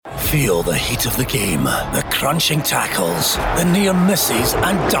Feel the heat of the game, the crunching tackles, the near misses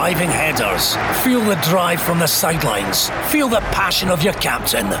and diving headers. Feel the drive from the sidelines. Feel the passion of your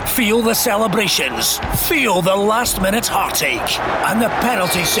captain. Feel the celebrations. Feel the last-minute heartache. And the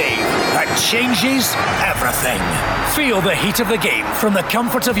penalty save that changes everything. Feel the heat of the game from the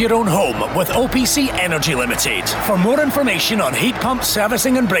comfort of your own home with OPC Energy Limited. For more information on heat pump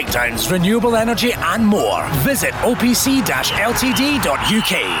servicing and breakdowns, renewable energy and more, visit opc-ltd.uk.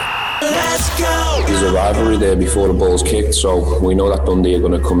 Let's go! There's a rivalry there before the ball's kicked, so we know that Dundee are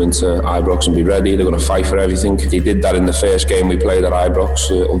going to come into Ibrox and be ready. They're going to fight for everything. They did that in the first game we played at Ibrox.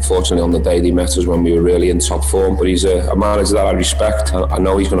 Unfortunately, on the day they met us when we were really in top form. But he's a manager that I respect. I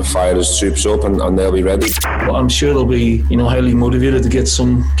know he's going to fire his troops up and they'll be ready. Well, I'm sure they'll be, highly motivated to get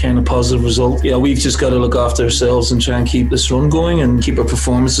some kind of positive result. Yeah, we've just got to look after ourselves and try and keep this run going and keep our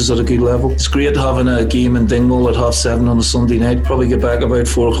performances at a good level. It's great having a game in Dingwall at 7:30 on a Sunday night. Probably get back about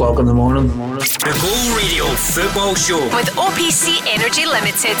 4 o'clock in the morning. The Go Radio Football Show with OPC Energy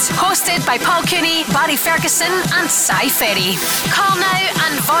Limited, hosted by Paul Cooney, Barry Ferguson and Ferry. Call now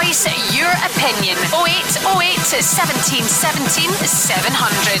and voice your opinion. 0808 17 17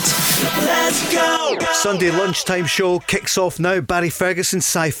 700. Let's go! Sunday lunchtime show kicks off now. Barry Ferguson,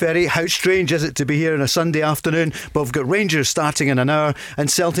 Ferry. How strange is it to be here on a Sunday afternoon? But we've got Rangers starting in an hour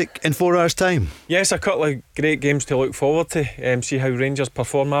and Celtic in 4 hours time. Yes, a couple of great games to look forward to. See how Rangers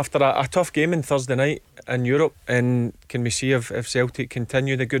perform after a tough game on Thursday night in Europe, and can we see if Celtic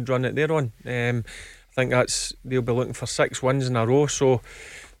continue the good run that they're on. I think they'll be looking for 6 wins in a row, so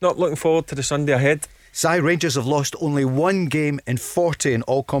not looking forward to the Sunday ahead. Rangers have lost only 1 game in 40 in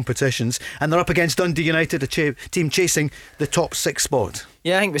all competitions, and they're up against Dundee United, a team chasing the top 6 spot.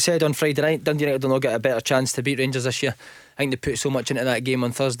 Yeah, I think we said on Friday night Dundee United will not get a better chance to beat Rangers this year. I think they put so much into that game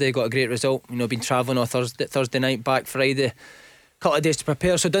on Thursday, got a great result. Been travelling on Thursday night, back Friday, couple of days to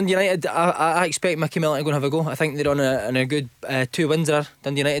prepare. So Dundee United, I expect Mickey Milton to go and have a go. I think they're on a good 2 wins there,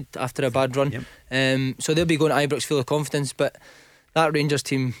 Dundee United, after a bad run. Yep. So they'll be going to Ibrox full of confidence. But that Rangers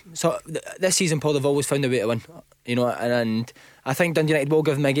team, so this season, Paul, they've always found a way to win. And I think Dundee United will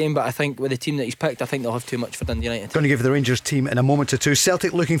give them a game, but I think with the team that he's picked, I think they'll have too much for Dundee United. Going to give the Rangers team in a moment or two.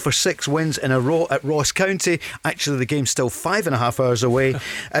 Celtic looking for 6 wins in a row at Ross County. Actually, the game's still 5.5 hours away,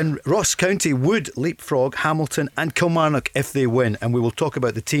 and Ross County would leapfrog Hamilton and Kilmarnock if they win. And we will talk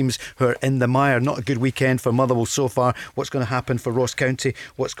about the teams who are in the mire. Not a good weekend for Motherwell so far. What's going to happen for Ross County?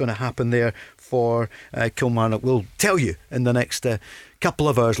 What's going to happen there for Kilmarnock? We'll tell you in the next couple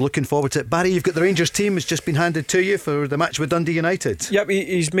of hours. Looking forward to it. Barry, you've got the Rangers team. It's just been handed to you for the match with Dundee United. Yep,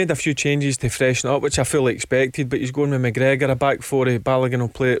 he's made a few changes to freshen up, which I fully expected, but he's going with McGregor, a back 4. Balogun will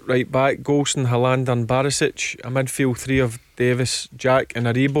play it right back, Golson, Helander and Barisic, a midfield 3 of Davis, Jack and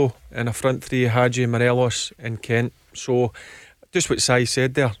Aribo, and a front 3 Hadji, Morelos and Kent. So just what Si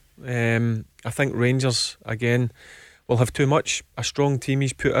said there, I think Rangers again will have too much. A strong team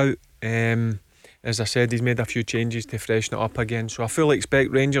he's put out. As I said, he's made a few changes to freshen it up again, so I fully expect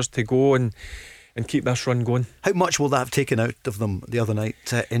Rangers to go and keep this run going. How much will that have taken out of them the other night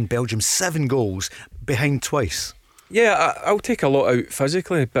in Belgium? 7 goals behind twice. Yeah, I'll take a lot out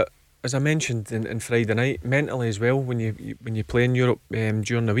physically, but as I mentioned in Friday night, mentally as well, when you play in Europe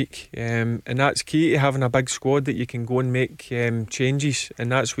during the week, and that's key to having a big squad that you can go and make changes,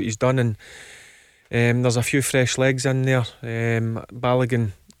 and that's what he's done. And there's a few fresh legs in there.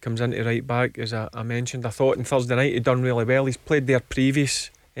 Balogun comes into right back, as I mentioned. I thought on Thursday night he'd done really well. He's played there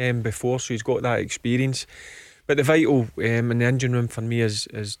before, so he's got that experience. But the vital in the engine room for me is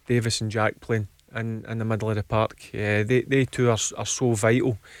Davis and Jack playing in the middle of the park. They two are so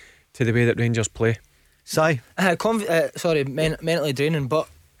vital to the way that Rangers play. Mentally draining, but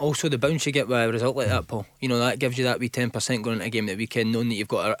also the bounce you get with a result like that, Paul. That gives you that wee 10% going into a game that weekend, knowing that you've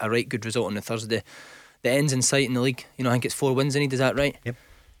got a right good result on the Thursday. The end's in sight in the league. I think it's 4 wins in it, is that right? Yep.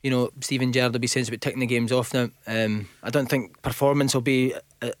 Steven Gerrard will be sensible about ticking the games off now. I don't think performance will be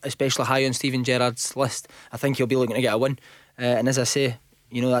especially high on Steven Gerrard's list. I think he'll be looking to get a win. And as I say,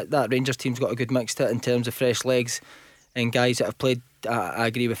 that Rangers team's got a good mix to it in terms of fresh legs and guys that have played. I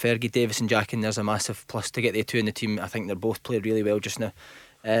agree with Fergie, Davis and Jack, and there's a massive plus to get the 2 in the team. I think they're both played really well just now.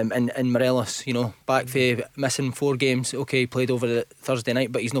 And Morelos, back for missing 4 games. Okay, he played over the Thursday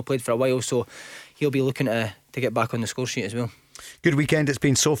night, but he's not played for a while, so he'll be looking to get back on the score sheet as well. Good weekend it's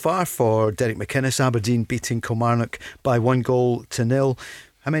been so far for Derek McInnes. Aberdeen beating Kilmarnock by 1-0.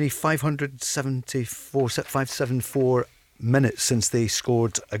 How many? 574 minutes since they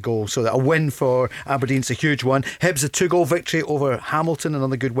scored a goal. So a win for Aberdeen's a huge one. Hibs a 2-goal victory over Hamilton,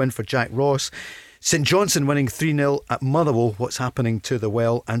 another good win for Jack Ross. St Johnstone winning 3-0 at Motherwell. What's happening to the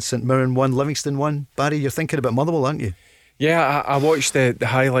Well? And St Mirren 1, Livingston 1. Barry, you're thinking about Motherwell, aren't you? Yeah, I watched the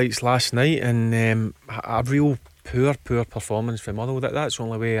highlights last night, and a real poor performance from Motherwell. That's the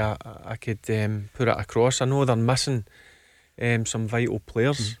only way I could put it across. I know they're missing some vital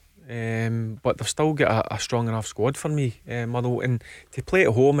players, but they've still got a strong enough squad for me, Motherwell. And to play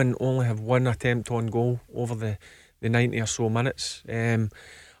at home and only have one attempt on goal over the 90 or so minutes,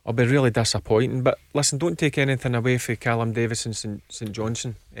 I'll be really disappointing. But listen, don't take anything away from Callum Davis and St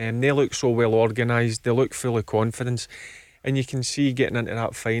Johnstone. They look so well organised, they look full of confidence, and you can see getting into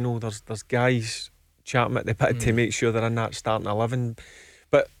that final, there's guys chatting at the bit to make sure they're in that starting 11.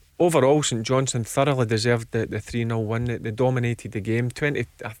 But overall, St Johnstone thoroughly deserved the 3-0 win. They dominated the game.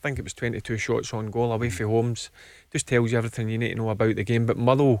 I think it was 22 shots on goal away from Holmes. Just tells you everything you need to know about the game. But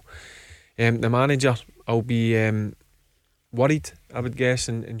Motherwell, the manager, I'll be worried, I would guess,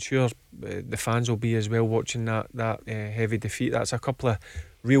 and sure the fans will be as well, watching that heavy defeat. That's a couple of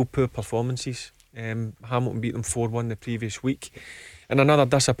real poor performances. Hamilton beat them 4-1 the previous week, and another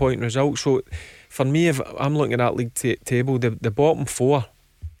disappointing result. So for me, if I'm looking at that league table, the bottom four,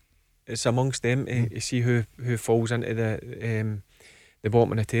 it's amongst them to see who falls into the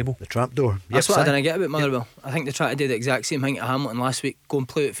bottom of the table. The trapdoor. That's what I didn't get about Motherwell. I think they tried to do the exact same thing at Hamilton last week. Go and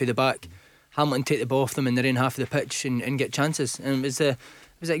play it for the back. Hamilton take the ball off them in their own half of the pitch and get chances. And it was the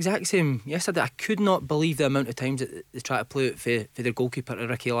exact same yesterday. I could not believe the amount of times that they tried to play it for their goalkeeper,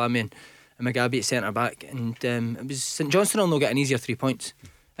 Ricky Lamy, and McGabby at centre back. And it was St Johnstone will not get an easier 3 points.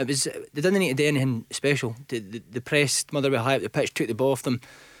 It was they didn't need to do anything special. They pressed Motherwell high up the pitch, took the ball off them,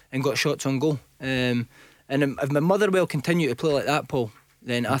 and got shots on goal. And if Motherwell continue to play like that, Paul,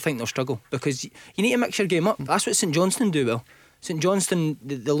 then I think they'll struggle, because you need to mix your game up. That's what St Johnstone do well. St Johnstone,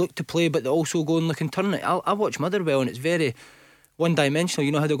 they look to play, but they also go and look and turn it. I watch Motherwell, and it's very one-dimensional.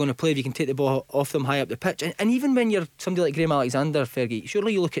 You know how they're going to play if you can take the ball off them high up the pitch. And even when you're somebody like Graham Alexander, Fergie,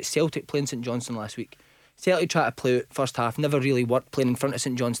 surely you look at Celtic playing St Johnstone last week. Celtic tried to play it first half, never really worked playing in front of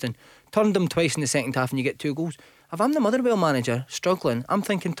St Johnstone. Turned them twice in the second half and you get 2 goals. If I'm the Motherwell manager struggling, I'm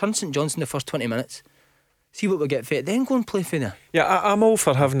thinking turn St Johnstone the first 20 minutes, see what we get for it, then go and play for them. Yeah, I'm all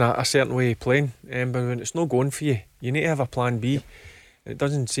for having a certain way of playing, but when it's not going for you, you need to have a plan B. It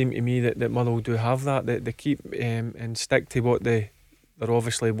doesn't seem to me that Motherwell do have that. They keep and stick to what they're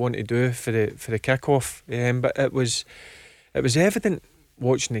obviously want to do for the kick-off. But it was evident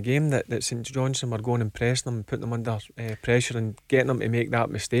watching the game that St Johnstone were going and pressing them and putting them under pressure and getting them to make that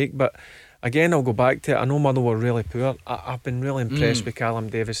mistake. But again, I'll go back to it. I know Motherwell were really poor. I've been really impressed with Callum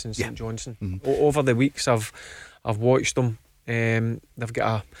Davis and St Johnstone. Over the weeks I've watched them. They've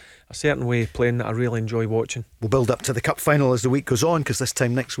got a certain way of playing that I really enjoy watching. We'll build up to the cup final as the week goes on, because this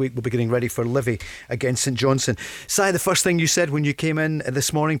time next week we'll be getting ready for Livy against St Johnstone. Si, the first thing you said when you came in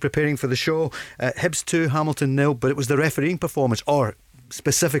this morning preparing for the show, Hibs 2, Hamilton 0, but it was the refereeing performance, or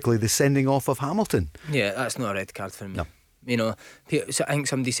specifically the sending off of Hamilton. Yeah, that's not a red card for me. No. You know, I think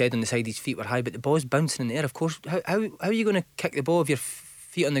somebody said on the side his feet were high, but the ball's bouncing in the air. Of course, how are you going to kick the ball with your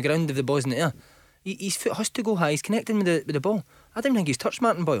feet on the ground if the ball's in the air? His foot has to go high. He's connecting with the ball. I don't think he's touched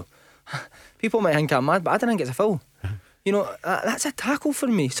Martin Boyle. People might think I'm mad, but I don't think it's a foul. You know, that's a tackle for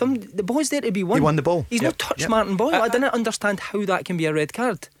me. The ball's there to be won. He won the ball. He's not touched Martin Boyle. I didn't understand how that can be a red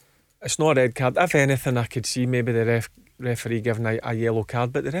card. It's not a red card. If anything, I could see maybe the referee giving a yellow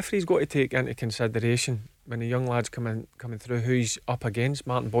card, but the referee's got to take into consideration when the young lad's coming through who he's up against,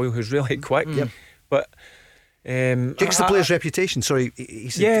 Martin Boyle, who's really quick. But Jake's the player's reputation. Sorry,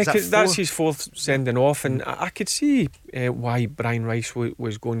 that's his 4th sending off, and I could see why Brian Rice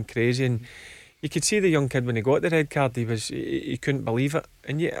was going crazy, and you could see the young kid when he got the red card, he couldn't believe it.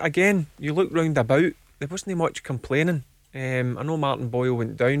 And yet again, you look round about, there wasn't much complaining. I know Martin Boyle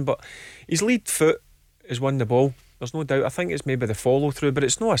went down, but his lead foot has won the ball. There's no doubt. I think it's maybe the follow through, but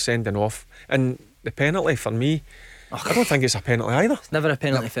it's not a sending off. And the penalty for me, I don't think it's a penalty either. It's never a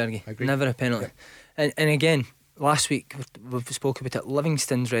penalty, Fergie. Never a penalty. And again, last week we've spoken about it.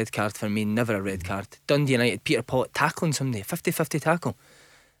 Livingston's red card for me, never a red card. Dundee United, Peter Pollock tackling somebody, 50-50 tackle,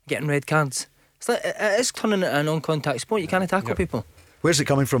 getting red cards. It's like, it is turning it a non-contact sport. You can't tackle people. Where's it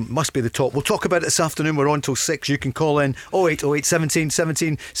coming from? Must be the top. We'll talk about it this afternoon. We're on till 6. You can call in 0808 17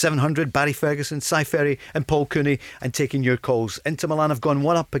 17 700. Barry Ferguson, Si Ferry and Paul Cooney, and taking your calls. Inter Milan have gone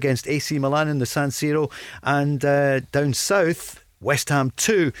 1-up against AC Milan in the San Siro, and down south, West Ham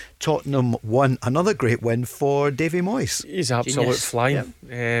 2, Tottenham 1. Another great win for Davy Moyes. He's absolute flying.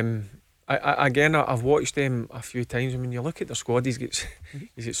 I've watched him a few times. I mean, you look at the squad, he's got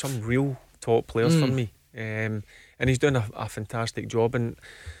some real top players for me. And he's doing a fantastic job. And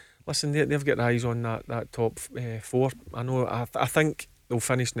listen, they've got their eyes on that top 4. I know. I think they'll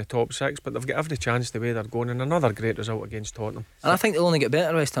finish in the top 6, but they've got every chance the way they're going. And another great result against Tottenham. And I think they'll only get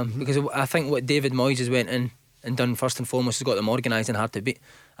better, West Ham, because I think what David Moyes has went in and done first and foremost is got them organised and hard to beat.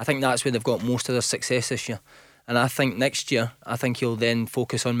 I think that's where they've got most of their success this year. And I think next year, I think he'll then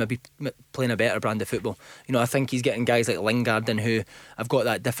focus on maybe playing a better brand of football. You know, I think he's getting guys like Lingard in who have got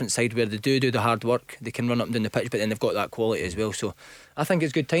that different side where they do the hard work, they can run up and down the pitch, but then they've got that quality as well. So I think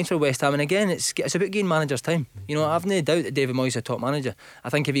it's good times for West Ham. And again, it's about getting managers' time. You know, I've no doubt that David Moyes is a top manager. I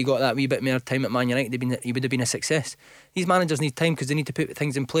think if he got that wee bit more time at Man United, he would have been a success. These managers need time because they need to put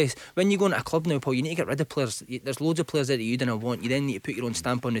things in place. When you go into a club now, Paul, you need to get rid of players. There's loads of players there that you didn't want. You then need to put your own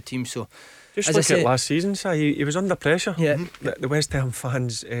stamp on the team. So just look at last season, Si. He was under pressure. Yeah. The West Ham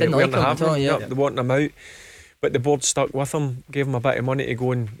fans didn't like him at all. Yeah. They wanted him out, but the board stuck with him, gave him a bit of money to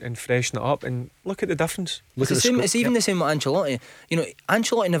go and freshen it up. And look at the difference. It's even the same with Ancelotti. You know,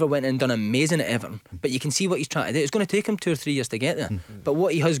 Ancelotti never went and done amazing at Everton, but you can see what he's trying to do. It's going to take him 2 or 3 years to get there. But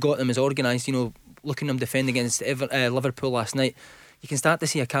what he has got them is organised. You know, looking at him defend against Liverpool last night, you can start to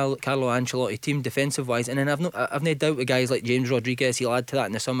see a Carlo Ancelotti team defensive wise, and then I've no doubt with guys like James Rodriguez, he'll add to that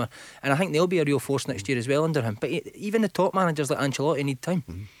in the summer, and I think they'll be a real force next year as well under him. But even the top managers like Ancelotti need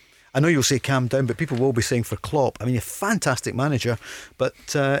time. I know you'll say calm down, but people will be saying for Klopp, I mean, a fantastic manager, but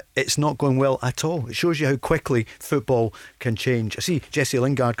it's not going well at all. It shows you how quickly football can change. I see Jesse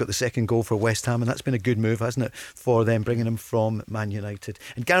Lingard got the second goal for West Ham, and that's been a good move, hasn't it, for them, bringing him from Man United.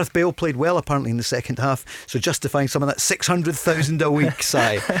 And Gareth Bale played well apparently in the second half, so justifying some of that 600,000 a week, Si.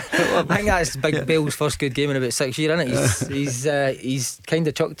 I think that's Big Bale's first good game in about 6 years, isn't it? He's kind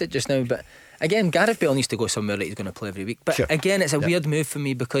of chucked it just now, but again, Gareth Bale needs to go somewhere that he's going to play every week. But again, it's a weird move for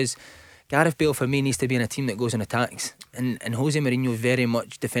me because Gareth Bale for me needs to be in a team that goes and attacks, and Jose Mourinho is very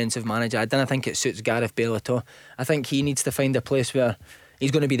much defensive manager. I don't think it suits Gareth Bale at all. I think he needs to find a place where he's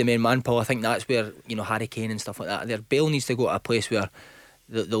going to be the main man, Paul. I think that's where, you know, Harry Kane and stuff like that there. Bale needs to go to a place where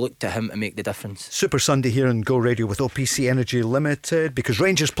they look to him to make the difference. Super Sunday here on Go Radio with OPC Energy Limited, because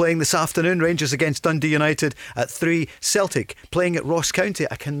Rangers playing this afternoon. Rangers against Dundee United at 3. Celtic playing at Ross County.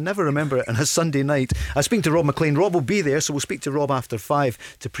 I can never remember it on a Sunday night. I was speaking to Rob McLean. Rob will be there, so we'll speak to Rob after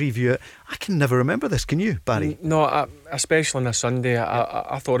 5 to preview it. I can never remember this. Can you, Barry? No, especially on a Sunday.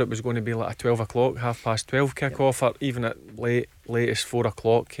 I thought it was going to be like a 12 o'clock, 12:30 kick-off, or even at latest 4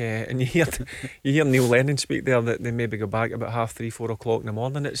 o'clock, and you hear Neil Lennon speak there that they maybe go back about 3:30, 4 o'clock in the morning.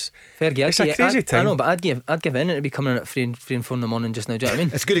 It's a crazy time. I know, but I'd give in to be coming in at 3 and 4 in the morning just now. Do you know what I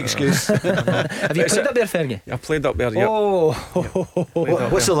mean? It's a good excuse. Have you played up there, Fergie? I played up there. Yep.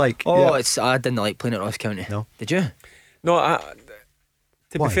 What's it like? I didn't like playing at Ross County. No. Did you? No,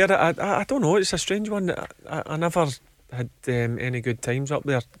 to be fair, I don't know. It's a strange one. I never had any good times up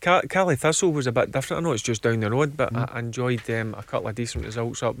there. Cali Thistle was a bit different. I know it's just down the road, but I enjoyed a couple of decent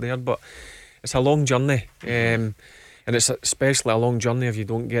results up there. But it's a long journey, and it's especially a long journey if you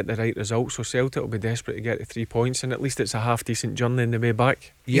don't get the right results. So Celtic will be desperate to get the 3 points, and at least it's a half decent journey in the way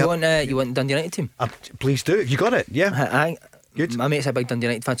back. You want Dundee United team? Please do. You got it. Yeah. Good. My mate's a big Dundee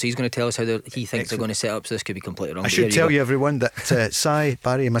United fan, so he's going to tell us how he thinks they're going to set up. So this could be completely wrong. I should tell you everyone that Si,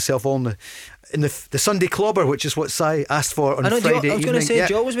 Barry and myself all in the Sunday clobber, which is what Si asked for on Friday evening. I was going to say,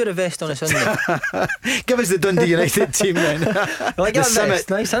 do you always wear a vest on a Sunday? Give us the Dundee United team then. Like the Summit.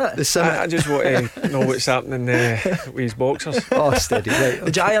 Nice, isn't it? The Summit. I just want to know what's happening with his boxers. Oh, steady. Right.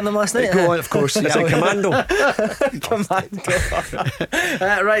 Did you iron them last night? Go on, of course. It's a commando.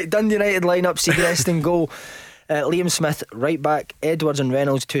 Right, Dundee United line-up: Segrest in goal, Liam Smith right back, Edwards and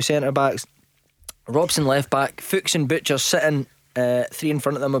Reynolds 2 centre backs, Robson left back, Fuchs and Butcher sitting. 3 in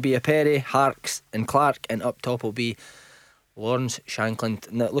front of them will be a Perry, Harks and Clark, and up top will be Lawrence Shankland.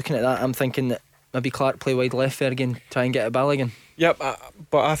 Now, looking at that, I'm thinking that maybe Clark play wide left there again, try and get a Balogun. Yep,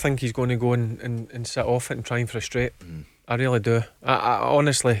 but I think he's going to go and sit off it and try and frustrate. I really do. I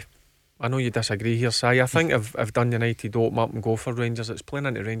honestly, I know you disagree here, Si. I think if Dundee United open up and go for Rangers, it's playing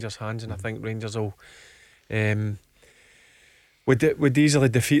into Rangers' hands, and I think Rangers will would easily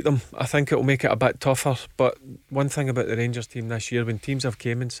defeat them. I think it'll make it a bit tougher. But one thing about the Rangers team this year, when teams have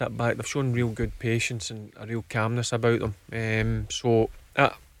came and sat back, they've shown real good patience and a real calmness about them.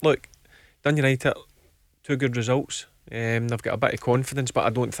 Look, Dundee United, 2 good results. They've got a bit of confidence, but I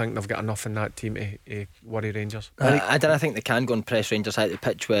don't think they've got enough in that team to worry Rangers. I don't think they can go and press Rangers high at the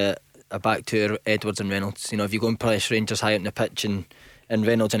pitch with a back to Edwards and Reynolds. You know, if you go and press Rangers high up in the pitch and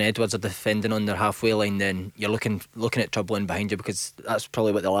Reynolds and Edwards are defending on their halfway line, then you're looking at trouble in behind you, because that's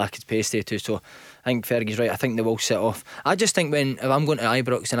probably what the lack is pace to. So I think Fergie's right. I think they will set off. I just think if I'm going to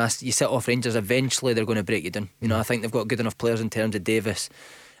Ibrox and you set off Rangers, eventually they're going to break you down. You know, I think they've got good enough players in terms of Davis.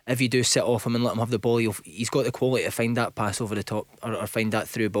 If you do set off him and let him have the ball, he's got the quality to find that pass over the top or find that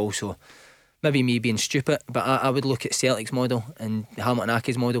through ball. So maybe me being stupid, but I would look at Celtic's model and Hamilton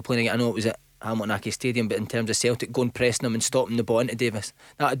Ake's model playing it. I know it was at Hamilton Accy Stadium, but in terms of Celtic going pressing them and stopping the ball into Davis,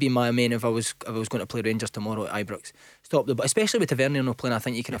 that would be my main if I was going to play Rangers tomorrow at Ibrox. Stop the ball, especially with Tavernier not playing. I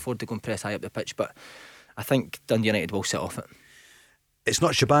think you can afford to go and press high up the pitch, but I think Dundee United will sit off it. It's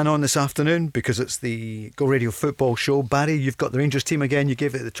not Shaban on this afternoon because it's the Go Radio Football Show. Barry, you've got the Rangers team again. You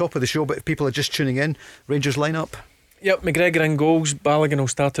gave it at the top of the show, but if people are just tuning in, Rangers lineup. Yep, McGregor in goals. Balogun will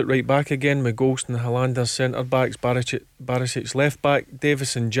start at right back again with Golston, Helander centre backs, Barisic left back,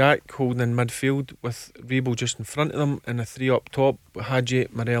 Davis and Jack holding in midfield with Rebo just in front of them, and a three up top, Hadji,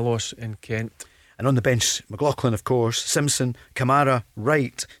 Morelos and Kent. And on the bench, McLaughlin, of course, Simpson, Kamara,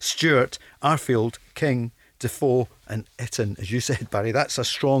 Wright, Stewart, Arfield, King, Defoe and Itten. As you said, Barry, that's a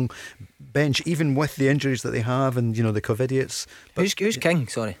strong bench, even with the injuries that they have and, you know, the Covidiots. Who's King,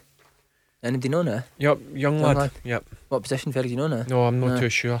 sorry? Anybody know now? Yep, young lad. Yep. What position, Ferry, do you know now? No, I'm not too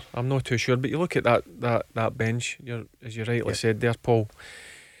sure. But you look at that bench, as you rightly said there, Paul,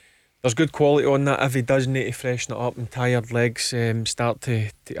 there's good quality on that. If he does need to freshen it up and tired legs start to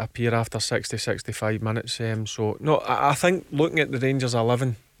appear after 60-65 minutes. So no, I think looking at the Rangers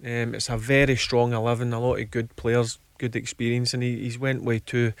 11, it's a very strong 11, a lot of good players, good experience, and he's went with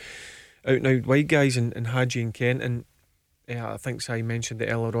two out and out wide guys in Hadji and Kent. And I think Si mentioned it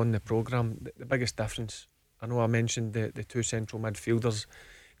earlier on in the programme, the biggest difference, I know I mentioned the two central midfielders,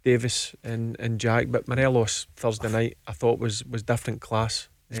 Davis and Jack, but Morelos Thursday night I thought was different class.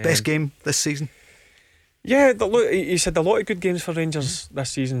 His best game this season? Yeah, look, he's had a lot of good games for Rangers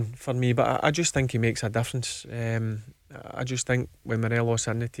this season for me, but I just think he makes a difference. I just think when Morelos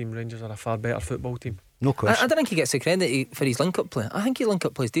in the team, Rangers are a far better football team. No question. I don't think he gets the credit for his link-up play. I think his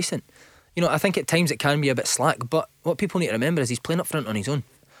link-up play is decent. You know, I think at times it can be a bit slack, but what people need to remember is he's playing up front on his own.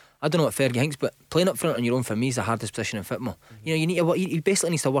 I don't know what Fergie thinks, but playing up front on your own for me is the hardest position in football. You know, he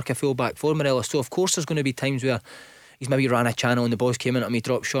basically needs to work a full back for Morelos. So of course there's going to be times where he's maybe ran a channel and the balls came in at him, he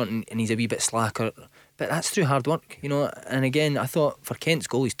dropped short and he's a wee bit slacker. But that's through hard work, you know. And again, I thought for Kent's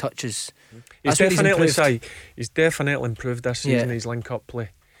goal, his touches, he's definitely improved this season. His link-up play,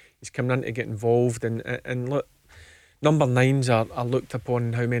 he's coming in to get involved, and look, number 9s are looked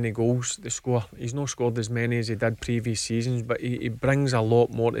upon how many goals they score. He's not scored as many as he did previous seasons, but he brings a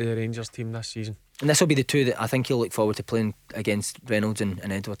lot more to the Rangers team this season. And this will be the two that I think he'll look forward to playing against, Reynolds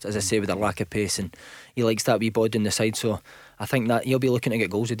and Edwards, as I say, with their lack of pace, and he likes that wee bod on the side, so I think that he'll be looking to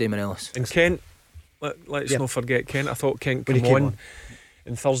get goals with Morelos. And Kent, let's not forget Kent. I thought Kent came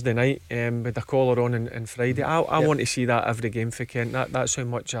on Thursday night with a collar on Friday. I want to see that every game for Kent. That's how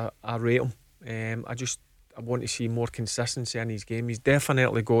much I rate him. I want to see more consistency in his game. He's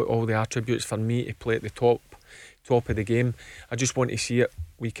definitely got all the attributes for me to play at the top of the game. I just want to see it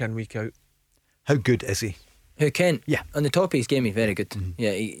week in, week out. How good is he? Who, Kent? Yeah. On the top of his game, he's very good.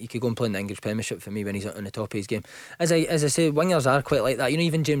 Yeah, he could go and play in the English Premiership for me when he's on the top of his game. As I say, wingers are quite like that. You know,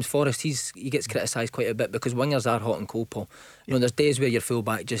 even James Forrest, he gets criticised quite a bit because wingers are hot and cold, Paul. You know, there's days where your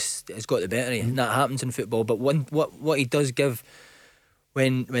fullback just has got the better of you, and that happens in football. But what he does give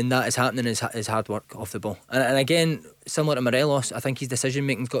when that is happening is hard work off the ball. And again, similar to Morelos, I think his decision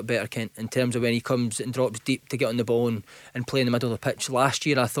making's got better, Kent, in terms of when he comes and drops deep to get on the ball and play in the middle of the pitch. Last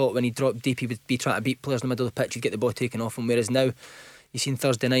year I thought when he dropped deep he would be trying to beat players in the middle of the pitch, he'd get the ball taken off him, whereas now you've seen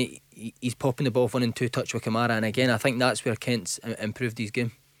Thursday night he's popping the ball 1 and 2 touch with Kamara, and again I think that's where Kent's improved his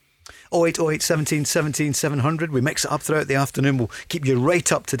game. 0808 17 17 700. We mix it up throughout the afternoon. We'll keep you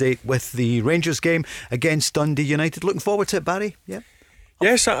right up to date with the Rangers game against Dundee United. Looking forward to it, Barry? Yeah.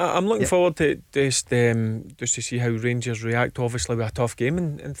 Yes, I'm looking forward to just to see how Rangers react. Obviously, with a tough game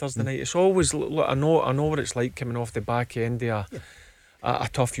in Thursday night. It's always, look, I know what it's like coming off the back end of a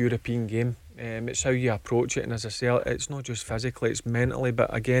tough European game. It's how you approach it, and as I say, it's not just physically, it's mentally.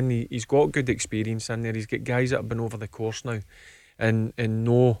 But again, he's got good experience in there. He's got guys that have been over the course now and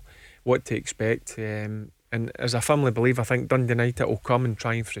know what to expect. And as a firmly believe, I think Dundee United will come and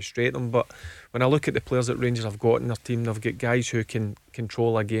try and frustrate them. But when I look at the players that Rangers have got in their team, they've got guys who can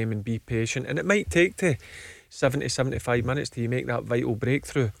control a game and be patient. And it might take to 70-75 minutes till you make that vital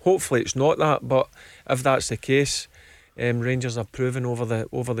breakthrough. Hopefully it's not that, but if that's the case, Rangers have proven over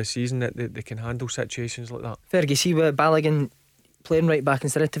the season that they can handle situations like that. Fergie, see with Balogun playing right back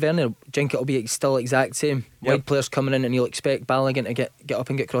instead of Tavernier, do you think it'll be still exact same? Wide players coming in and you'll expect Balogun to get up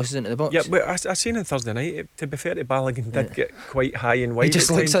and get crosses into the box? Yeah, but I seen on Thursday night, to be fair to Balogun, did get quite high and wide. He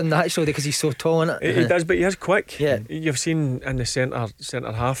just looks unnatural because he's so tall, innit? He does, but he is quick. Yeah. You've seen in the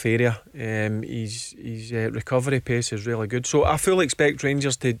centre half area, his recovery pace is really good. So I fully expect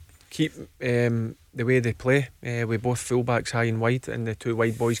Rangers to keep the way they play, with both fullbacks high and wide, and the two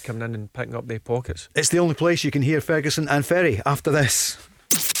wide boys coming in and picking up their pockets. It's the only place you can hear Ferguson and Ferry after this.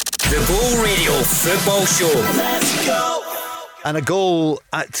 The Go Radio Football Show. Let's go. And a goal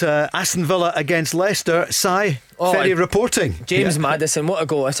at Aston Villa against Leicester. Ferry reporting. James Maddison, what a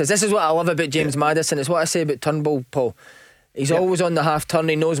goal this is. This is what I love about James Maddison. It's what I say about Turnbull, Paul. He's always on the half turn.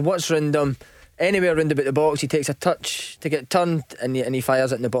 He knows what's round him. Anywhere round about the box, he takes a touch to get turned, and he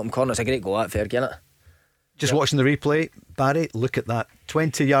fires it in the bottom corner. It's a great goal at Fergie, isn't it? Just watching the replay, Barry, look at that.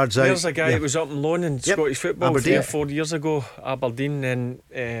 20 yards out. There's a guy that was up on loan in Scottish football Aberdeen. 3 or 4 years ago, Aberdeen,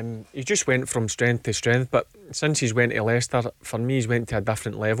 and he just went from strength to strength. But since he's went to Leicester, for me, he's went to a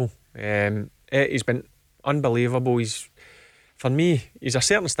different level. He's been unbelievable. For me, he's a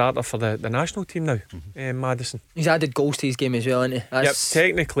certain starter for the national team now. Maddison. He's added goals to his game as well, hasn't he?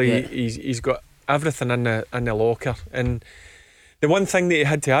 Technically, he's got everything in the locker. And the one thing that he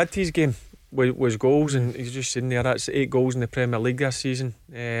had to add to his game was goals, and he's just sitting there. That's 8 goals in the Premier League this season.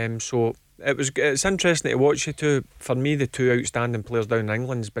 So it's interesting to watch the two. For me, the two outstanding players down in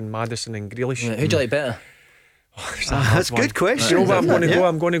England has been Maddison and Grealish. Who do you like better? That's a good question. You know what I'm going to go?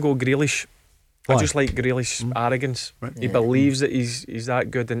 I'm going to go Grealish. Why? I just like Grealish's arrogance. He believes that he's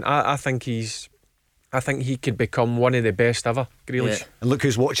that good, and I think he could become one of the best ever. Grealish. And look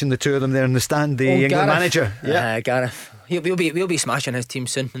who's watching the two of them there in the stand. The England Gareth. manager. Gareth. We'll be smashing his team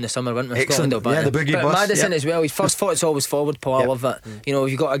soon in the summer, won't we? Excellent. Scotland, The boogie but bus. Maddison as well. His first thought's always forward, Paul. I love that. You know,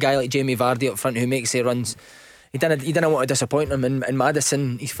 if you've got a guy like Jamie Vardy up front who makes the runs, he didn't want to disappoint him. And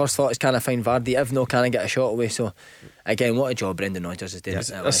Maddison, his first thought is, can I find Vardy? If no, can I get a shot away? So again, what a job Brendan Rodgers is doing.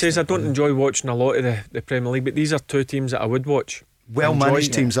 I don't enjoy watching a lot of the Premier League, but these are two teams that I would watch. Well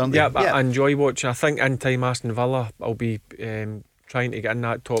managed teams, aren't they? Yeah, but I enjoy watching. I think in time Aston Villa will be trying to get in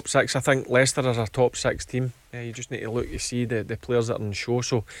that top 6. I think Leicester is a top 6 team. You just need to look to see the players that are in show.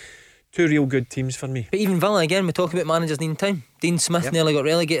 So 2 real good teams for me. But even Villa, again, we talk about managers needing time. Dean Smith nearly got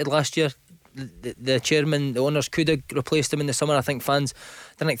relegated last year. The chairman, the owners could have replaced him in the summer. I think fans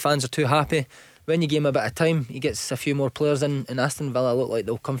are too happy. When you give him a bit of time, he gets a few more players in Aston Villa look like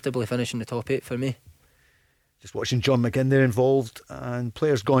they'll comfortably finish in the top 8 for me. Just watching John McGinn there involved, and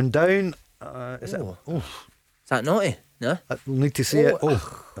players gone down. Is that naughty? No? We'll need to see it.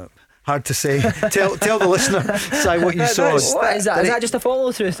 Hard to say. Tell the listener, Si, what you saw. What is that? Is that just a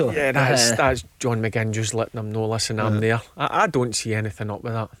follow through though? Yeah, that's John McGinn just letting them know, listen, I'm there. I don't see anything up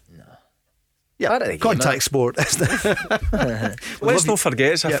with that. Yeah, contact sport, isn't it? Let's not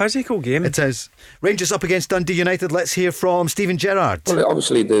forget it's a physical game. It is. Rangers up against Dundee United. Let's hear from Stephen Gerrard. Well,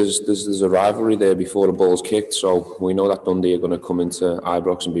 obviously there's a rivalry there before the ball's kicked, so we know that Dundee are going to come into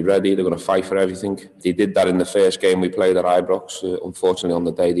Ibrox and be ready. They're going to fight for everything. They did that in the first game we played at Ibrox. Unfortunately, on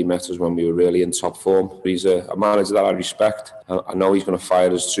the day they met us when we were really in top form. He's a manager that I respect. I know he's going to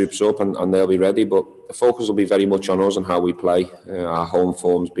fire his troops up and they'll be ready, but the focus will be very much on us and how we play. Our home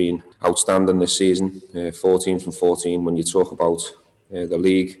form's been outstanding this season, 14 from 14 when you talk about the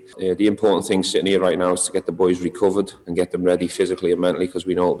league. The important thing sitting here right now is to get the boys recovered and get them ready physically and mentally, because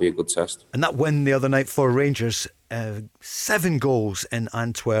we know it'll be a good test. And that win the other night for Rangers, 7 goals in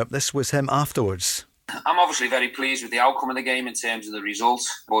Antwerp. This was him afterwards. I'm obviously very pleased with the outcome of the game in terms of the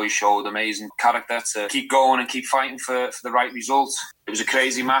results. Boys showed amazing character to keep going and keep fighting for the right results. It was a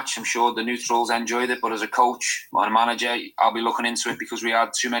crazy match. I'm sure the neutrals enjoyed it, but as a coach and a manager, I'll be looking into it because we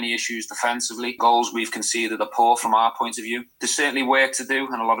had too many issues defensively. Goals we've conceded are poor from our point of view. There's certainly work to do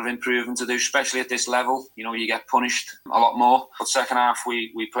and a lot of improvement to do, especially at this level. You know, you get punished a lot more. But second half,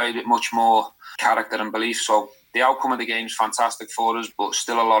 we played with much more character and belief. So the outcome of the game is fantastic for us, but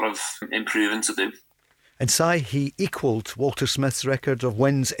still a lot of improving to do. And Si, he equalled Walter Smith's record of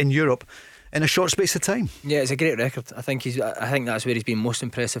wins in Europe in a short space of time. Yeah, it's a great record. I think that's where he's been most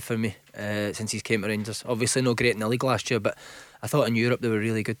impressive for me since he's came to Rangers. Obviously no great in the league last year, but I thought in Europe they were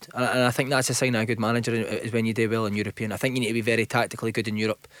really good. And I think that's a sign of a good manager, is when you do well in European. I think you need to be very tactically good in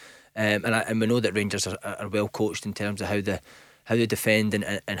Europe. And we know that Rangers are well coached in terms of how they defend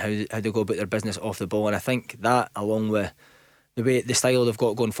and how they go about their business off the ball. And I think that, along with the style they've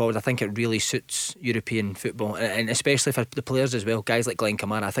got going forward, I think it really suits European football, and especially for the players as well. Guys like Glenn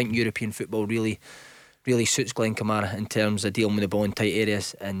Kamara, I think European football really suits Glenn Kamara in terms of dealing with the ball in tight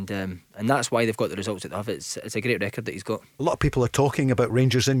areas, and that's why they've got the results that they have. It's a great record that he's got. A lot of people are talking about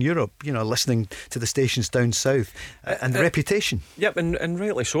Rangers in Europe, you know, listening to the stations down south, and the reputation. Yep, and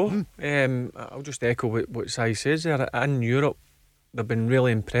rightly so. I'll just echo what Si says there. In Europe, they've been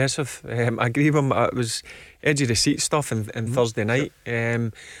really impressive. I agree with him. It was edge of the seat stuff in Thursday night.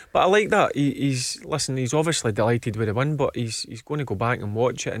 But I like that. He's obviously delighted with the win, but he's going to go back and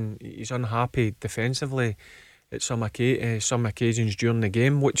watch it, and he's unhappy defensively at some occasions during the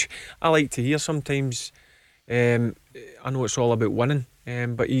game, which I like to hear. Sometimes I know it's all about winning,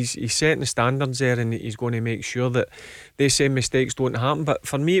 but he's setting the standards there, and he's going to make sure that the same mistakes don't happen. But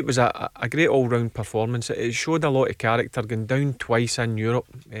for me, it was a great all-round performance. It showed a lot of character, going down twice in Europe.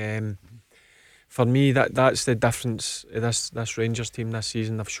 For me, that's the difference of this Rangers team this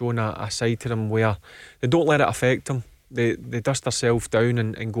season. They've shown a side to them where they don't let it affect them. They dust themselves down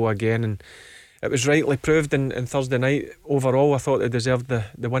and go again, and it was rightly proved in Thursday night. Overall, I thought they deserved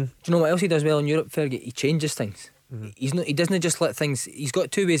the win. Do you know what else he does well in Europe, Fergie? He changes things. He doesn't just let things. He's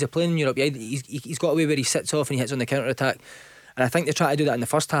got two ways of playing in Europe. He's got a way where he sits off and he hits on the counter attack, and I think they try to do that in the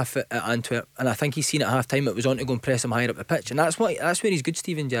first half at Antwerp, and I think he's seen at half time it was on to go and press him higher up the pitch, and that's where he's good,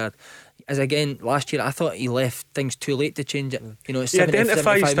 Steven Gerrard. As again last year, I thought he left things too late to change it. You know, it's he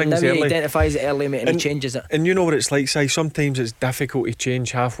identifies things early. He identifies it early, mate, and he changes it. And you know what it's like, Si, sometimes it's difficult to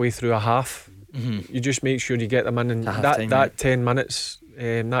change halfway through a half. You just make sure you get them in, and that 10 minutes,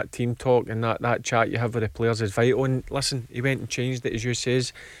 that team talk and that chat you have with the players is vital. And listen, he went and changed it, as you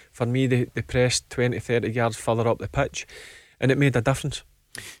says. For me, they pressed 20-30 yards further up the pitch, and it made a difference.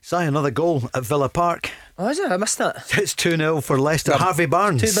 Si, another goal at Villa Park. Oh, is it? I missed that. It's 2-0 for Leicester. Harvey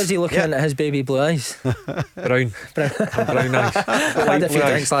Barnes. Too busy looking at his baby blue eyes. Brown eyes. I had a few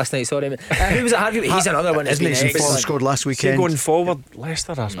drinks last night, sorry, mate. Who was it? Harvey? He's another one. Isn't he? Scored last weekend. See, going forward,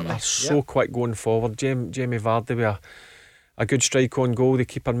 Leicester are so quick going forward. Jamie Vardy with a good strike on goal. The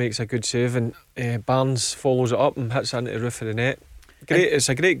keeper makes a good save, and Barnes follows it up and hits into the roof of the net. Great, it's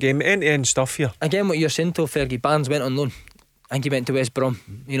a great game, end-to-end stuff here. Again, what you're saying to Fergie, Barnes went on loan. I think he went to West Brom.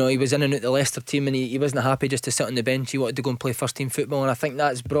 You know, he was in and out the Leicester team, and he wasn't happy just to sit on the bench. He wanted to go and play first team football, and I think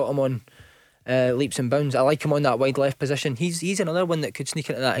that's brought him on leaps and bounds. I like him on that wide left position. He's another one that could sneak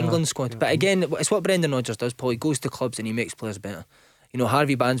into that England squad. But again, it's what Brendan Rodgers does, Paul. He goes to clubs and he makes players better. You know,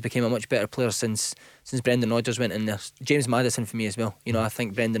 Harvey Barnes became a much better player since Brendan Rodgers went in there. James Maddison for me as well. You know, I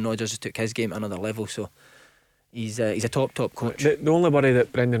think Brendan Rodgers just took his game to another level. So he's a top coach. The only worry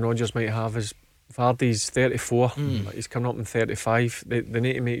that Brendan Rodgers might have is Vardy's 34. He's coming up in 35. They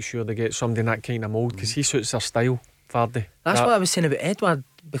need to make sure they get somebody in that kind of mould, because he suits their style, Vardy. That's what I was saying about Edouard,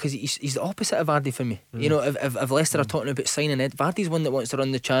 because he's the opposite of Vardy for me. You know, if Leicester are talking about signing Ed, Vardy's one that wants to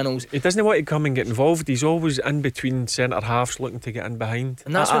run the channels. He doesn't want to come and get involved. He's always in between centre halves looking to get in behind,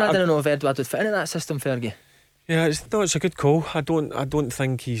 and that's when I didn't know if Edouard would fit into that system, Fergie. Yeah, it's a good call. I don't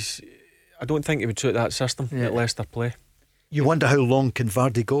think he would suit that system that Leicester play. You wonder how long can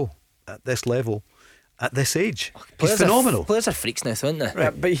Vardy go at this level, at this age. He's phenomenal. Players are freaks now, aren't they?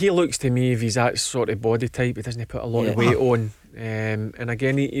 Right, but he looks to me, if he's that sort of body type, he doesn't put a lot of weight on. And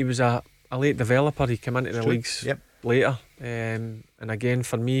again, he was a late developer. He came into the leagues later. And again,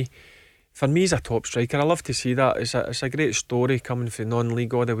 for me, he's a top striker. I love to see that. It's a great story, coming from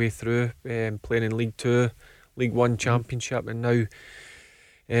non-league all the way through, playing in League 2, League 1 Championship, and now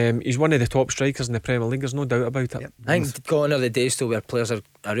he's one of the top strikers in the Premier League. There's no doubt about it. I think gone are the days still where players are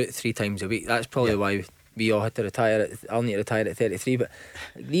out 3 times a week. That's probably why we all had to retire. I'll need to retire at 33. But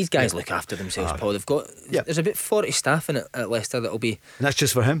these guys look after themselves, Paul. They've got there's about 40 staff in it at Leicester that'll be. And that's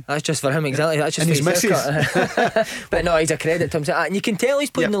just for him. That's just for him, exactly. That's just and for his missus. But no, he's a credit to himself, and you can tell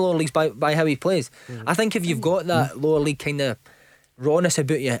he's played in the lower leagues by how he plays. I think if you've got that lower league kind of rawness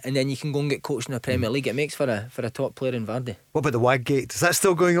about you, and then you can go and get coached in the Premier League, it makes for a top player in Vardy. What about the Waggate? Is that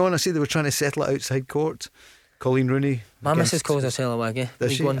still going on? I see they were trying to settle it outside court. Colleen Rooney. My missus calls herself a wag.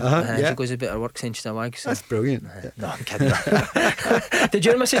 Does she? She goes a bit of work saying she's a wag. So. That's brilliant. No, I'm kidding. Did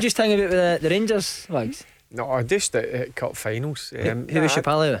your missus just hang about with the Rangers wags? No, I just at cup finals. Who was your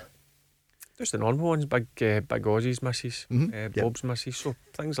pal with? Just the normal ones, big Aussies misses, Bob's misses, so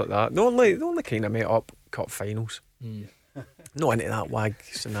things like that. The only kind of met up cup finals. Not into that wag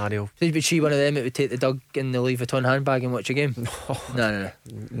scenario. But she one of them that would take the Doug in the Louis Vuitton handbag and watch a game?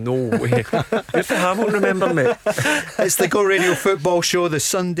 No way. If they haven't remembered me. It's the Go Radio Football Show, the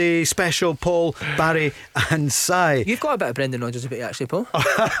Sunday special. Paul, Barry and Si. You've got a bit of Brendan Rodgers about you actually, Paul.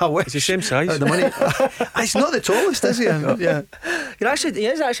 It's the same size. The money. He's not the tallest, is he? Yeah. He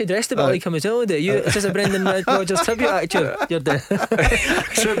is actually dressed a bit like him as well. It's just a Brendan Rodgers tribute act. You're the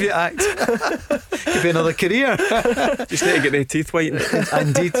tribute act. Could be another career. Just need to get the teeth whitened.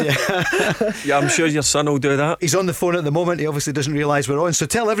 Indeed, yeah, I'm sure your son will do that. He's on the phone at the moment. He obviously doesn't realise we're on, so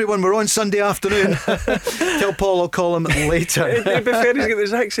tell everyone we're on Sunday afternoon. Tell Paul I'll call him later. It'd be fair, he's got the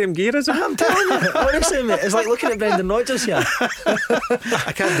exact same gear as him. I'm telling you, honestly, mate, it's like looking at Brendan Rodgers here.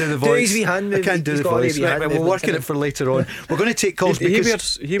 I can't do the voice. I can't do the voice. Right, we'll work on it for later on. We're going to take calls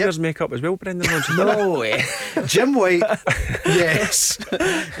because he wears makeup as well, Brendan Rodgers. No way. Jim White, yes.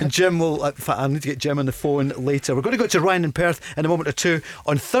 And Jim will. I need to get Jim on the phone later. We're going to go to Ryan in Perth in a moment or two.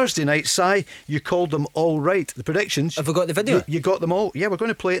 On Thursday night, Si, you called them all right. The predictions. Have we got the video? You got them all. Yeah, we're going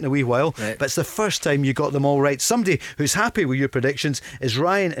to play it in a wee while. Right. But it's the first time you got them all right. Somebody who's happy with your predictions is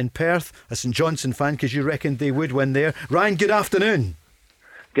Ryan in Perth, a St Johnstone fan, because you reckoned they would win there. Ryan, good afternoon.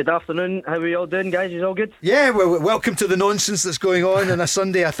 Good afternoon. How are you all doing, guys? You all good? Yeah, well, welcome to the nonsense that's going on a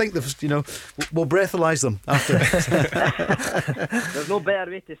Sunday. I think they've, we'll breathalyse them after. There's no better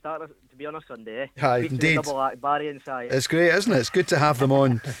way to start to be on a Sunday. Aye, indeed. Double act, Barry and Si. It's great, isn't it? It's good to have them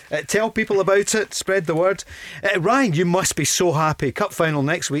on. Tell people about it. Spread the word. Ryan, you must be so happy. Cup final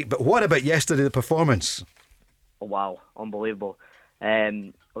next week. But what about yesterday? The performance? Oh, wow, unbelievable.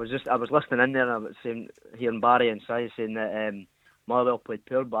 I was listening in there, and I was hearing Barry and Si saying that Motherwell played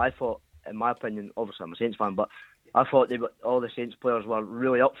poor, but I thought, in my opinion, obviously I'm a Saints fan, but I thought all the Saints players were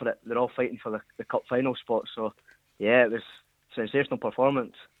really up for it. They're all fighting for the cup final spot. So yeah, it was a sensational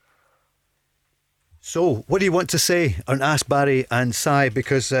performance. So what do you want to say and ask Barry and Si,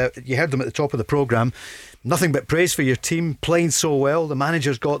 because you heard them at the top of the programme, nothing but praise for your team, playing so well, the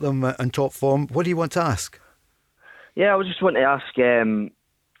manager's got them in top form. What do you want to ask? Yeah, I just want to ask,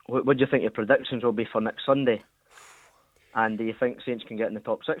 what do you think your predictions will be for next Sunday? And do you think Saints can get in the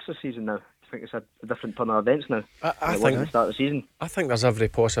top 6 this season now? Do you think it's a different turn of events now? I think at the start of the season. I think there's every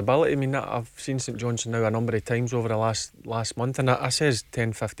possibility. I mean, I've seen St Johnstone now a number of times over the last month, and I says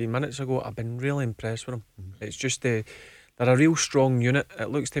 10-15 minutes ago, I've been really impressed with them. It's just they're a real strong unit. It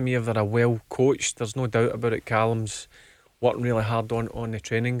looks to me if they're a well coached, there's no doubt about it. Callum's working really hard on the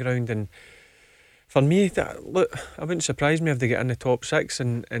training ground, and for me, it wouldn't surprise me if they get in the top 6,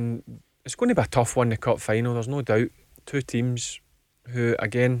 and it's going to be a tough one, the cup final, there's no doubt. Two teams who,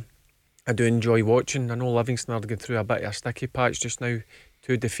 again, I do enjoy watching. I know Livingston are going through a bit of a sticky patch just now,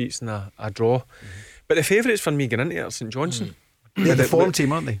 2 defeats and a draw. But the favourites for me getting into it are St Johnstone. They're the form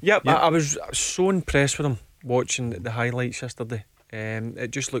team, aren't they? Yep. I was so impressed with them watching the highlights yesterday.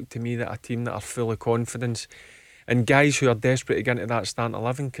 It just looked to me that a team that are full of confidence, and guys who are desperate to get into that starting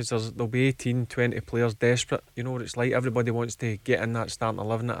 11, because there'll be 18-20 players desperate. You know what it's like, everybody wants to get in that starting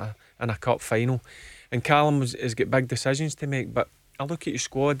 11 in a cup final. And Callum has got big decisions to make, but I look at his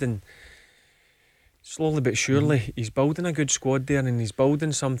squad, and slowly but surely he's building a good squad there, and he's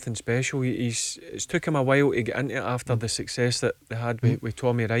building something special. It's took him a while to get into it after the success that they had with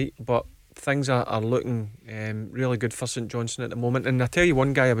Tommy Wright, but things are looking really good for St Johnstone at the moment. And I tell you,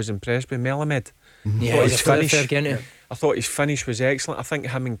 one guy I was impressed with, Melamed. Yeah, I thought his finish was excellent. I think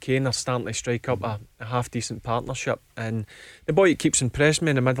him and Kane are starting to strike up a half decent partnership, and the boy that keeps impressing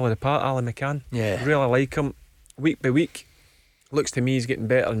me in the middle of the park, Ali McCann, really like him. Week by week, looks to me he's getting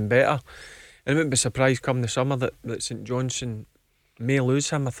better and better, and I wouldn't be surprised come the summer that St Johnstone may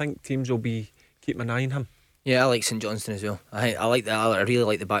lose him. I think teams will be keeping an eye on him. Yeah, I like St Johnstone as well. I like that. I really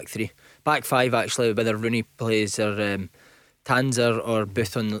like the back 3, back 5 actually, whether Rooney plays or Tanzer or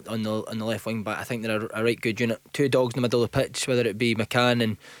Booth on the left wing back. I think they're a right good unit. 2 dogs in the middle of the pitch, whether it be McCann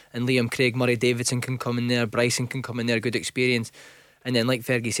and Liam, Craig, Murray Davidson can come in there, Bryson can come in there, good experience. And then like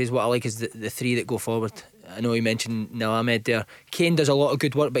Fergie says, what I like is the 3 that go forward. I know he mentioned Nil Ahmed there. Kane does a lot of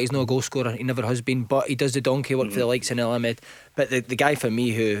good work, but he's not a goal scorer. He never has been, but he does the donkey work for the likes of Nil Ahmed. But the guy for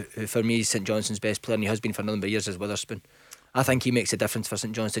me who for me is St Johnstone's best player, and he has been for a number of years, is Witherspoon. I think he makes a difference for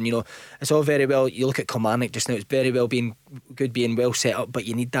St Johnstone. You know, it's all very well, you look at Kilmarnock just now, it's very well being well set up, but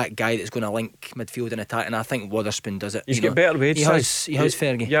you need that guy that's going to link midfield and attack, and I think Witherspoon does it. He's got better wage. He has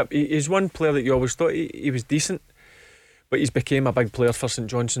Fergie. Yep, he's one player that you always thought he was decent, but he's became a big player for St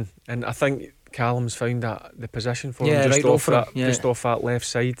Johnstone, and I think Callum's found that the position for him just off that left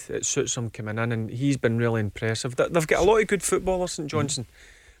side, it suits him coming in, and he's been really impressive. They've got a lot of good footballers, St Johnstone.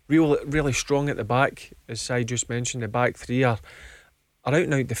 Really strong at the back, as Si just mentioned. The back 3 are out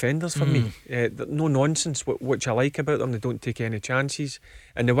and out defenders for me. No nonsense, which I like about them. They don't take any chances,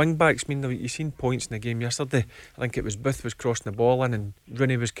 and the wing backs mean that you've seen points in the game yesterday. I think it was Booth was crossing the ball in, and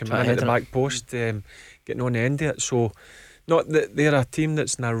Rooney was coming in at the back post, getting on the end of it. So not that they're a team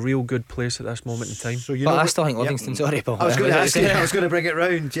that's in a real good place at this moment in time. So I still think Livingston's horrible. I was going to ask you. I was going to bring it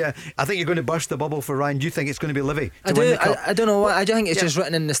round. Yeah, I think you're going to burst the bubble for Ryan. Do you think it's going to be Livy? I don't know what. I do think it's just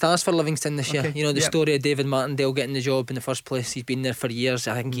written in the stars for Livingston this year. You know, the story of David Martindale getting the job in the first place. He's been there for years.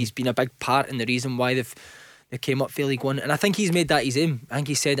 I think he's been a big part in the reason why they came up for League One, and I think he's made that his aim. I think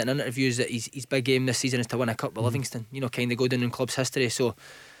he said in interviews that his big aim this season is to win a cup with Livingston. You know, kind of go down in club's history. So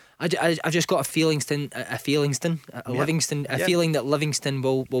I've just got a feeling that Livingston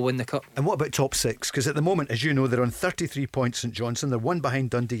will win the cup. And what about top 6? Because at the moment, as you know, they're on 33 points, St Johnstone. They're 1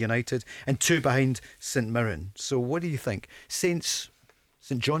 behind Dundee United and 2 behind St Mirren. So what do you think? Saints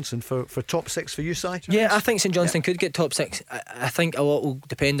St Johnstone for top 6 for you, Si? Yeah, I think St Johnstone could get top 6. I think a lot will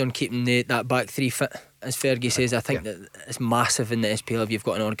depend on keeping that back 3 fit. As Fergie says, I think that it's massive in the SPL if you've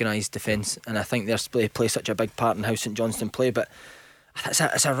got an organised defence, and I think they play such a big part in how St Johnstone play. But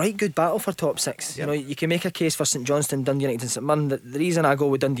it's a right good battle for top 6. You know, you can make a case for St Johnstone, Dundee United and St Mirren. The reason I go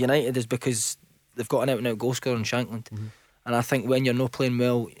with Dundee United is because they've got an out and out goal scorer in Shankland, and I think when you're not playing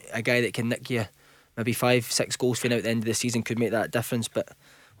well, a guy that can nick you maybe 5-6 goals for you at the end of the season could make that difference. But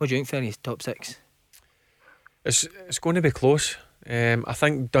what do you think, Ferry? Top 6? It's going to be close. I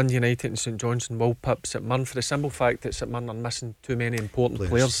think Dundee United and St Johnstone will pip St Mirren for the simple fact that St Mirren are missing too many important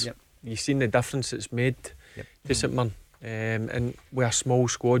players. You've seen the difference it's made to St Mirren. And with a small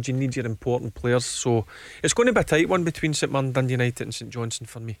squad, you need your important players. So it's going to be a tight one between St Mirren, Dundee United and St Johnstone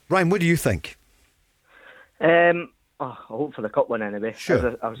for me. Ryan, what do you think? I hope for the cup one anyway.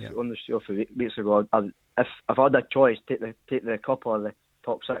 Sure. I was on the show a few weeks ago. If I had a choice, take the cup or the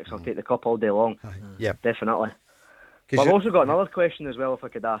top 6, I'll take the cup all day long. Yeah, definitely. But I've also got another question as well, if I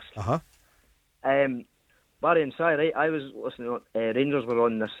could ask. Barry and Si, right? I was listening. Rangers were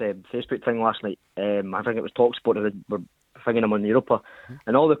on this Facebook thing last night. I think it was TalkSport. They were thinking them on Europa,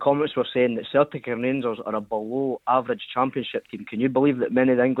 and all the comments were saying that Celtic and Rangers are a below-average championship team. Can you believe that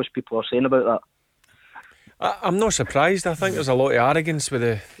many of the English people are saying about that? I'm not surprised. I think there's a lot of arrogance with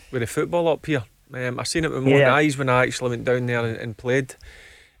the football up here. I've seen it with my own eyes when I actually went down there and played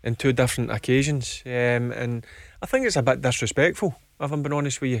in 2 different occasions, and I think it's a bit disrespectful, if I'm being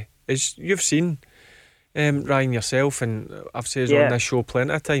honest with you. As you've seen, Ryan, yourself, and I've said on this show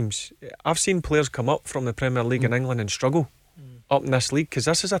plenty of times, I've seen players come up from the Premier League in England and struggle up in this league, because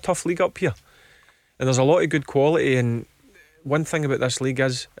this is a tough league up here, and there's a lot of good quality. And one thing about this league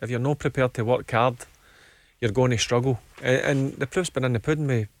is, if you're not prepared to work hard, you're going to struggle, and the proof's been in the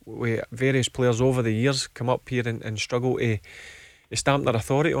pudding with various players over the years come up here and struggle to stamp their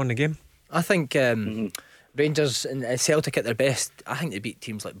authority on the game. I think Rangers and Celtic at their best, I think they beat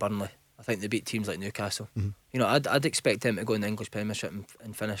teams like Burnley. I think they beat teams like Newcastle. You know, I'd expect them to go in the English Premiership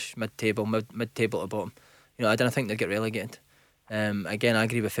and finish mid-table at the bottom. You know, I don't think they'll get relegated. Again, I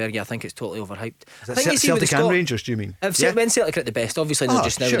agree with Fergie. I think it's totally overhyped. I think Celtic and Rangers, do you mean? When Celtic are at the best, obviously not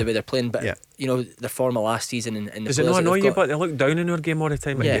just now the way they're playing, but you know, the form of last season and the does it not annoy you? But they look down in our game all the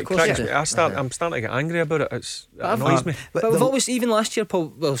time. Yeah, of course. I'm starting to get angry about it. It annoys me. But we've always, even last year,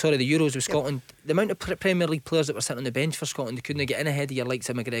 Paul. Well, sorry, the Euros with Scotland. The amount of Premier League players that were sitting on the bench for Scotland, they couldn't get in ahead of your likes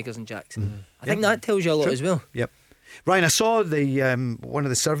of McGregor's and Jacks. I think that tells you a lot as well. Yep. Ryan, I saw the one of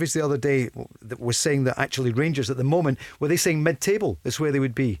the surveys the other day that was saying that actually Rangers at the moment, were they saying mid-table is where they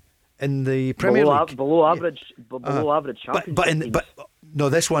would be in the Premier League? Below average championship. But no,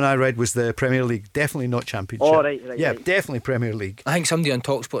 this one I read was the Premier League, definitely not Championship. Oh, right. Definitely Premier League. I think somebody on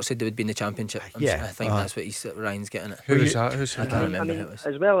TalkSport said they would be in the Championship. I think that's what Ryan's getting at. Who's that? I can't remember who it was.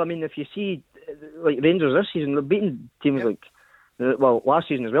 As well, I mean, if you see like Rangers this season, they're beating teams like, well, last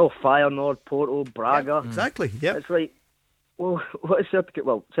season as well, Feyenoord, Porto, Braga. Exactly. Yeah. It's like, well, what is Celtic?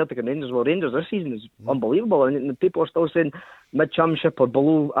 Well, Celtic and Rangers. Well, Rangers this season is unbelievable, and the people are still saying mid-championship or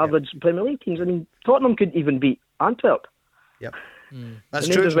below average Premier League teams. I mean, Tottenham could even beat Antwerp. Yep. That's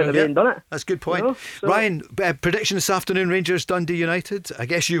the true. Rangers went away and done it. That's a good point. You know? So, Ryan, prediction this afternoon: Rangers Dundee United. I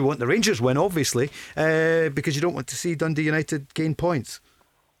guess you want the Rangers win, obviously, because you don't want to see Dundee United gain points.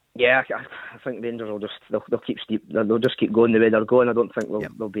 Yeah, I think Rangers will they'll just keep going the way they're going. I don't think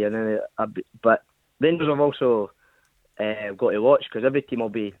they'll be in any. But Rangers have also got to watch, because every team will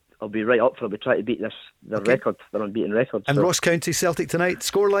be right up for it. We try to beat their record, their unbeaten record. And Ross County Celtic tonight.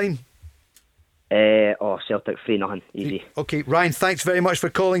 Scoreline. Celtic 3-0, easy. Okay, Ryan, thanks very much for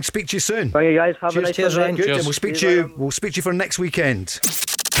calling. Speak to you soon. Thank you, guys. Have a nice Cheers, Ryan. Good, Cheers. and we'll speak to you. We'll speak to you for next weekend.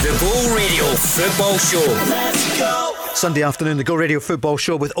 The Go Radio Football Show. Let's go. Sunday afternoon, the Go Radio Football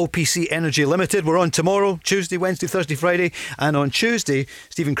Show with OPC Energy Limited. We're on tomorrow, Tuesday, Wednesday, Thursday, Friday. And on Tuesday,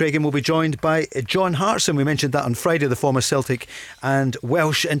 Stephen Craigan will be joined by John Hartson. We mentioned that on Friday, the former Celtic and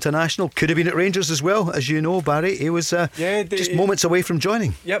Welsh international. Could have been at Rangers as well, as you know, Barry. He was just moments away from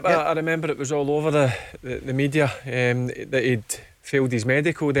joining. Yep. I remember it was all over the media that he'd failed his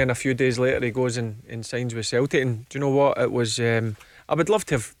medical. Then a few days later, he goes and signs with Celtic. And do you know what? It was... I would love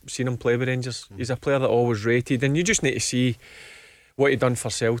to have seen him play with Rangers. He's a player that always rated, and you just need to see what he done for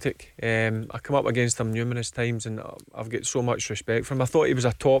Celtic. I come up against him numerous times, and I've got so much respect for him. I thought he was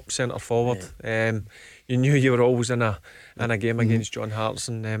a top centre forward. You you knew you were always in a game against John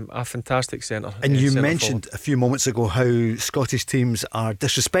Hartson. A fantastic centre. And you centre mentioned forward. a few moments ago how Scottish teams are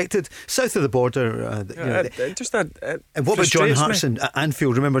disrespected south of the border. And what about John Hartson at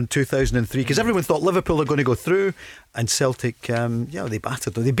Anfield? Remember in 2003, because everyone thought Liverpool are going to go through, and Celtic, they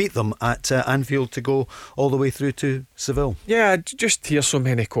battered them. They beat them at Anfield to go all the way through to Seville. Yeah, I just hear so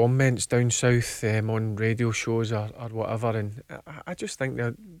many comments down south on radio shows or whatever, and I just think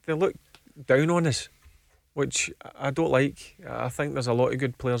they look down on us, which I don't like. I think there's a lot of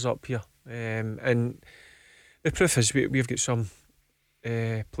good players up here, and the proof is we've got some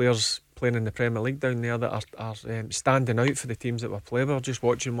players playing in the Premier League down there that are standing out for the teams that we play. We're just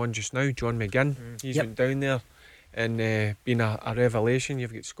watching one just now, John McGinn. He's went down there and been a revelation.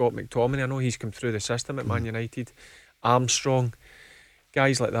 You've got Scott McTominay. I know he's come through the system at Man United. Armstrong,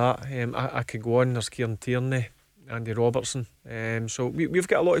 guys like that. I could go on. There's Kieran Tierney, Andy Robertson. So we've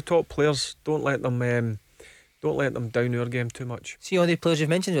got a lot of top players. Don't let them down our game too much. See all the players you've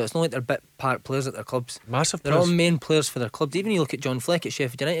mentioned, it's not like they're bit part players at their clubs. Massive They're players. all main players for their clubs. Even you look at John Fleck at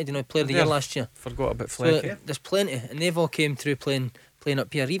Sheffield United, player of the year last year. Forgot about Fleck. So there's plenty, and they've all came through playing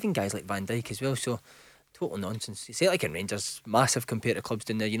up here. Even guys like Van Dijk as well. So total nonsense. Celtic and Rangers, massive compared to clubs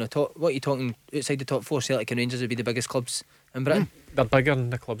down there. What are you talking outside the top four? Celtic and Rangers would be the biggest clubs in Britain. They're bigger than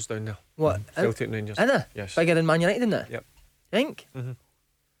the clubs down there. What? Celtic and Rangers. Are they? Yes. Bigger than Man United, isn't they? Yep. You think?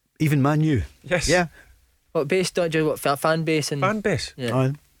 Even Man U. Yes. Yeah. What base? What fan base and fan base?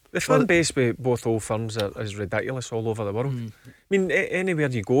 Yeah. The fan base with both old firms is ridiculous all over the world. I mean, anywhere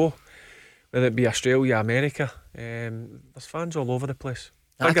you go, whether it be Australia, America, there's fans all over the place.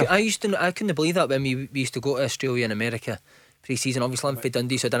 I couldn't believe that when we used to go to Australia and America pre-season. Obviously I'm for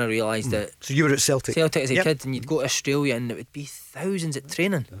Dundee, so I didn't realise that. So you were at Celtic as a kid, and you'd go to Australia and it would be thousands at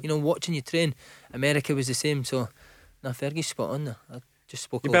training, watching you train. America was the same. So Fergie's spot on there. I just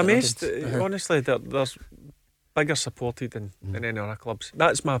spoke. You'd be amazed, honestly, there's bigger supported than any other clubs.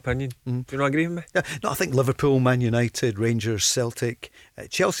 That's my opinion. Do you not agree with me? Yeah, no, I think Liverpool, Man United, Rangers, Celtic,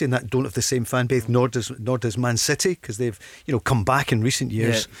 Chelsea and that don't have the same fan base, nor does Man City, because they've come back in recent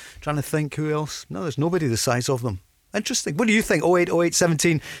years. Trying to think who else. No, there's nobody the size of them. Interesting. What do you think? 08, 08,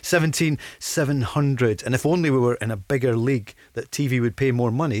 17, 700. And if only we were in a bigger league that TV would pay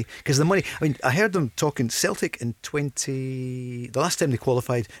more money. Because the money, I heard them talking Celtic in the last time they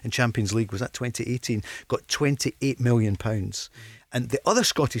qualified in Champions League was that 2018, got £28 million. And the other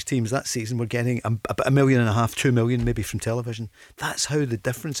Scottish teams that season were getting about £1.5 million, £2 million maybe from television. That's how the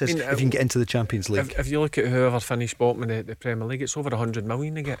difference is if you can get into the Champions League. If you look at whoever finished bottom in the Premier League, it's over 100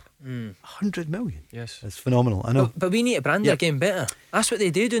 million they get. 100 million? Yes. That's phenomenal, I know. But we need to brand their game better. That's what they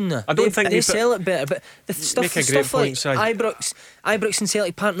do, don't they? I don't think they sell it better. But the stuff like Ibrox and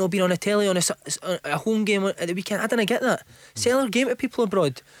Celtic Park not being on a telly on a home game at the weekend, I didn't get that. Sell our game to people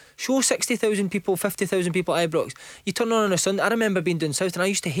abroad. Show 60,000 people, 50,000 people at Ibrox. You turn on a Sunday. I remember being down south and I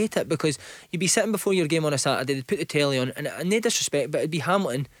used to hate it because you'd be sitting before your game on a Saturday, they'd put the telly on, and no disrespect, but it'd be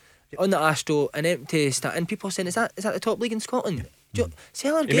Hamilton on the Astro, an empty stand, and people saying, is that the top league in Scotland?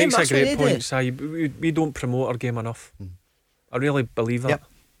 Sell our game. He makes that's a great what point, Si. We don't promote our game enough. I really believe that.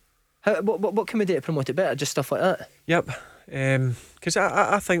 Yep. What can we do to promote it better? Just stuff like that? Yep. Because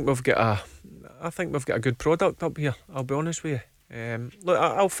I think we've got a good product up here. I'll be honest with you. Look,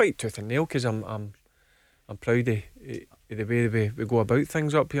 I'll fight tooth and nail because I'm proud of the way we go about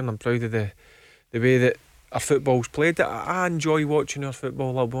things up here, and I'm proud of the way that our football's played. I enjoy watching our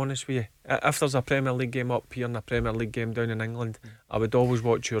football, I'll be honest with you. If there's a Premier League game up here and a Premier League game down in England, I would always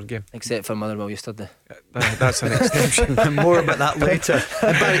watch your game. Except for Motherwell yesterday. That's an exception. More about that later.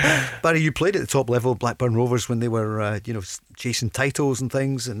 Barry, you played at the top level, Blackburn Rovers, when they were chasing titles and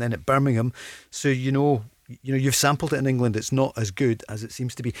things, and then at Birmingham. So you've sampled it in England. It's not as good as it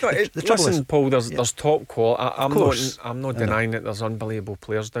seems to be. Listen, Paul, there's top quality. I'm not denying that there's unbelievable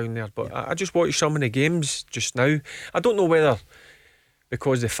players down there, but I just watched some of the games just now. I don't know whether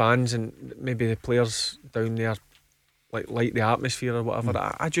because the fans and maybe the players down there like the atmosphere or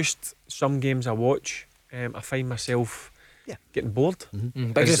whatever. I just, some games I watch, I find myself getting bored.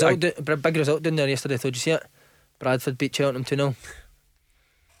 Big result down there yesterday. Did you see it? Bradford beat Cheltenham 2-0.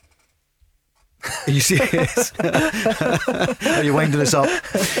 Are you serious? Are you winding us up?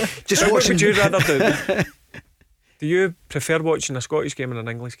 Just watching. What would you rather do? Do you prefer watching a Scottish game than an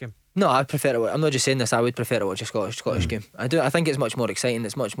English game? No, I prefer to. I'm not just saying this. I would prefer to watch a Scottish game. I do. I think it's much more exciting.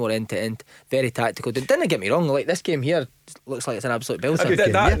 It's much more end to end. Very tactical. Didn't get me wrong. Like this game here looks like it's an absolute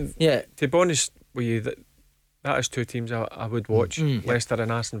belter. Yeah. To be honest with you, that is two teams I would watch. Leicester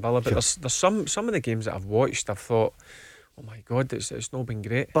and Aston Villa. But there's some of the games that I've watched, I've thought, oh my God, it's not been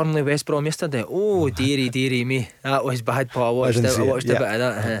great. Burnley West Brom yesterday. Oh dearie me, that was bad. Paul, I watched a bit of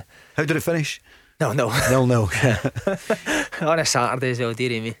that. How did it finish? No. 0-0. On a Saturday as well,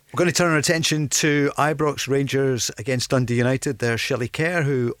 dearie me. We're going to turn our attention to Ibrox Rangers against Dundee United. There's Shelley Kerr,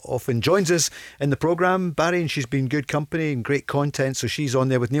 who often joins us in the programme, Barry, and she's been good company and great content, so she's on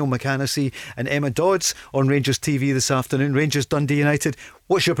there with Neil McAnessy and Emma Dodds on Rangers TV this afternoon. Rangers Dundee United,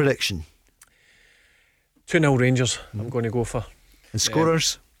 what's your prediction? 2-0 Rangers, I'm going to go for. And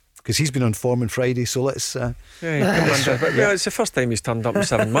scorers? Because he's been on form on Friday, so let's... It's the first time he's turned up in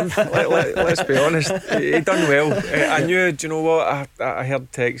 7 months. Let's be honest. He done well. I knew, do you know what? I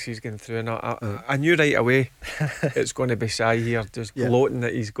heard texts he's going through, and I knew right away it's going to be Si here, just gloating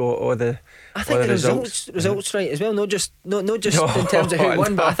that he's got all the I think all the results right as well. Not just in terms of who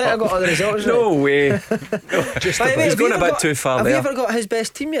won, but I think I got all the results right. No way. He's going a bit too far have there. Have you ever got his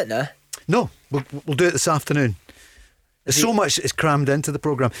best team yet now? No, we'll do it this afternoon. There's so much is crammed into the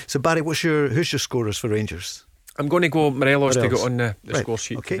programme. So Barry, who's your scorers for Rangers? I'm going to go Morelos to get on the score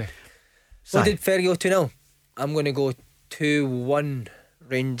sheet today. What did Ferry go 2-0? I'm going to go 2-1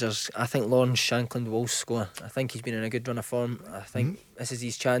 Rangers. I think Lawrence Shankland will score. I think he's been in a good run of form. I think this is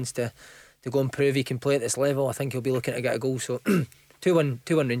his chance to go and prove he can play at this level. I think he'll be looking to get a goal. So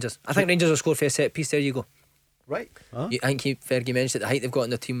 2-1 Rangers. I think Rangers will score for a set piece. There you go. Right. I think Fergie mentioned the height they've got in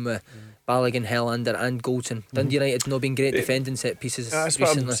their team with Balogun, Helander and Goldson. Dundee United's not been great defending set pieces That's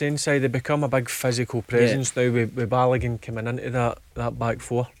recently. what I'm saying, Si. They become a big physical presence now with Balogun coming into that back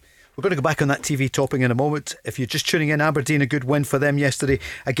four. We're going to go back on that TV topping in a moment. If you're just tuning in, Aberdeen, a good win for them yesterday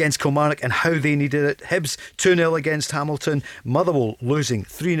against Kilmarnock and how they needed it. Hibs 2-0 against Hamilton. Motherwell losing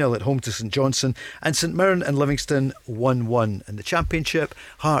 3-0 at home to St Johnstone. And St Mirren and Livingston 1-1. In the Championship,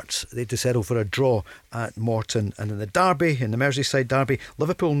 Hearts, they had to settle for a draw at Morton. And in the Derby, in the Merseyside Derby,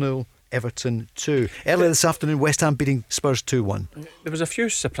 Liverpool 0, Everton 2. Earlier this afternoon, West Ham beating Spurs 2-1. There was a few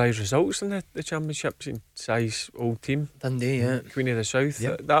surprise results in the Championship. Size old team, Dundee, Queen of the South.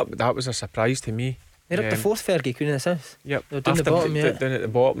 Yep. That was a surprise to me. They're up to fourth, Fergie, Queen of the South. Yep. They're down the bottom, down at the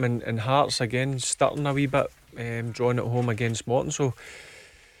bottom, and Hearts again starting a wee bit, drawing at home against Morton. So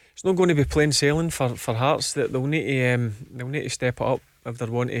it's not going to be plain sailing for Hearts. That they'll need to step it up if they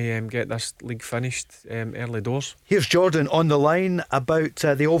want to get this league finished early doors. Here's Jordan on the line about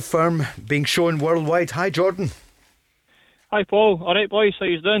the Old Firm being shown worldwide. Hi, Jordan. Hi, Paul. All right, boys. How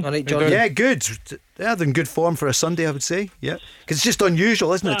you doing? All right, Jordan. Yeah, good. Yeah, they're in good form for a Sunday, I would say. Yeah, because it's just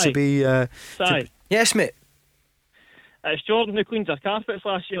unusual, isn't it, to be... Yes, mate. It's Jordan who cleans our carpets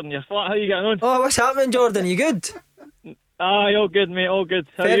last year in your flat. How you getting on? Oh, what's happening, Jordan? You good? Aye, all good, mate. All good.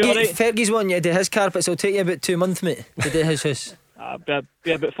 How you all right? Fergie's wanting you to do his carpets. It'll take you about 2 months, mate, to do his house.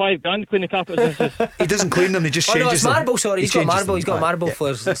 Be about $5,000 clean the carpets. He doesn't clean them, he just changes them. Oh no, it's marble, sorry. He's got marble. He's got marble yeah.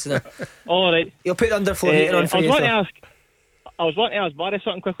 floors. All right. He'll put underfloor heating on for you. I was wanting to ask Barry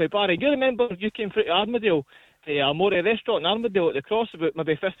something quickly. Barry, do you remember you came through to Armadale, the Amore restaurant in Armadale at the Cross about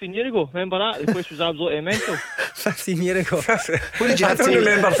maybe 15 years ago? Remember that? The place was absolutely mental. 15 years ago. What did you have I don't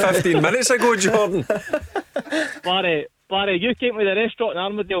remember 15 minutes ago, Jordan. Barry, you came to the restaurant in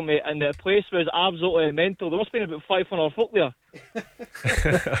Armadale, mate, and the place was absolutely mental. There must have been about 500 folk there.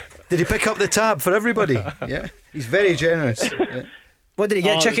 Did he pick up the tab for everybody? Yeah, he's very generous. Yeah. What did he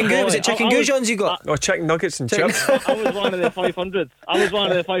get? Chicken goo? Was it chicken goujons you got? No, chicken nuggets and chips. I was one of the 500. I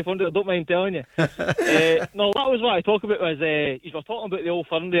don't mind telling you. No, what I was wanting to talk about was you were talking about the Old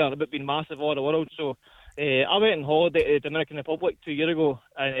Firm there, about being massive all the world. So I went on holiday to the Dominican Republic 2 years ago,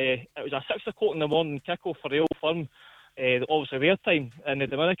 and it was a 6 o'clock in the morning kickoff for the Old Firm. Obviously their time in the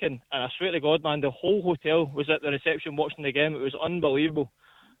Dominican, and I swear to God, man, the whole hotel was at the reception watching the game. It was unbelievable.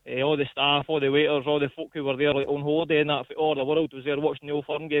 All the staff, all the waiters, all the folk who were there like on holiday and that for all the world was there watching the Old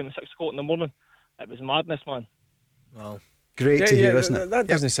Firm game at 6 o'clock in the morning. It was madness, man. Wow. Great to hear, isn't it? That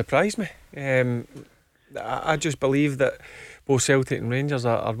doesn't surprise me. I just believe that both Celtic and Rangers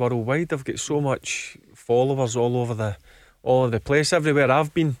are worldwide. They've got so much followers all over the place. Everywhere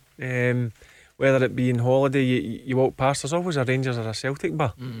I've been, whether it be in holiday, you walk past, there's always a Rangers or a Celtic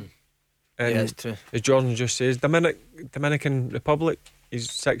bar. And yeah, it's true. As Jordan just says, Dominican Republic is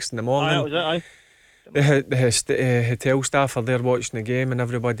 6 in the morning. That was it, aye. The hotel staff are there watching the game and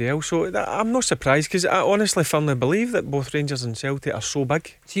everybody else. So I'm not surprised, because I honestly firmly believe that both Rangers and Celtic are so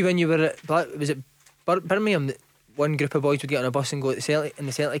big. See, when you were at was it Birmingham, one group of boys would get on a bus and go to the Celtic in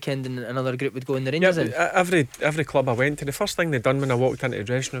the Celtic end, and another group would go in the Rangers end? Every club I went to, the first thing they'd done when I walked into the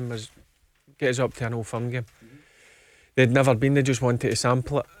dressing room was get us up to an Old Firm game. They'd never been, they just wanted to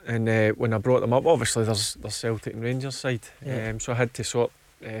sample it. And when I brought them up, obviously there's Celtic and Rangers side, so I had to sort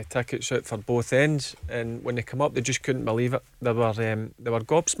tickets out for both ends. And when they come up, they just couldn't believe it. They were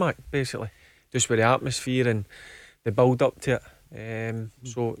gobsmacked, basically, just with the atmosphere and the build up to it.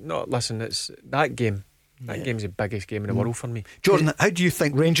 So no, listen, it's that game That game's the biggest game in the world for me. Jordan, how do you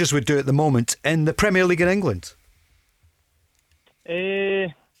think Rangers would do at the moment in the Premier League in England?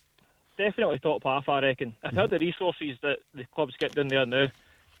 Definitely top half, I reckon. If they had the resources that the clubs get down there now,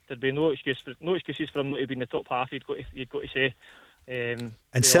 there'd be no excuses for them not to be in the top half. You'd got to say. And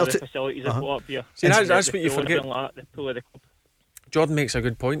Celtic facilities have put up here. See, that's what you forget. The Jordan makes a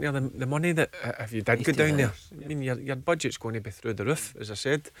good point there. The money that if you did go down there, I mean, your budget's going to be through the roof. As I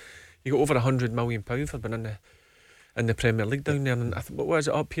said, you got over £100 million for being in the Premier League down there, and what was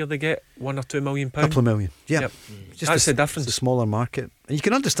it up here? They get £1 or £2 million. Couple of million, yeah. Yep. That's the difference. It's a smaller market, and you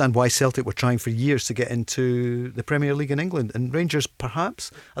can understand why Celtic were trying for years to get into the Premier League in England, and Rangers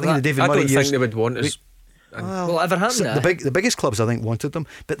perhaps. I think the David Murray years. I don't think they would want us. Well, ever happened? The biggest clubs I think wanted them,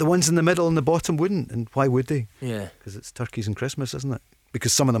 but the ones in the middle and the bottom wouldn't, and why would they? Yeah, because it's turkeys and Christmas, isn't it?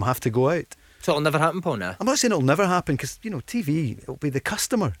 Because some of them have to go out. So it'll never happen, Paul, now? I'm not saying it'll never happen, because, TV, it'll be the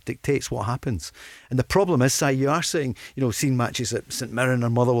customer dictates what happens. And the problem is, Si, you are saying, seeing matches at St Mirren or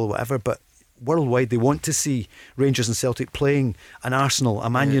Motherwell or whatever, but worldwide they want to see Rangers and Celtic playing an Arsenal, a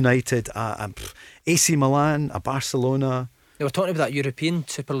Man United, a AC Milan, a Barcelona. They were talking about that European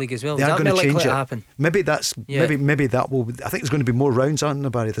Super League as well. They are going to change it. Happen? Maybe maybe that will. I think there's going to be more rounds, aren't there,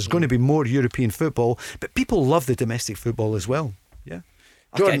 Barry? There's going to be more European football, but people love the domestic football as well. Yeah.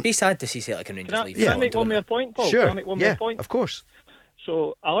 Jordan, it'd be sad to see Celtic and Rangers leave. Can I make one more point, Paul? Sure. Can I make one more point? Of course.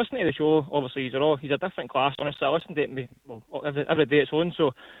 So I listen to the show. Obviously, he's a different class. Honestly, I listen to it every day it's on.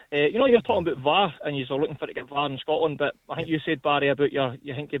 So you're talking about VAR, and you're looking for it to get VAR in Scotland. But I think you said, Barry, about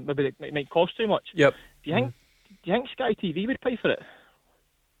you think maybe it might cost too much. Yep. Do you think Sky TV would pay for it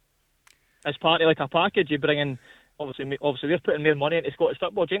as part of like a package? You bring in. Obviously they're putting more money into Scottish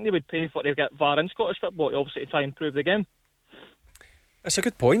football. Do you think they would pay for it to get VAR in Scottish football, obviously, to try and improve the game? That's a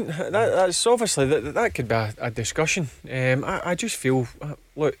good point. That's obviously that could be a discussion. I just feel,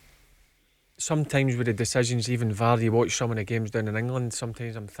 look, sometimes with the decisions, even VAR, you watch some of the games down in England,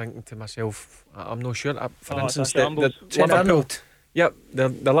 sometimes I'm thinking to myself, I'm not sure. For instance, the Liverpool. Yep,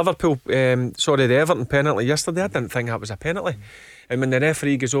 the Liverpool, the Everton penalty yesterday, I didn't think that was a penalty. And when the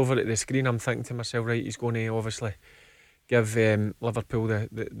referee goes over at the screen, I'm thinking to myself, right, he's going to obviously give Liverpool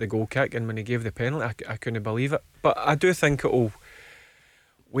the goal kick, and when he gave the penalty, I couldn't believe it. But I do think it'll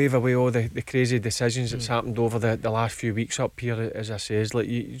wave away all the crazy decisions that's happened over the last few weeks up here. As I say, like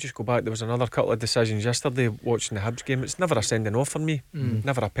you just go back, there was another couple of decisions yesterday watching the Hibs game. It's never a sending off for me,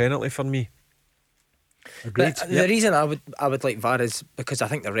 never a penalty for me. Agreed. The reason I would like VAR is because I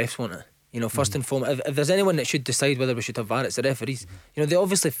think the refs want it. First and foremost, if there's anyone that should decide whether we should have VAR, it's the referees. They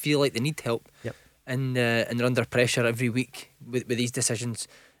obviously feel like they need help. Yep. And they're under pressure every week with these decisions.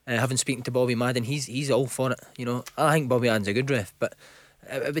 Having spoken to Bobby Madden, he's all for it. I think Bobby Madden's a good ref, but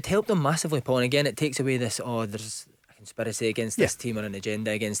it would help them massively, Paul. And again, it takes away this, there's a conspiracy against this team or an agenda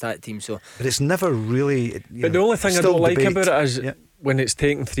against that team. So, but it's never really. But the only thing I don't like about it is when it's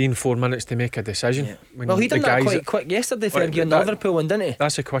taking 3 and 4 minutes to make a decision. Yeah. Well, he done that quite quick yesterday, Fergie, in the Liverpool one, didn't he?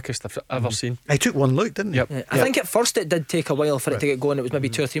 That's the quickest I've ever seen. He took one look, didn't he? Yep. Yeah. I think at first it did take a while for it to get going. It was maybe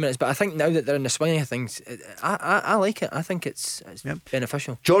 2 or 3 minutes, but I think now that they're in the swing of things, I like it. I think it's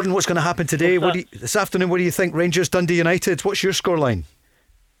beneficial. Jordan, what's going to happen today? This afternoon, what do you think? Rangers, Dundee United. What's your scoreline?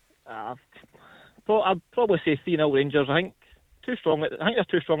 I'd probably say 3-0 Rangers. I think too strong. I think they're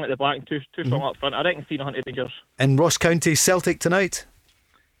too strong at the back and too strong up front. I reckon 3-0 Rangers. And Ross County, Celtic tonight.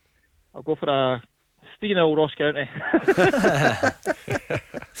 I'll go for a 3-0 Ross County.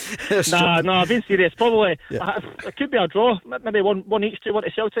 No, I've been serious. Probably it could be a draw. Maybe one each, 2-1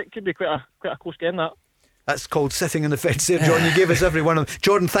 to Celtic. Could be quite a close game, that. That's called sitting on the fence there, Jordan. You gave us every one of them.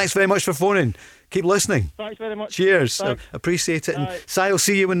 Jordan, thanks very much for phoning. Keep listening. Thanks very much. Cheers. Appreciate it. And Si, I'll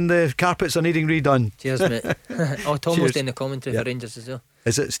see you when the carpets are needing redone. Cheers, mate. Tom was doing the commentary for Rangers as well.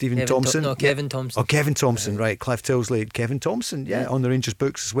 Is it Stephen Thompson? Kevin Thompson. Oh, Kevin Thompson, right. Clive Tilsley. Kevin Thompson, on the Rangers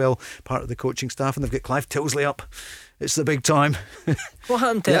books as well, part of the coaching staff, and they've got Clive Tilsley up. It's the big time. What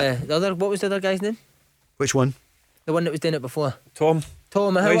happened to what was the other guy's name? Which one? The one that was doing it before. Tom.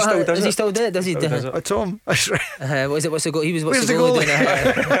 Does he still do it? Does he? Tom. That's right. What's the goal? He was. Where's the goalie?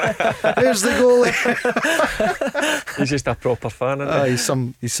 Where's the goalie? He's just a proper fan, isn't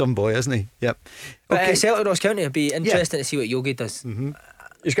he? He's some boy, isn't he? Yep. Okay. Celtic Ross County would be interesting to see what Yogi does. Mm-hmm.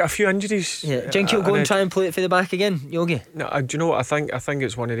 He's got a few injuries. Yeah. Do you think he'll go and try and play it for the back again, Yogi? No. Do you know what I think? I think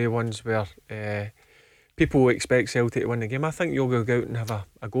it's one of the ones where people expect Celtic to win the game. I think Yogi will go out and have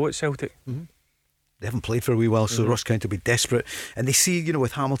a go at Celtic. Mm-hmm. They haven't played for a wee while, so Ross County will be desperate. And they see,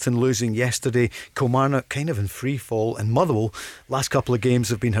 with Hamilton losing yesterday, Kilmarnock kind of in free fall, and Motherwell, last couple of games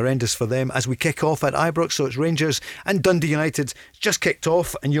have been horrendous for them as we kick off at Ibrox. So it's Rangers and Dundee United just kicked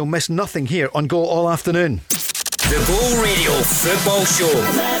off, and you'll miss nothing here on Go all afternoon. The Go Radio Football Show.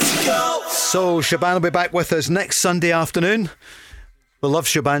 Let's go! So Shaban will be back with us next Sunday afternoon. We love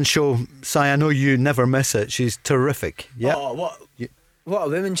Shaban's show. Si, I know you never miss it. She's terrific. Yeah. Oh, what a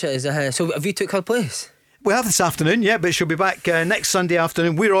woman she is. So have you took her place? We have this afternoon, yeah, but she'll be back next Sunday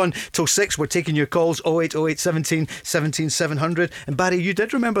afternoon. We're on till 6. We're taking your calls 0808 17 17 700. And Barry, you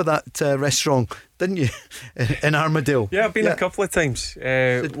did remember that restaurant, didn't you? In Armadale. Yeah, I've been a couple of times.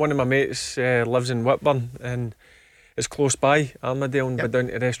 One of my mates lives in Whitburn and it's close by Armadale, and been down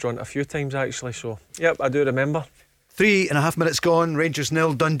to the restaurant a few times actually. So, yep, I do remember. 3.5 minutes gone. Rangers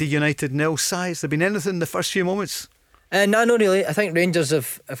 0, Dundee United 0. Si, has there been anything in the first few moments? No, not really. I think Rangers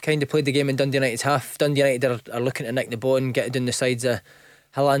have kind of played the game in Dundee United's half. Dundee United are looking to nick the ball and get it down the sides of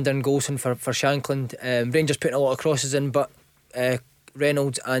Hallander and Golson for Shankland. Rangers putting a lot of crosses in, but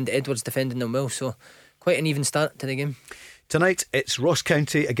Reynolds and Edwards defending them well. So quite an even start to the game. Tonight it's Ross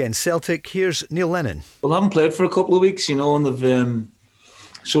County against Celtic. Here's Neil Lennon. Well, I haven't played for a couple of weeks, and they've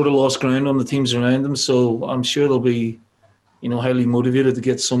sort of lost ground on the teams around them. So I'm sure they'll be, highly motivated to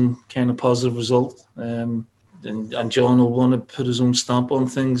get some kind of positive result. And John will want to put his own stamp on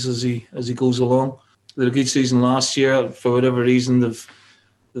things as he goes along. They had a good season last year. For whatever reason, they've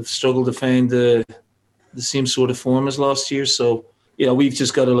struggled to find the same sort of form as last year. So we've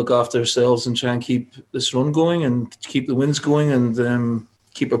just got to look after ourselves and try and keep this run going and keep the wins going and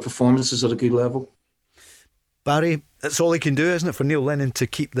keep our performances at a good level. Barry, that's all he can do, isn't it, for Neil Lennon to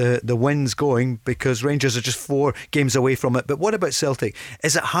keep the wins going, because Rangers are just 4 games away from it. But what about Celtic?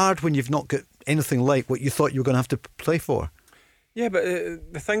 Is it hard when you've not got anything like what you thought you were going to have to play for? Yeah, but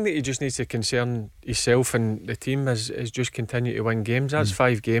the thing that you just need to concern yourself and the team is just continue to win games. That's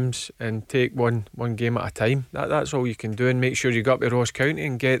 5 games, and take one game at a time. That's all you can do, and make sure you go up to Ross County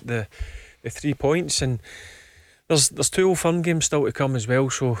and get the 3 points. And there's 2 Old Firm games still to come as well,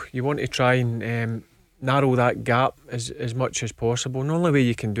 so you want to try and narrow that gap as much as possible. And the only way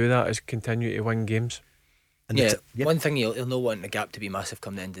you can do that is continue to win games. And one thing he'll not want the gap to be massive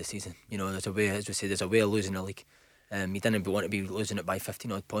come the end of the season. There's a way, as we say, there's a way of losing the league. You didn't want to be losing it by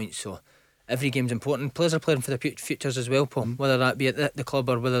 15 odd points. So every game's important. Players are playing for their futures as well, Paul. Whether that be at the club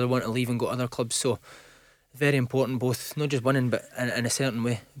or whether they want to leave and go to other clubs. So very important, both not just winning, but in a certain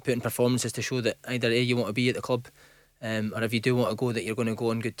way, putting performances to show that either you want to be at the club, or if you do want to go, that you're going to go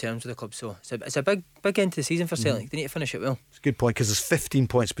on good terms with the club. So it's a big end to the season for Celtic. They need to finish it well. It's a good point, because there's 15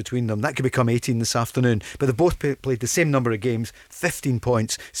 points between them. That could become 18 this afternoon. But they've both played the same number of games, 15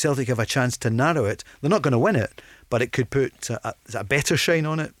 points. Celtic have a chance to narrow it. They're not going to win it, but it could put a better shine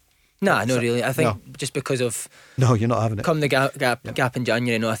on it. Nah, not really. I think just because of you're not having it. Come the gap in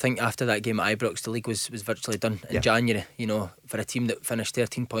January. No, I think after that game at Ibrox, the league was virtually done in January. For a team that finished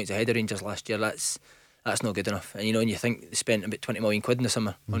 13 points ahead of Rangers last year, that's not good enough. And and you think they spent about 20 million quid in the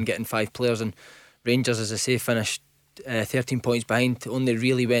summer on getting 5 players, and Rangers, as I say, finished 13 points behind. Only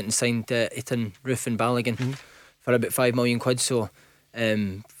really went and signed Itten, Roof and Balogun for about 5 million quid. So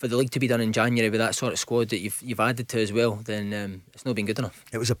for the league to be done in January with that sort of squad that you've added to as well, then it's not been good enough.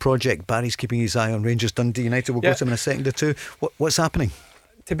 It was a project. Barry's keeping his eye on Rangers Dundee United. We'll go to him in a second or two. What's happening?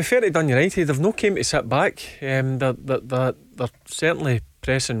 To be fair to Dundee United, they've no came to sit back. They're certainly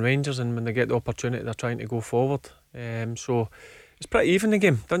pressing Rangers, and when they get the opportunity, they're trying to go forward. So it's pretty even the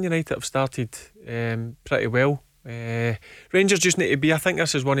game. Dundee United have started pretty well. Rangers just need to be, I think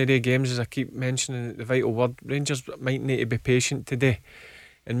this is one of their games, as I keep mentioning the vital word, Rangers might need to be patient today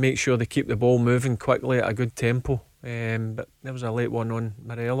and make sure they keep the ball moving quickly at a good tempo. But there was a late one on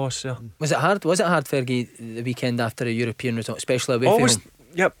Morelos there. Was it hard, Fergie, the weekend after a European result, especially away from home?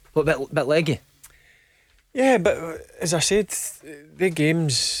 Yep. What, bit leggy? Yeah, but as I said, the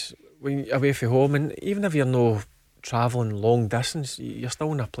games when away from home, and even if you're no travelling long distance, you're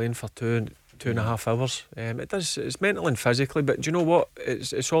still on a plane for 2.5 hours. It's mental and physically, but do you know what?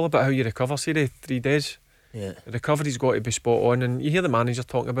 It's all about how you recover. See the 3 days. Yeah. The recovery's got to be spot on, and you hear the manager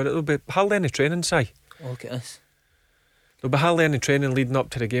talking about it. There'll be hardly any training, Look at this. There'll be hardly any training leading up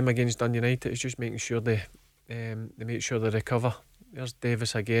to the game against Dundee United. It's just making sure they make sure they recover. There's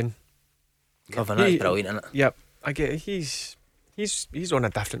Davis again. Covering that's brilliant, isn't it? Yep, I get it. He's on a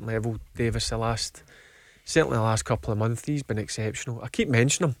different level. Davis, certainly the last couple of months, he's been exceptional. I keep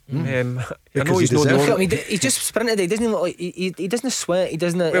mentioning him. I know he's not. He's just sprinted. He doesn't look like he doesn't sweat. He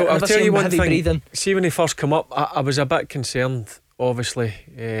doesn't. Well, I'll tell you one thing. Breathing. See, when he first come up, I was a bit concerned. Obviously,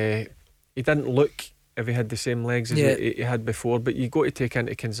 he didn't look if he had the same legs as he had before. But you got to take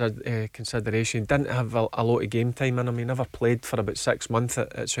into consideration he didn't have a lot of game time in him. He never played for about 6 months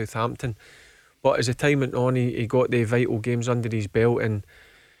at Southampton. But as the time went on, he got the vital games under his belt, and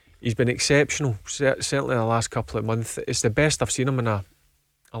he's been exceptional. Certainly the last couple of months, it's the best I've seen him in a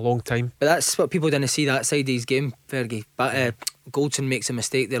a long time. But that's what people didn't see, that side of his game, Fergie. But Goldson makes a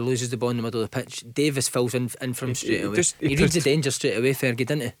mistake there, loses the ball in the middle of the pitch. Davis fills in from him straight away. He reads the danger straight away, Fergie,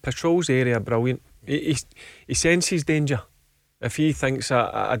 didn't he? Patrols the area brilliant. He senses danger. If he thinks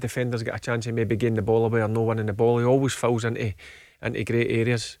a defender's got a chance of maybe getting the ball away or no winning the ball, he always fills into great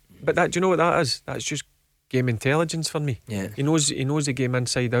areas. But do you know what that is? That's just game intelligence for me. Yeah. He knows the game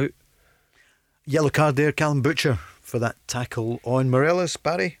inside out. Yellow card there, Callum Butcher, for that tackle on Morelos,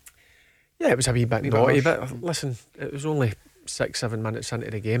 Barry. Yeah, it was a wee bit naughty, but listen, it was only 6-7 minutes into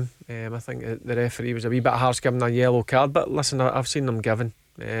the game. I think the referee was a wee bit harsh giving a yellow card, but listen, I've seen them given.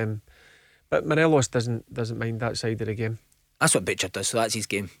 But Morelos doesn't mind that side of the game. That's what Butcher does, so that's his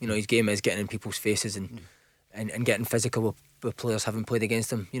game. You know, his game is getting in people's faces and getting physical with players having played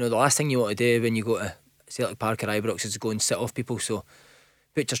against him. You know, the last thing you want to do when you go to Celtic Park or Ibrox is go and sit off people. So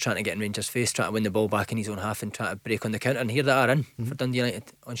Butcher's trying to get in Rangers' face, trying to win the ball back in his own half and trying to break on the counter. And here they are in for Dundee United.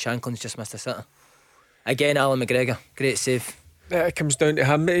 On Shanklin's just missed a sitter. Again, Alan McGregor, great save. Yeah, it comes down to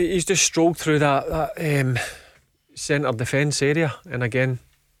him. He's just strolled through that centre defence area, and again,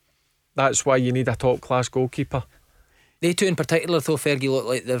 that's why you need a top class goalkeeper. They two in particular, though, Fergie, look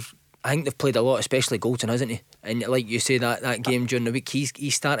like I think they've played a lot, especially Goldson, hasn't he? And like you say, that game during the week, he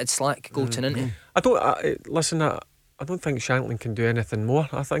started slack, Goldson, isn't he? I don't think Shanklin can do anything more.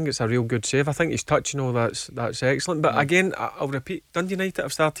 I think it's a real good save. I think he's touching all that's excellent. But again, I'll repeat, Dundee United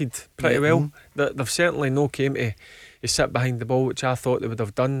have started pretty well. They've certainly no came to sit behind the ball, which I thought they would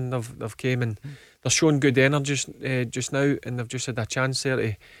have done. They've came and they're showing good energy just now, and they've just had a chance there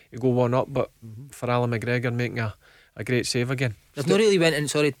to go one up. But for Alan McGregor making a great save again. They've not really went in,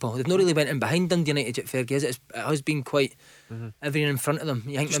 sorry Paul, they've not really went in behind Dundee United yet, Fergie, is it? It has been quite everything in front of them.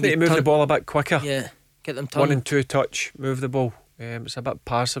 You think just need to move the ball a bit quicker. Yeah, get them turned. 1 and 2 touch, move the ball. It's a bit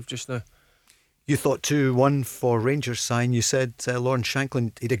passive just now. You thought 2-1 for Rangers sign. You said Lawrence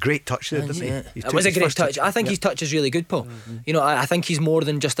Shanklin, he had a great touch there, didn't he? It was a great touch. I think his touch is really good, Paul. You know, I think he's more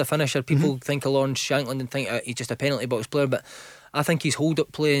than just a finisher. People think of Lawrence Shanklin and think he's just a penalty box player, but I think his hold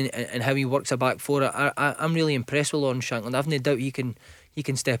up play and how he works a back four, I'm really impressed with Lawrence Shanklin. I've no doubt he can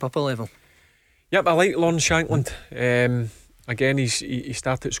step up a level. Yep, I like Lawrence Shanklin. Again, he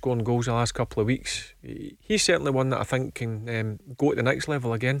started scoring goals the last couple of weeks. He's certainly one that I think can go to the next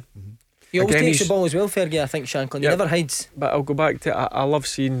level again. He always takes the ball as well, Fergie, I think, Shanklin. He never hides. But I'll go back to I love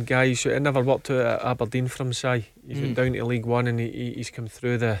seeing guys who never worked out at Aberdeen from Si. He's went down to League One and he's come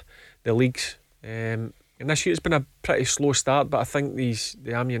through the leagues. And this year it's been a pretty slow start, but I think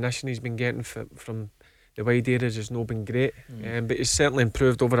the ammunition he's been getting from the wide areas has not been great. But he's certainly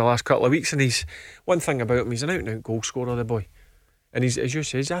improved over the last couple of weeks. And he's one thing about him, he's an out and out goal scorer, the boy. And he's, as you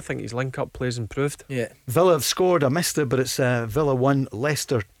say, I think his link up play's improved. Yeah. Villa have scored. I missed it, but it's Villa 1,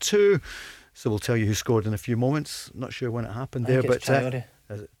 Leicester 2. So we'll tell you who scored in a few moments. Not sure when it happened there, but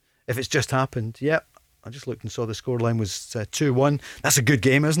if it's just happened, I just looked and saw the scoreline was 2-1. That's a good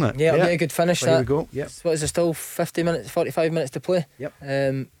game, isn't it? Yeah, a good finish. There we go. Yep. What is it, still 45 minutes to play? Yep.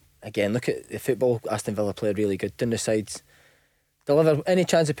 Again, look at the football Aston Villa played really good down the sides. Deliver any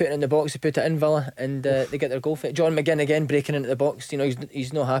chance of putting it in the box, they put it in Villa, and they get their goal for it. John McGinn again breaking into the box. You know,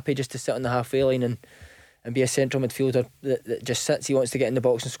 he's not happy just to sit on the halfway line and be a central midfielder that just sits. He wants to get in the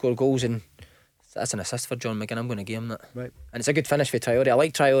box and score goals, and that's an assist for John McGinn. I'm going to give him that. Right. And it's a good finish for Traore. I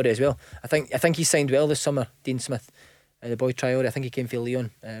like Traore as well. I think he signed well this summer, Dean Smith, the boy Traore. I think he came for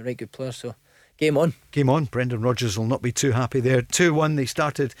Lyon. Right good player. So game on. Brendan Rodgers will not be too happy there. 2-1. They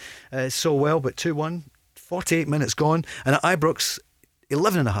started so well, but 2-1. 48 minutes gone, and at Ibrox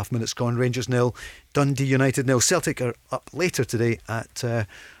 11 and a half minutes gone. Rangers 0, Dundee United 0. Celtic are up later today at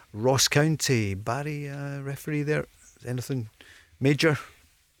Ross County. Barry, referee there. Anything major?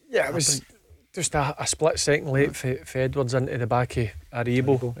 Yeah, it was just a split second late for Edwards into the back of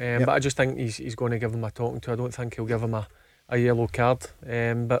Aribo. But I just think he's going to give him a talking to. I don't think he'll give him a yellow card.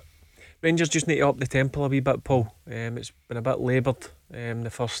 But Rangers just need to up the tempo a wee bit, Paul. It's been a bit laboured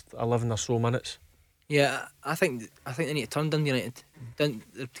the first 11 or so minutes. Yeah, I think they need to turn Dundee United. They're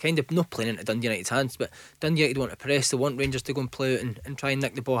kind of not playing into Dundee United's hands, but Dundee United want to press. They want Rangers to go and play out and try and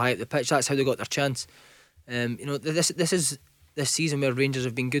nick the ball high up the pitch. That's how they got their chance. You know, this is this season where Rangers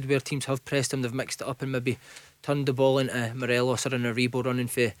have been good, where teams have pressed them, they've mixed it up and maybe turned the ball into Morelos or an Aribo running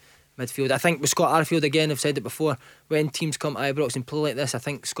for midfield. I think with Scott Arfield, again, I've said it before, when teams come to Ibrox and play like this, I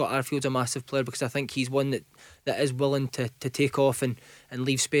think Scott Arfield's a massive player, because I think he's one that is willing to take off and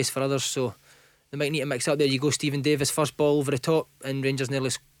leave space for others. So they might need to mix up. There you go, Stephen Davis, first ball over the top, and Rangers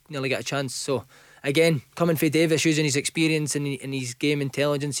nearly get a chance. So again, coming for Davis, using his experience and his game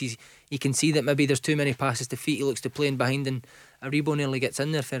intelligence, he can see that maybe there's too many passes to feet. He looks to playing behind, and Aribo nearly gets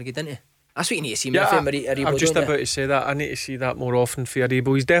in there, Fergie, didn't he? That's what you need to see more from Aribo. I'm just about to say that. I need to see that more often for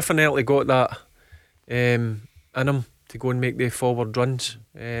Aribo. He's definitely got that in him to go and make the forward runs.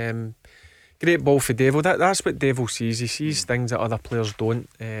 Great ball for Devo. That's what Devo sees. He sees things that other players don't.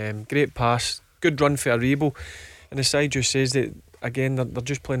 Great pass, good run for Aribo. And the side just says that again they're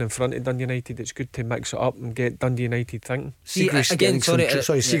just playing in front of Dundee United. It's good to mix it up and get Dundee United thinking.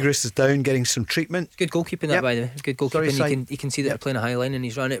 Seagrass is down, getting some treatment. Good goalkeeping that, by the way. It's good goalkeeping. You can see that they're playing a high line and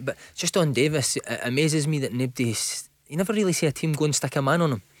he's run it. But just on Davis, it amazes me that you never really see a team go and stick a man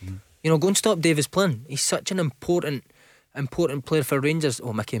on him. You know, go and stop Davis playing. He's such an important player for Rangers.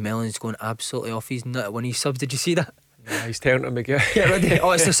 Oh, Mickey Mellon's going absolutely off his nut when he subs. Did you see that? Yeah, he's telling him again. Get ready. Oh,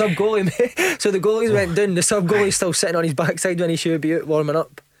 it's the sub goalie, mate. So the goalies went down. The sub goalie's still sitting on his backside when he should be out warming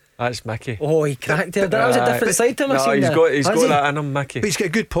up. That's Mickey. Oh, he cracked it. That was a different side to him. He's got that in him, Mickey. But he's got a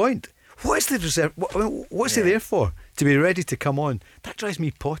good point. What is the reserve? What's he there for? To be ready to come on? That drives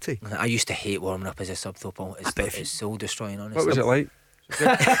me potty. I used to hate warming up as a sub, though, Paul. It's soul destroying, honestly. What was it like?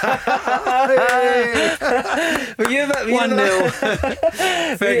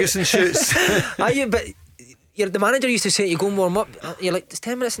 1-0. Ferguson shoots. But the manager used to say, you go and warm up. You're like, it's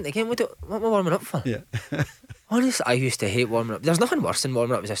 10 minutes in the game. What am I warming up for? Yeah. Honestly, I used to hate warming up. There's nothing worse than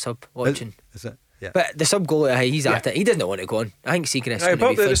warming up as a sub watching. Is it? Yeah. But the sub goalie, he's at it. He doesn't want to go on. I think Seagrass is going to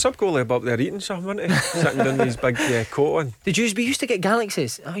be the sub goalie above there eating something, wasn't he? Sitting down with his big coat on. We used to get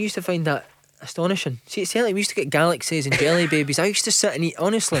galaxies. I used to find that astonishing. See, it's like we used to get galaxies and jelly babies. I used to sit and eat.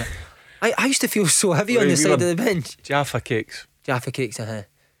 Honestly, I used to feel so heavy on the side of the bench. Jaffa cakes.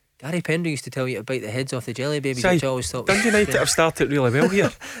 Gary Pendry used to tell you to bite the heads off the jelly babies, which I always thought. Dundee United have started really well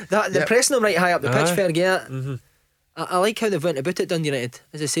here. They're pressing them right high up the pitch, Fergie. I like how they've went about it, Dundee United.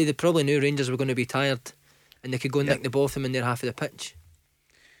 As I say, they probably knew Rangers were going to be tired and they could go and nick the ball from in their half of the pitch.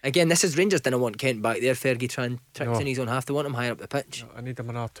 Again, this is Rangers didn't want Kent back there. Fergie trying tricks in his own half. They want him higher up the pitch. I need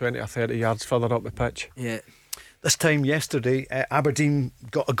him another 20 or 30 yards further up the pitch. Yeah. This time yesterday, Aberdeen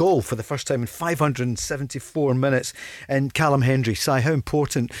got a goal for the first time in 574 minutes. And Callum Hendry, Si, how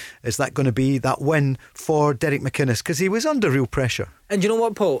important is that going to be, that win for Derek McInnes? Because he was under real pressure. And you know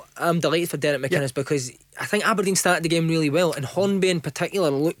what, Paul? I'm delighted for Derek McInnes because I think Aberdeen started the game really well. And Hornby in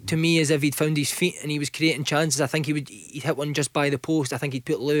particular looked to me as if he'd found his feet and he was creating chances. I think he'd hit one just by the post. I think he'd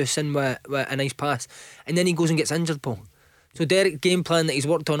put Lewis in with a nice pass. And then he goes and gets injured, Paul. So Derek's game plan that he's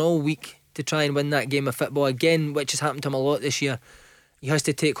worked on all week to try and win that game of football again, which has happened to him a lot this year. He has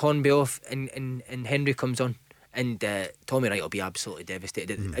to take Hornby off and Henry comes on, and Tommy Wright will be absolutely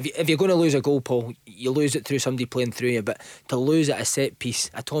devastated. If you're going to lose a goal, Paul, you lose it through somebody playing through you, but to lose at a set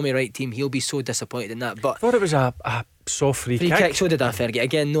piece, a Tommy Wright team, he'll be so disappointed in that. But I thought it was a soft free kick. So did I, Fergie.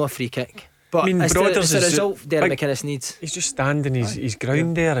 Again, no free kick. But I mean, it's Broders the result Derek McInnes needs. He's just standing his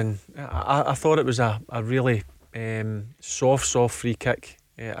ground there, and I thought it was a really soft free kick.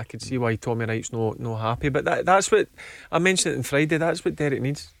 I could see why Tommy Wright's no happy, but that's what I mentioned it on Friday. That's what Derek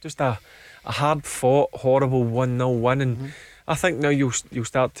needs, just a hard fought, horrible 1-0 win. And I think now you'll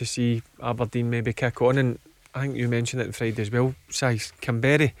start to see Aberdeen maybe kick on. And I think you mentioned it on Friday as well, Size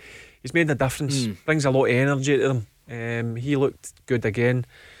Canberra, he's made a difference, brings a lot of energy to them. He looked good again.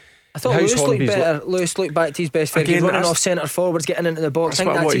 I thought Lewis looked better. Lewis looked back to his best. Again, running off centre forwards, getting into the box. I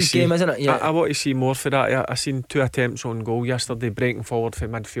think that's his game, isn't it? Yeah. I want to see more for that. I seen 2 attempts on goal yesterday, breaking forward for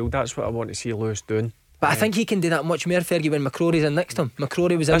midfield. That's what I want to see Lewis doing. But I think he can do that much more, Fergie, when McCrory's in next to him.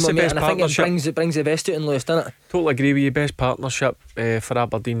 McCrory was in with me, and I think it brings the best out in Lewis, doesn't it? Totally agree with you. Best partnership for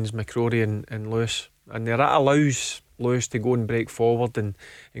Aberdeen's McCrory and Lewis, and that allows Lewis to go and break forward and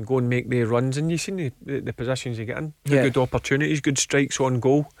go and make their runs. And you've seen the positions he get in. Good opportunities, good strikes on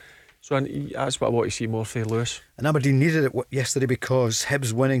goal. So that's what I want to see more for Lewis. And Aberdeen needed it yesterday because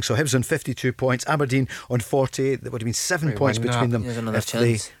Hibs winning. So Hibs on 52 points, Aberdeen on 48. There would have been 7 points between them. There's another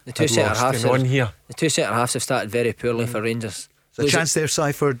chance. The two centre halves have started very poorly for Rangers. So a chance there,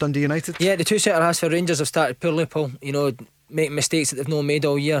 Si, for Dundee United? Yeah, the two centre halves for Rangers have started poorly, Paul. You know, making mistakes that they've not made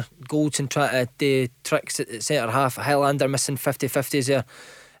all year. Goldson trying to do tricks at centre half. Highlander missing 50-50s there.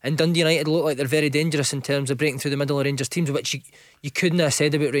 And Dundee United look like they're very dangerous in terms of breaking through the middle of Rangers teams, which you couldn't have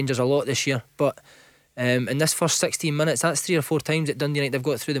said about Rangers a lot this year. But in this first 16 minutes, that's 3 or 4 times that Dundee United have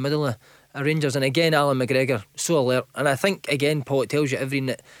got through the middle of Rangers. And again, Alan McGregor, so alert. And I think, again, Paul, it tells you everything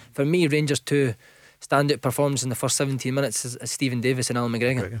that, for me, Rangers' 2 standout performances in the first 17 minutes is Stephen Davis and Alan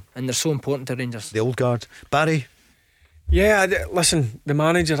McGregor. And they're so important to Rangers. The old guard. Barry? Yeah, listen, the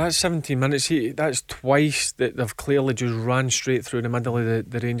manager, that's 17 minutes. That's twice that they've clearly just ran straight through the middle of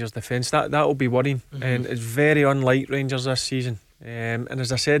the Rangers defence. That'll be worrying, and it's very unlike Rangers this season. And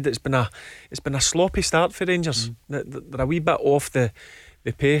as I said, it's been a sloppy start for Rangers. They're a wee bit off the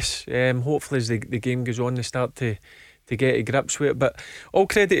pace. Hopefully, as the game goes on, they start to get to grips with it. But all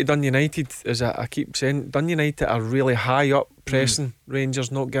credit to Dundee United, as I keep saying. Dundee United are really high up, pressing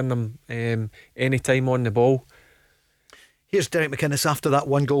Rangers, not giving them any time on the ball. Here's Derek McInnes after that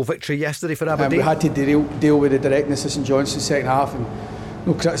 1-goal victory yesterday for Aberdeen. We had to deal with the directness of St Johnstone's second half, and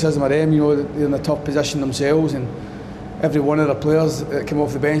no criticism of them. They're in a tough position themselves, and every one of the players that came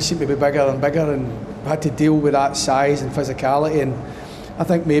off the bench seemed to be bigger and bigger, and we had to deal with that size and physicality. And I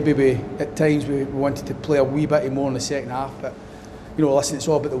think maybe at times we wanted to play a wee bit more in the second half, but listen, it's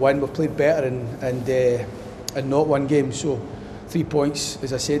all about the win. We've played better and not won games, so 3 points,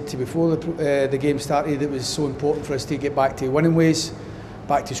 as I said to you before the game started, it was so important for us to get back to winning ways,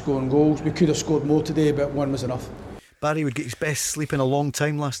 back to scoring goals. We could have scored more today, but one was enough. Barry would get his best sleep in a long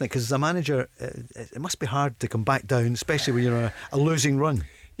time last night, because as a manager it must be hard to come back down, especially when you're on a losing run.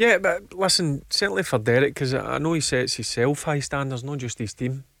 Yeah, but listen, certainly for Derek, because I know he sets himself high standards, not just his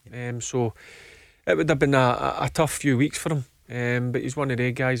team. So it would have been a tough few weeks for him. But he's one of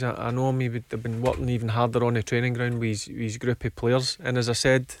the guys. I know him. He would have been working even harder on the training ground with his group of players. And as I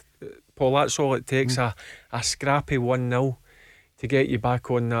said, Paul, that's all it takes, a scrappy 1-0 to get you back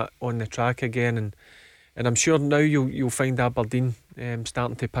on the track again. And I'm sure now you'll find Aberdeen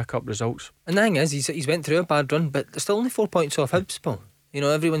starting to pick up results. And the thing is, he's went through a bad run, but they're still only 4 points off Hibs, Paul.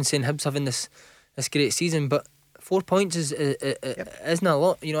 Everyone's saying Hibs having this great season, but 4 points isn't a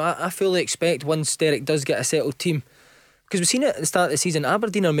lot. I fully expect once Derek does get a settled team, because we've seen it at the start of the season,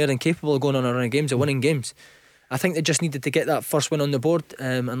 Aberdeen are more than capable of going on a run of games, of winning games. I think they just needed to get that first win on the board,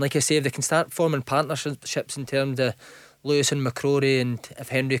 and like I say, if they can start forming partnerships in terms of Lewis and McCrory, and if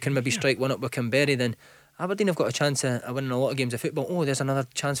Henry can maybe strike one up with Canberra, then Aberdeen have got a chance of winning a lot of games of football. Oh, there's another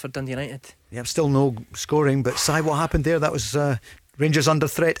chance for Dundee United. Yeah, still no scoring, but Si, what happened there? That was Rangers under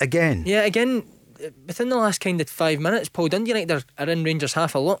threat again. Yeah, again, within the last kind of 5 minutes, Paul, Dundee United are in Rangers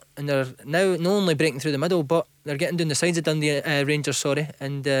half a lot, and they're now not only breaking through the middle, but they're getting down the sides of Rangers,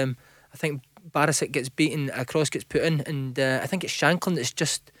 and I think Barisic gets beaten, a cross gets put in, and I think it's Shanklin that's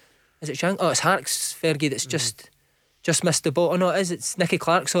just... Is it Shanklin? Oh, it's Hark's Fergie that's just missed the ball. Oh no, it's Nicky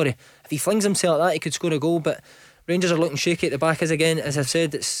Clark, sorry. If he flings himself like that, he could score a goal, but Rangers are looking shaky at the back, as again, as I've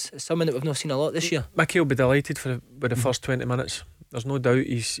said, it's something that we've not seen a lot this year. Mickey will be delighted with the first 20 minutes. There's no doubt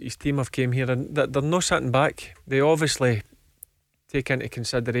his team have came here, and they're not sitting back. They obviously take into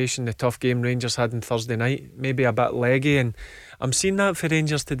consideration the tough game Rangers had on Thursday night, maybe a bit leggy, and I'm seeing that for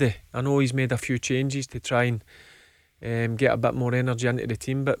Rangers today. I know he's made a few changes to try and get a bit more energy into the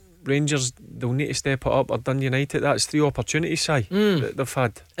team, but Rangers, they'll need to step it up, or Dundee United. That's 3 opportunities, that they've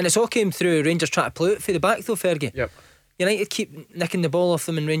had, and it's all came through Rangers trying to play it for the back though, Fergie. Yep. United keep nicking the ball off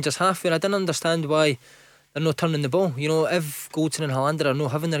them in Rangers half, where I didn't understand why they're not turning the ball. If Goldson and Hollander are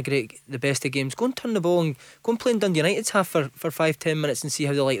not having the best of games, go and turn the ball and go and play in Dundee United's half for 5-10 minutes and see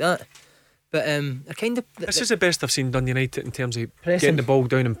how they like that. But they're kind of... This is the best I've seen Dundee United in terms of pressing, getting the ball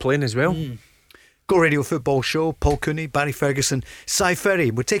down and playing as well. Go Radio Football Show, Paul Cooney, Barry Ferguson, Si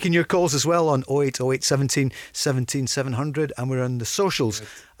Ferry. We're taking your calls as well on 0808 17 17 700, and we're on the socials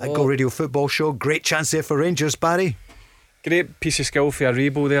at Go Radio Football Show. Great chance there for Rangers, Barry. Great piece of skill for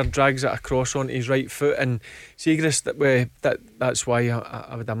Aribo there, drags it across onto his right foot, and Siegrist, that's why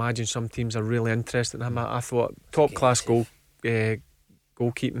I would imagine some teams are really interested in him. I thought top class goalkeeping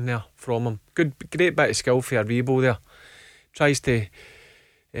there from him. Great bit of skill for Aribo there. Tries to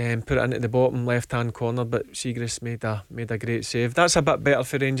put it into the bottom left hand corner, but Siegrist made a great save. That's a bit better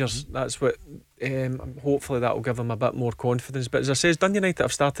for Rangers. That's what hopefully that will give them a bit more confidence. But as I say, Dundee United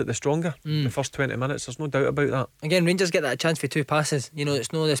have started the stronger the first 20 minutes. There's no doubt about that. Again, Rangers get that chance for 2 passes.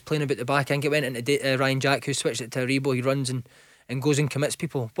 It's no this playing about the back. I think it went into Ryan Jack, who switched it to Aribo. He runs and goes and commits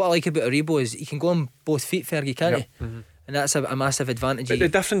people. What I like about Aribo is he can go on both feet, Fergie, can't he? And that's a massive advantage. But the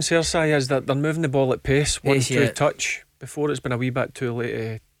difference here, Si, is that they're moving the ball at pace, 1-2 touch. Before, it's been a wee bit too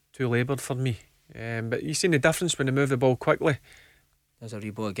laboured for me. But you've seen the difference when they move the ball quickly. There's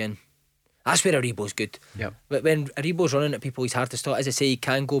Aribo again. That's where Aribo's good. Yep. But when Aribo's running at people, he's hard to stop. As I say, he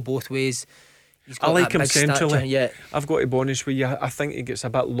can go both ways. I like him centrally. Yeah. I've got to be honest with you, I think he gets a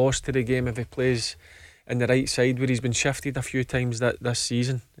bit lost to the game if he plays in the right side, where he's been shifted a few times this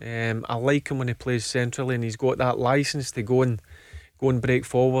season. I like him when he plays centrally, and he's got that licence to go and break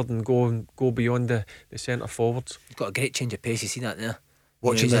forward and go beyond the centre forwards. He's got a great change of pace. You see that there?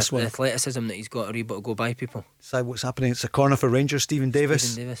 Watching this one, the athleticism that he's got, are able to go by people. So what's happening? It's a corner for Rangers. Stephen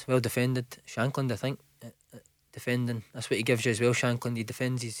Davis, well defended. Shankland, I think, defending. That's what he gives you as well. Shankland, he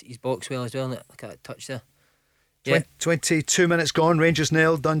defends his box well as well. Look at that touch there. Yeah. 22 minutes gone. Rangers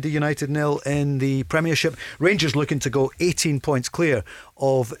 0, Dundee United 0 in the Premiership. Rangers looking to go 18 points clear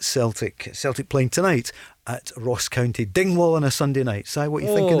of Celtic. Celtic playing tonight at Ross County. Dingwall on a Sunday night. Si, what are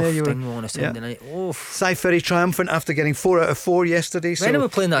you thinking there? Dingwall on a Sunday night. Si Ferry triumphant after getting 4 out of 4 yesterday. When are we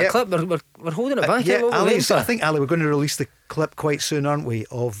playing that clip? We're holding it back. I think, Ali, we're going to release the clip quite soon, aren't we,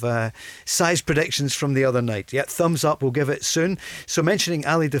 of Si's predictions from the other night. Yeah, thumbs up, we'll give it soon. So mentioning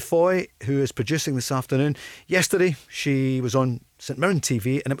Ali Defoy, who is producing this afternoon, yesterday she was on St Mirren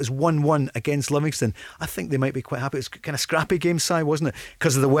TV and it was 1-1 against Livingston. I think they might be quite happy. It was kind of scrappy game, Si, wasn't it?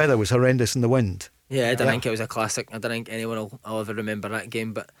 Because the weather was horrendous and the wind. Yeah, I don't think it was a classic. I don't think anyone will ever remember that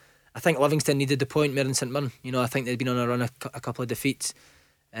game, but I think Livingston needed the point more than St Mirren. You know, I think they'd been on a run, a couple of defeats.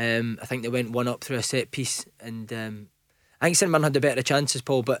 I think they went one up through a set piece, and I think St Mirren had the better chances,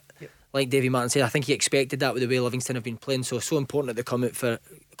 Paul, but like Davy Martin said, I think he expected that with the way Livingston have been playing, so important that they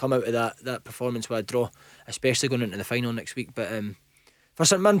come out of that performance with a draw, especially going into the final next week. But for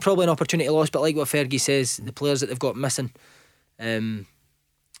St Mirren, probably an opportunity lost, but like what Fergie says, the players that they've got missing,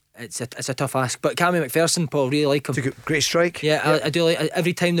 it's a tough ask. But Cammy McPherson, Paul, really like him. It's a great strike. Yeah, I do like.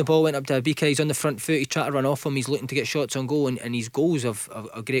 Every time the ball went up to Abika, he's on the front foot, he's trying to run off him, he's looking to get shots on goal, and his goals of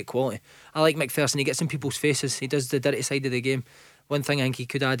great quality. I like McPherson, he gets in people's faces, he does the dirty side of the game. One thing I think he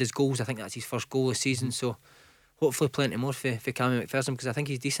could add is goals. I think that's his first goal this season, so hopefully plenty more for Cammy McPherson, because I think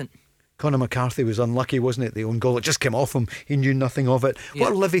he's decent. Conor McCarthy was unlucky, wasn't it? The own goal, it just came off him. He knew nothing of it. Yeah.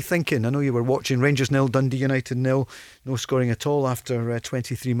 What are Livy thinking? I know you were watching. Rangers 0, Dundee United 0. No scoring at all after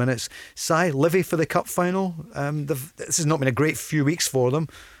 23 minutes. Si, Livy for the cup final. This has not been a great few weeks for them.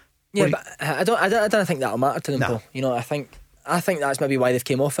 Yeah, but I don't think that'll matter to them, Paul. You know, I think that's maybe why they've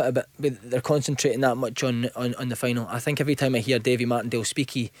came off it a bit. They're concentrating that much on the final. I think every time I hear Davy Martindale speak,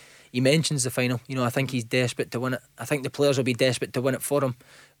 he mentions the final. You know, I think he's desperate to win it. I think the players will be desperate to win it for him.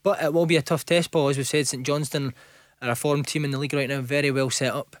 But it will be a tough test, Paul. As we've said, St Johnstone are a form team in the league right now, very well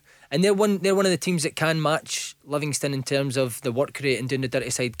set up, and they're one of the teams that can match Livingston in terms of the work rate and doing the dirty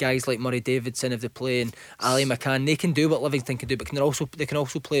side. Guys like Murray Davidson, if they play, and Ali McCann, they can do what Livingston can do, but they can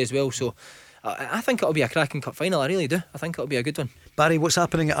also play as well. So I think it'll be a cracking cup final. I really do. I think it'll be a good one. Barry, what's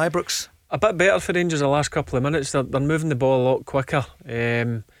happening at Ibrox? A bit better for Rangers the last couple of minutes. They're moving the ball a lot quicker,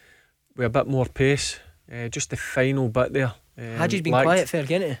 with a bit more pace. Just the final bit there. Hadji's been quiet, Ferg,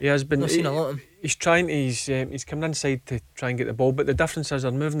 hasn't he? Yeah, has been. Not seen a lot of him. He's trying. He's coming inside to try and get the ball, but the difference is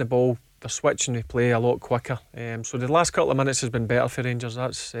they're moving the ball. They're switching the play a lot quicker. So the last couple of minutes has been better for Rangers.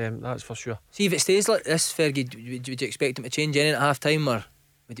 That's for sure. See, if it stays like this, Fergie, would you expect him to change anything at half time, or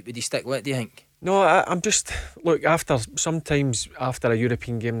would he stick with it, do you think? No, I'm just look. Sometimes after a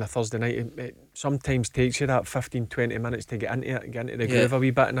European game on a Thursday night, it sometimes takes you that 15-20 minutes to get into it, get into the groove a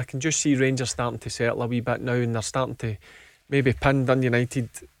wee bit, and I can just see Rangers starting to settle a wee bit now, and they're starting to maybe pin Dundee United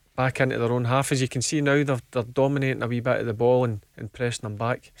back into their own half. As you can see now, they're dominating a wee bit of the ball and pressing them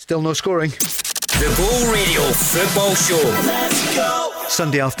back. Still no scoring. The Go Radio Football Show. Let's go!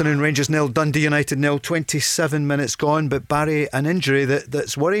 Sunday afternoon, Rangers 0, Dundee United 0. 27 minutes gone, but Barry, an injury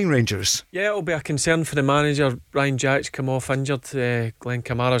that's worrying Rangers. Yeah, it'll be a concern for the manager. Ryan Jack's come off injured. Glenn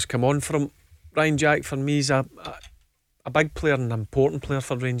Kamara's come on for him. Ryan Jack for me is a big player and an important player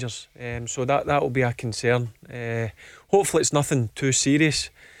for Rangers, so that will be a concern. Hopefully it's nothing too serious,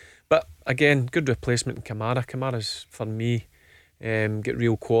 but again, good replacement in Kamara. Kamara's for me get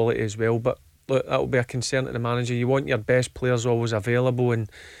real quality as well, but look, that will be a concern to the manager. You want your best players always available, and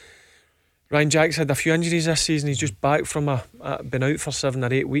Ryan Jack's had a few injuries this season. He's just back from been out for 7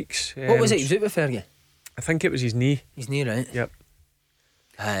 or 8 weeks. What was it he was out with, Fergie? I think it was his knee. His knee, right? Yep.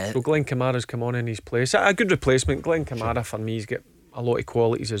 So Glenn Kamara's come on in his place. A good replacement. Glenn Kamara for me has got a lot of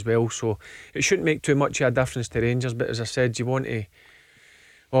qualities as well, so it shouldn't make too much of a difference to Rangers, but as I said, you want to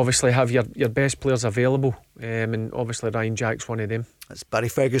obviously have your best players available, and obviously Ryan Jack's one of them. That's Barry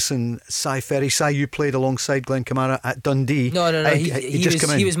Ferguson, Si Ferry. Si, you played alongside Glenn Kamara at Dundee. No.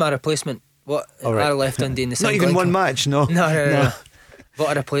 He was my replacement. What? Right. I left Dundee in the same. Not even Glenn one match, no. No.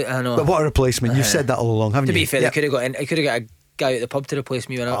 What a But what a replacement. You've said that all along, haven't you? To be fair, I could have got a guy at the pub to replace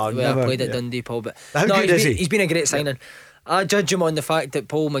me when I played at Dundee, Paul. But how good is he? He's been a great signing. I judge him on the fact that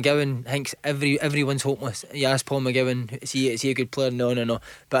Paul McGowan thinks everyone's hopeless. You ask Paul McGowan, is he a good player? No.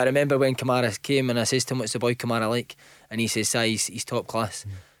 But I remember when Kamara came and I says to him, what's the boy Kamara like? And he says, he's top class.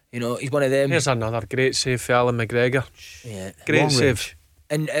 You know, he's one of them. Here's another great save for Alan McGregor. Yeah, great save.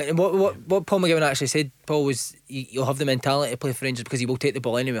 And what Paul McGowan actually said, Paul, was you'll have the mentality to play for Rangers because he will take the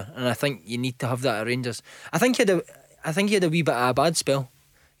ball anywhere, and I think you need to have that at Rangers. I think he had a wee bit of a bad spell.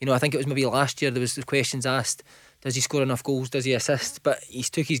 You know, I think it was maybe last year there was the questions asked, does he score enough goals, does he assist? But he's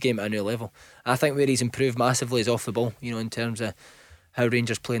took his game at a new level. I think where he's improved massively is off the ball, you know, in terms of how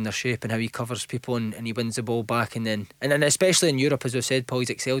Rangers play in their shape and how he covers people and he wins the ball back, and then especially in Europe, as we've said, Paul, he's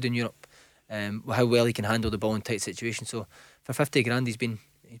excelled in Europe. how well he can handle the ball in tight situations. So for 50 grand, he's been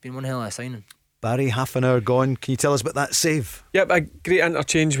one hell of a signing. Barry, half an hour gone. Can you tell us about that save? Yep, a great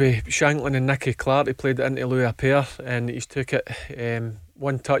interchange with Shanklin and Nicky Clark. He played it into Louis Apare and he's took it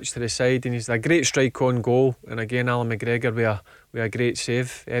one touch to the side, and he's a great strike on goal. And again, Alan McGregor with a great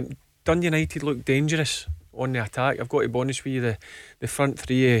save. Dundee United looked dangerous on the attack. I've got to be honest with you, the front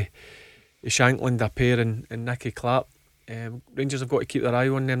three, Shanklin, Apare and Nicky Clark, Rangers have got to keep their eye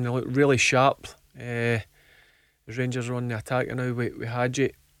on them. They look really sharp as Rangers are on the attack now with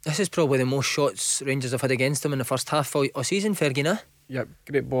Hadji. This is probably the most shots Rangers have had against them in the first half of season, Fergie, nah? Yep,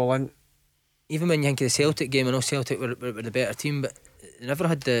 great ball in. Even when you think of the Celtic game, I know Celtic were the better team, but they never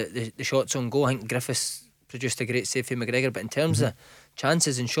had the shots on goal. I think Griffiths produced a great save for McGregor, but in terms of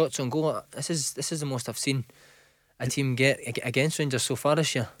chances and shots on goal, this is the most I've seen a team get against Rangers so far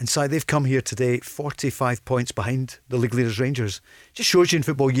this year. And Si, they've come here today 45 points behind the league leaders Rangers. Just shows you in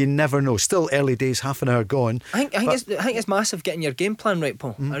football you never know. Still early days, half an hour gone. I think it's massive getting your game plan right,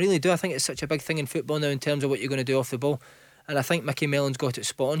 Paul. I really do. I think it's such a big thing in football now in terms of what you're going to do off the ball. And I think Mickey Mellon's got it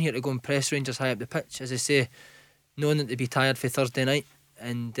spot on here to go and press Rangers high up the pitch, as I say, knowing that they'd be tired for Thursday night.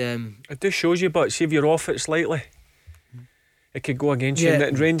 And it just shows you, but see if you're off it slightly, it could go against you.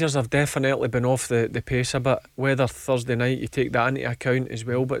 And Rangers have definitely been off the pace a bit. Whether Thursday night you take that into account as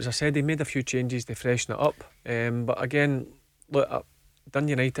well. But as I said, they made a few changes to freshen it up. But again, look,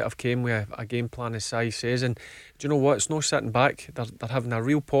 Dundee United have came with a game plan, as Si says, and do you know what? It's no sitting back. They're having a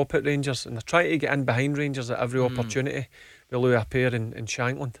real pop at Rangers, and they're trying to get in behind Rangers at every opportunity with Louis Apare and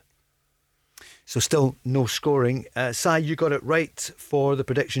Shanklin. So still no scoring. Si, you got it right for the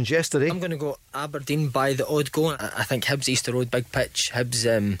predictions yesterday. I'm going to go Aberdeen by the odd goal. I think Hibs, Easter Road, big pitch.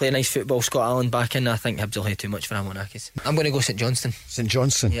 Hibs play nice football. Scott Allen back in. I think Hibs will have too much for Hamonakis. I'm going to go St Johnstone. St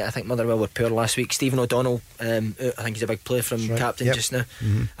Johnstone. Yeah, I think Motherwell were poor last week. Stephen O'Donnell, I think he's a big player from captain just now.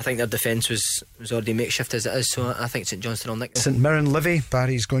 I think their defence was already makeshift as it is, so I think St Johnstone will nick them. St Mirren Livy.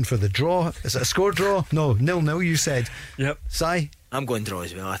 Barry's going for the draw. Is it a score draw? No, 0-0 you said. Yep. Si? I'm going draw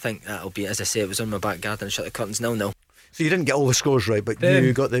as well. I think that'll be, as I say, it was on my back garden, shut the curtains 0-0. So you didn't get all the scores right, but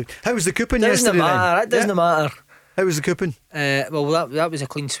you got the... How was the coupon yesterday then? That doesn't matter. How was the coupon? Well, that was a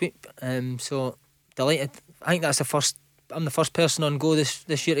clean sweep. So delighted. I think that's the first. I'm the first person on go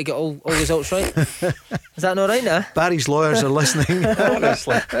this year to get all results right. Is that not right now? Barry's lawyers are listening.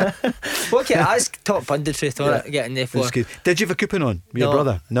 Honestly. Okay, that's top punditry thought getting there for. Did you have a coupon on with your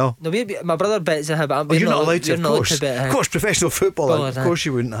brother? No. No, maybe my brother bets a habit. You're not allowed to, of course. Of course, professional footballer. Of course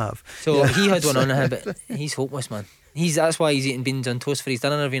you wouldn't have. So he had one on a habit. He's hopeless, man. That's why he's eating beans on toast for his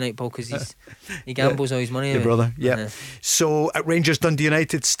dinner every night, Paul, because he gambles all his money. Your brother, yeah. So at Rangers Dundee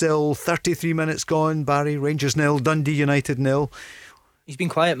United, still 33 minutes gone. Barry, Rangers 0, Dundee United 0. He's been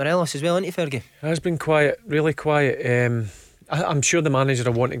quiet, Morelos, as well, hasn't he, Fergie? He has been quiet, really quiet. I'm sure the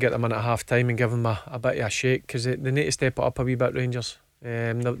manager will want to get them in at half time and give them a bit of a shake, because they need to step it up a wee bit, Rangers.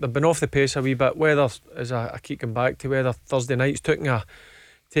 They've been off the pace a wee bit. Whether, as I keep coming back to, whether Thursday night's taking a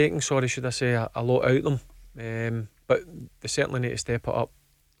lot out of them. But they certainly need to step it up.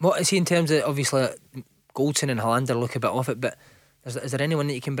 What is he in terms of, obviously, Goldson and Hollander look a bit off it, but is there anyone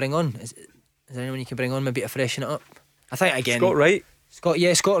that you can bring on? Is there anyone you can bring on maybe to freshen it up? I think again Scott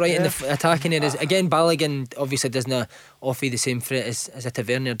Wright in the attacking areas. Again, Balogun obviously doesn't offer the same threat as a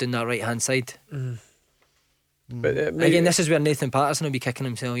Tavernier down that right hand side. But again, this is where Nathan Patterson will be kicking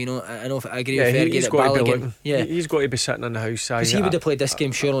himself. You know, I agree with Fergie he's that got Balogun, he's got to be sitting on the house side, because he would have played this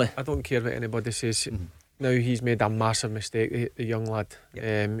game surely. I don't care what anybody says. Now he's made a massive mistake, the young lad,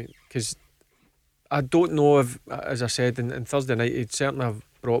 because I don't know if, as I said, in Thursday night he'd certainly have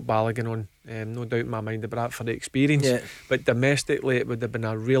brought Balogun on, no doubt in my mind, they brought it for the experience, but domestically it would have been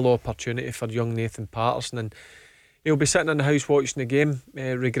a real opportunity for young Nathan Patterson, and he'll be sitting in the house watching the game,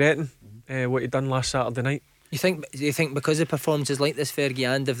 regretting what he'd done last Saturday night. Do you think because of performances like this, Fergie,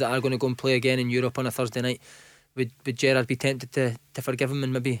 and if they are going to go and play again in Europe on a Thursday night, would Gerrard be tempted to forgive him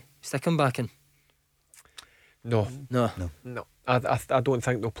and maybe stick him back in? No. I don't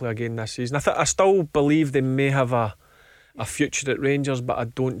think they'll play again this season. I still believe they may have a future at Rangers, but I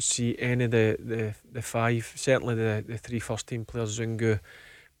don't see any of the five, certainly the three first team players, Zungu,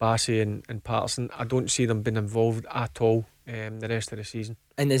 Bassey and Patterson. I don't see them being involved at all the rest of the season.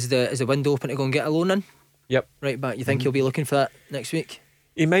 And is the window open to go and get a loan in? Yep. Right back. You think he'll be looking for that next week?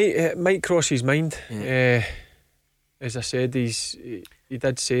 He might cross his mind. As I said, he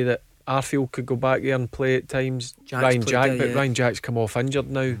did say that Arfield could go back there and play at times. Ryan Jack's come off injured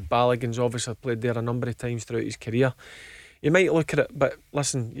now. Balogun's obviously played there a number of times throughout his career. You might look at it, but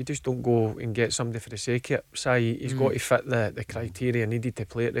listen, you just don't go and get somebody for the sake of it. He's got to fit the criteria needed to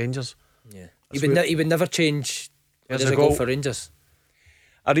play at Rangers. He would never change. There's a goal for Rangers.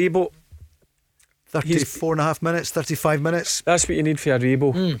 Aribo, 34 and a half minutes, 35 minutes. That's what you need for a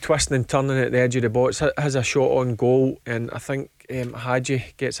Rebo, twisting and turning at the edge of the box. Has a shot on goal, and I think Hadji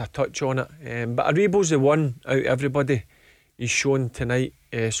gets a touch on it. But Rebo's the one out of everybody. He's shown today,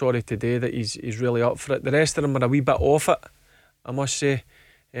 today, that he's really up for it. The rest of them are a wee bit off it, I must say.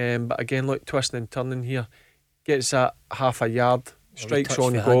 But again, look, twisting and turning here, gets a half a yard, strikes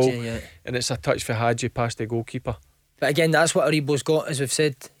on goal, Hadji, and it's a touch for Hadji past the goalkeeper. But again, that's what Aribo's got, as we've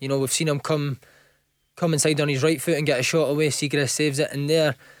said. You know, we've seen him come inside on his right foot and get a shot away. Seagrass saves it, and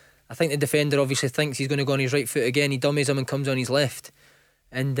there, I think the defender obviously thinks he's going to go on his right foot again. He dummies him and comes on his left,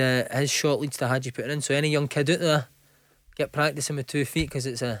 and his shot leads to Hadji putting in. So any young kid out there, get practicing with 2 feet, because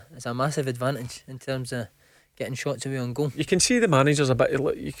it's a massive advantage in terms of getting shots away on goal. You can see the manager's a bit.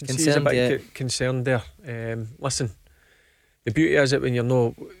 You can see he's a bit concerned there. Listen, the beauty is that when you're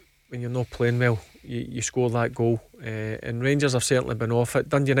not playing well, you score that goal. And Rangers have certainly been off it.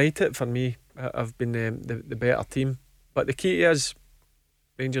 Dundee United, for me, have been the better team. But the key is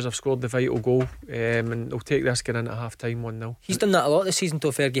Rangers have scored the vital goal, and they'll take this getting in at half time 1-0. He's done that a lot this season,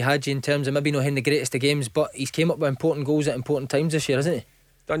 though, Fergie Hadji, in terms of maybe not having the greatest of games, but he's came up with important goals at important times this year, hasn't he?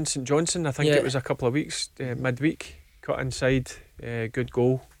 Done St Johnson, I think it was a couple of weeks, midweek, cut inside, good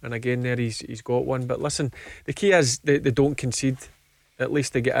goal, and again there he's got one. But listen, the key is they don't concede. At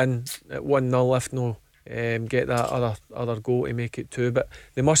least they get in at 1-0, if no, get that other goal to make it 2. But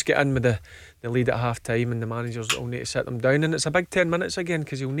they must get in with the lead at half time, and the managers will need to sit them down. And it's a big 10 minutes again,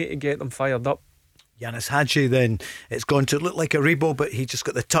 because he'll need to get them fired up. Yanis Hadji, then, it's going to look like a Rebo, but he just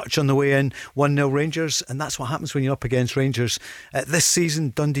got the touch on the way in. 1-0 Rangers, and that's what happens when you're up against Rangers. This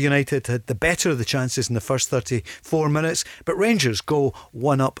season, Dundee United had the better of the chances in the first 34 minutes, but Rangers go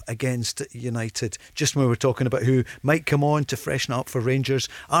 1-up against United. Just when we were talking about who might come on to freshen up for Rangers,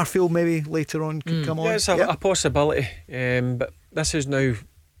 Arfield maybe later on could come on. Yeah, it's a possibility, but this is now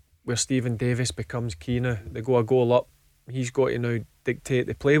where Stephen Davis becomes key now. They go a goal up, he's got to now dictate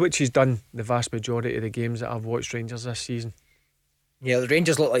the play, which he's done the vast majority of the games that I've watched Rangers this season. Yeah, the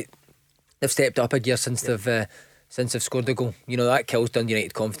Rangers look like they've stepped up a gear since they've scored the goal. You know, that kills Dundee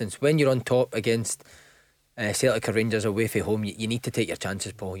United confidence. When you're on top against Celtic or Rangers away from home, you need to take your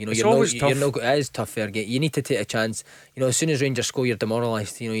chances, Paul. You know, it's always tough. It is tough, Fergie. You need to take a chance. You know, as soon as Rangers score, you're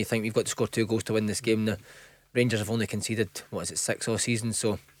demoralised. You know, you think we've got to score 2 goals to win this game. Now, Rangers have only conceded 6 all season,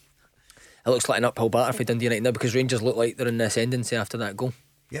 so it looks like an uphill battle for Dundee United now, because Rangers look like they're in the ascendancy after that goal.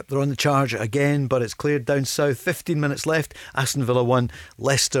 Yep, they're on the charge again, but it's cleared down south. 15 minutes left. Aston Villa 1,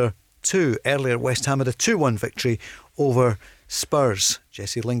 Leicester 2. Earlier, West Ham had a 2-1 victory over Spurs.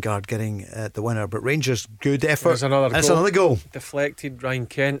 Jesse Lingard getting the winner, but Rangers, good effort. There's another goal. Deflected, Ryan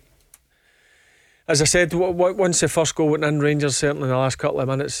Kent. As I said, once the first goal went in, Rangers certainly in the last couple of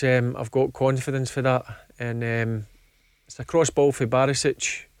minutes, I've got confidence for that. And it's a cross ball for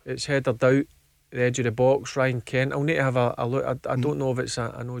Barisic. It's headed out the edge of the box. Ryan Kent, I'll need to have a look. I don't know if it's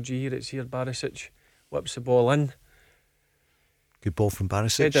an OG here. It's here. Barisic whips the ball in. Good ball from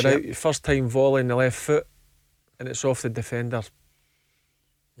Barisic. Headed out, first time volley in the left foot, and it's off the defender.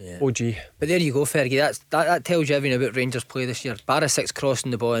 Yeah. OG. But there you go, Fergie. That tells you everything about Rangers' play this year. Barisic's crossing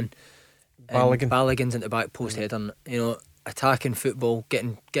the ball in, Balogun's into the back post header. You know, attacking football,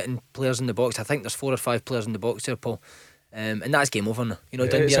 getting players in the box. I think there's 4 or 5 players in the box there, Paul. And that's game over now. You know,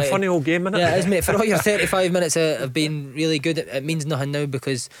 it's a funny old game, isn't it? Yeah, it is, mate. For all your 35 minutes have been really good, it means nothing now,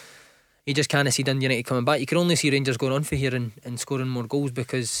 because you just can't see Dundee United coming back. You can only see Rangers going on for here and scoring more goals,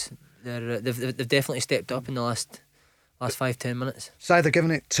 because they've definitely stepped up in the last 5-10 minutes. So either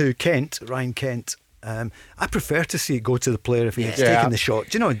giving it to Kent, Ryan Kent. I prefer to see it go to the player if he's taking the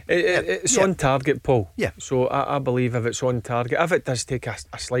shot. Do you know? It's on target, Paul. Yeah. So I believe if it's on target, if it does take a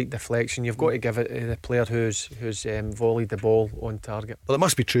slight deflection, you've got to give it to the player who's volleyed the ball on target. Well, it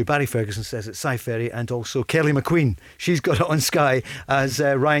must be true. Barry Ferguson says it. Cy Ferry and also Kelly McQueen. She's got it on Sky as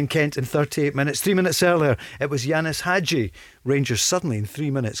Ryan Kent in 38 minutes. 3 minutes earlier, it was Yanis Hadji. Rangers suddenly in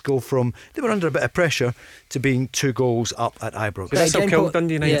 3 minutes go from, they were under a bit of pressure, to being 2 goals up at Ibrox. That's still killed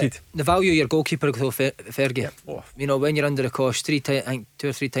Dundee United. The value of your goalkeeper, though, Fergie. Yeah. Oh. You know, when you're under the cosh, 2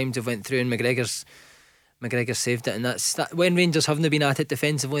 or 3 times they've went through, and McGregor's saved it, and that's that. When Rangers haven't been at it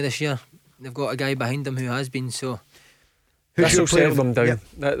defensively this year, they've got a guy behind them who has been. So this will settle them down.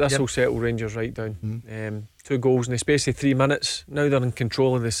 This will settle Rangers right down. 2 goals in the space of 3 minutes. Now they're in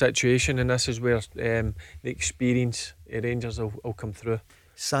control of the situation, and this is where the experience of Rangers will come through.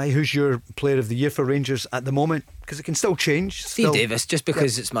 Cy, who's your player of the year for Rangers at the moment? Because it can still change. Steve Davis, just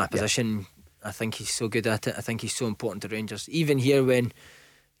because it's my position. I think he's so good at it. I think he's so important to Rangers. Even here, when,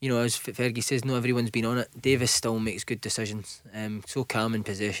 you know, as Fergie says, not everyone's been on it, Davis still makes good decisions. So calm in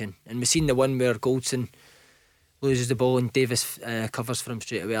possession. And we've seen the one where Goldson loses the ball and Davis covers for him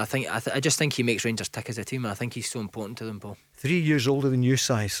straight away. I just think he makes Rangers tick as a team, and I think he's so important to them, Paul. 3 years older than you,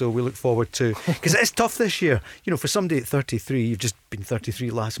 Si, so we look forward to, because it's tough this year. You know, for somebody at 33, you've just been 33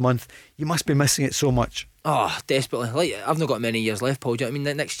 last month, you must be missing it so much. Oh, desperately. Like, I've not got many years left, Paul. Do you know what I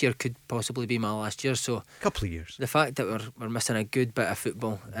mean? Next year could possibly be my last year, so couple of years. The fact that we're missing a good bit of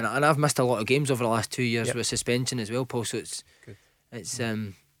football, and I've missed a lot of games over the last 2 years with suspension as well, Paul. So it's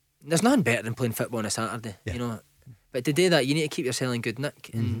there's nothing better than playing football on a Saturday, you know. But to do that, you need to keep yourself in good nick,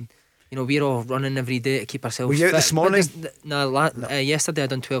 and you know, we're all running every day to keep ourselves fit. Were you out this morning? No, yesterday I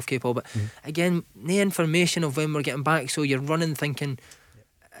done 12k, Paul. But again, no information of when we're getting back, so you're running thinking,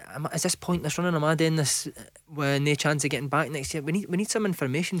 is this pointless running? Am I doing this with no chance of getting back next year? We need some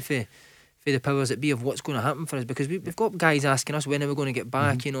information for the powers that be of what's going to happen for us, because we've got guys asking us when are we going to get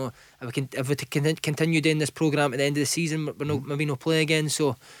back. You know, if we continue doing this programme at the end of the season, maybe no play again.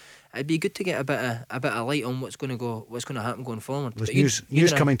 So it'd be good to get a bit of light on what's going to happen going forward. There's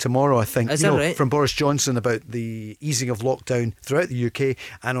news coming tomorrow, I think. Is that right? From Boris Johnson about the easing of lockdown throughout the UK,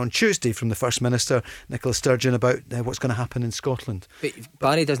 and on Tuesday from the First Minister Nicola Sturgeon about what's going to happen in Scotland. But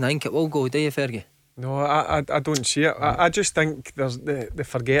Barry doesn't think it will go, do you, Fergie? No, I don't see it. I just think they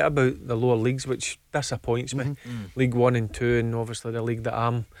forget about the lower leagues, which disappoints me. League 1 and 2, and obviously the league that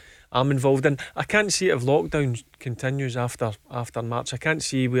I'm involved in. I can't see it if lockdown continues after March. I can't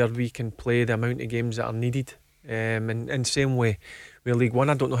see where we can play the amount of games that are needed. In same way with League 1,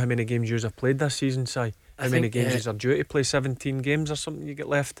 I don't know how many games you have played this season, Si. How many games are due to play? 17 games or something you get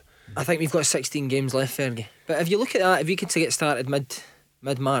left? I think we've got 16 games left, Fergie. But if you look at that, if we could get started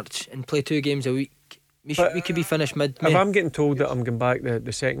mid-March and play 2 games a week, we could be finished mid-May. If I'm getting told that I'm going back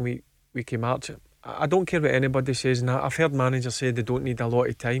the second week of March, I don't care what anybody says, and I've heard managers say they don't need a lot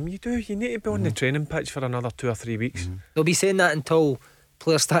of time. You do. You need to be on the training pitch for another 2 or 3 weeks. They'll be saying that until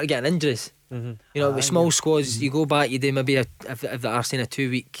players start getting injuries. You know, with small squads, you go back, you do maybe if they are saying a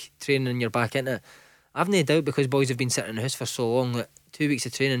 2-week training and you're back into it. I've no doubt, because boys have been sitting in the house for so long, that 2 weeks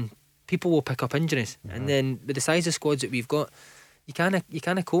of training, people will pick up injuries. And then with the size of squads that we've got, you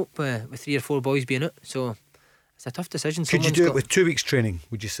can't cope with 3 or 4 boys being out. So it's a tough decision. Could you do it with 2 weeks training,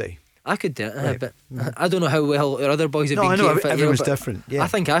 would you say? I could do it, but I don't know how well our other boys have been. I know fit, everyone's different. I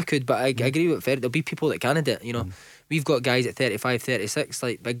think I could, but I agree with Ferry. There'll be people that can't do it. You know, we've got guys at 35, 36,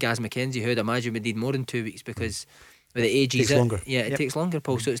 like big Gaz McKenzie, who I'd imagine would need more than 2 weeks, because with the age he's at, it takes longer,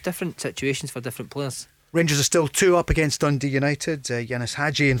 Paul. So it's different situations for different players. Rangers are still 2 up against Dundee United. Yanis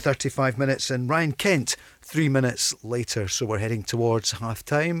Hadji in 35 minutes and Ryan Kent 3 minutes later. So we're heading towards half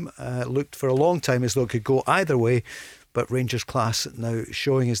time. Looked for a long time as though it could go either way, but Rangers class now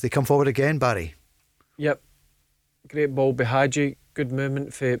showing as they come forward again, Barry. Yep, great ball by Hadji, good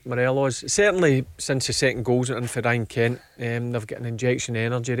movement for Morelos. Certainly since the second goals went in for Ryan Kent, they've got an injection of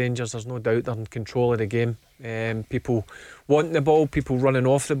energy, Rangers. There's no doubt they're in control of the game. People wanting the ball, people running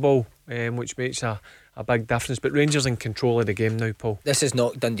off the ball, which makes a big difference. But Rangers in control of the game now, Paul. This is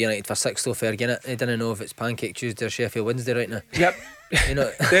not Dundee United for 6 though, Fergie, innit? I don't know if it's Pancake Tuesday or Sheffield Wednesday right now. Yep. You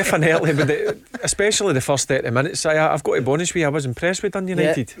know, definitely, but especially the first 30 minutes, I've got to be honest with you, I was impressed with Dundee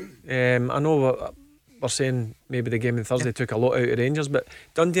United. I know we're saying maybe the game on Thursday took a lot out of Rangers, but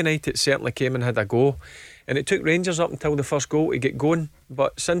Dundee United certainly came and had a go, and it took Rangers up until the first goal to get going.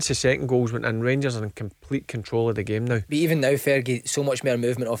 But since the second goals went in, Rangers are in complete control of the game now. But even now, Fergie, so much more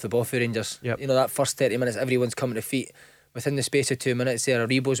movement off the ball for Rangers. Yep. You know, that first 30 minutes, everyone's coming to feet. Within the space of 2 minutes there,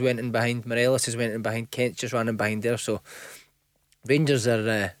 Aribo's went in behind, Morelos has went in behind, Kent just ran in behind there. So Rangers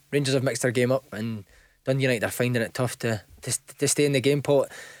have mixed their game up, and Dundee United are finding it tough to stay in the game, Paul.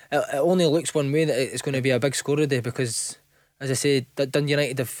 It only looks one way, that it's going to be a big score today, because, as I say, Dundee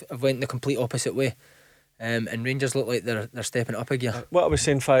United have went the complete opposite way, and Rangers look like they're stepping up a gear. What I was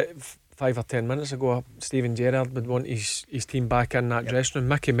saying 5 or 10 minutes ago, Stephen Gerrard would want his team back in that dressing room.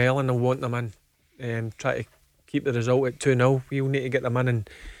 Mickey Mellon will want them in, try to keep the result at 2-0. We'll need to get them in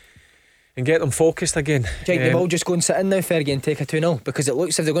and get them focused again. Do you think they will just go and sit in now, Fergie, and take a 2-0? Because it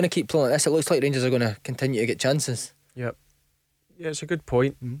looks, if they're going to keep playing like this, it looks like Rangers are going to continue to get chances. Yep. Yeah, it's a good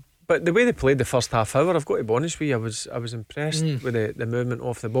point. But the way they played the first half hour, I've got to be honest with you, I was impressed with the movement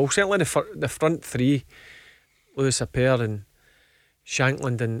off the ball. Certainly the front three, Lewis Appere and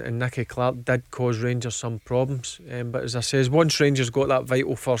Shankland and Nicky Clark, did cause Rangers some problems. But as I says, once Rangers got that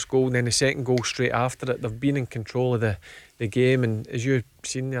vital first goal, and then the second goal straight after it, they've been in control of the game. And as you've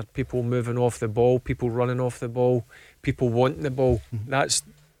seen there, people moving off the ball, people running off the ball, people wanting the ball. That's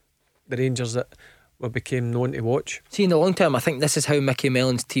the Rangers that we became known to watch. See, in the long term, I think this is how Mickey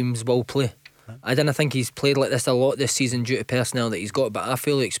Mellon's teams will play. I don't think he's played like this a lot this season due to personnel that he's got, but I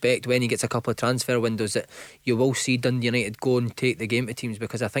fully expect when he gets a couple of transfer windows that you will see Dundee United go and take the game to teams,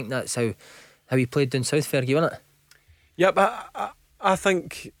 because I think that's how he played down south, Fergie, wasn't it? Yeah, but I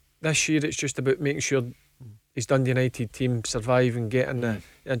think this year it's just about making sure his Dundee United team survive and get in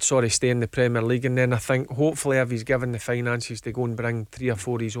stay in the Premier League. And then I think hopefully if he's given the finances to go and bring 3 or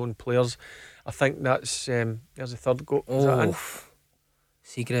 4 of his own players, I think that's there's a third goal. Is that in?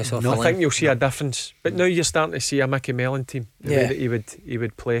 Seagrass off. I think you'll see a difference. But now you're starting to see a Mickey Mellon team, the way that he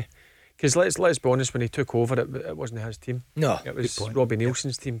would play. Because let's be honest, when he took over, it wasn't his team. No, it was Robbie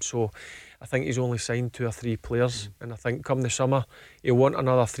Nielsen's team. So I think he's only signed 2 or 3 players, and I think come the summer he'll want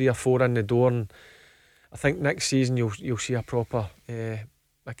another 3 or 4 in the door. And I think next season you'll see a proper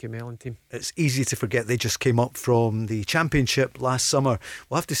Mickey Mellon team. It's easy to forget they just came up from the Championship last summer.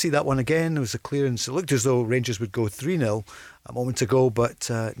 We'll have to see that one again. There was a clearance. It looked as though Rangers would go 3-0 a moment ago, but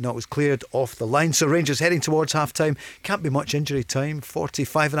no, it was cleared off the line. So Rangers heading towards half time. Can't be much injury time.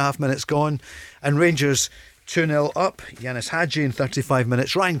 45.5 minutes gone, and Rangers 2-0 up. Yanis Hadji in 35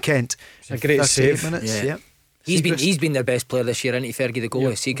 minutes. Ryan Kent in a great 38 save. minutes. Yeah. He's been their best player this year, isn't he, Fergie, the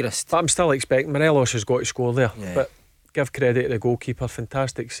goalie, Seagrass? But I'm still expecting Morelos has got to score there. Yeah. But give credit to the goalkeeper,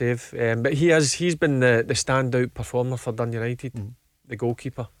 fantastic save. But he's been the standout performer for Dundee United, the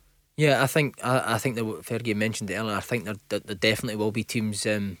goalkeeper. Yeah, I think that what Fergie mentioned earlier, I think there definitely will be teams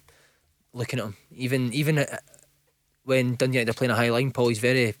looking at him. Even when Dundee United are playing a high line, Paul, he's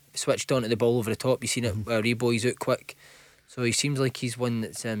very switched on to the ball over the top. You've seen it where Rebo, he's out quick. So he seems like he's one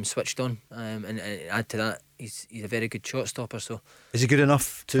that's switched on, and add to that, he's a very good shot stopper. So is he good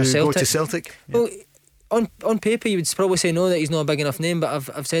enough to go to Celtic? Well, on paper you would probably say no, that he's not a big enough name, but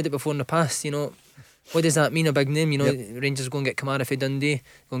I've said it before in the past. You know, what does that mean, a big name? You know, Rangers go and get Kamara for Dundee,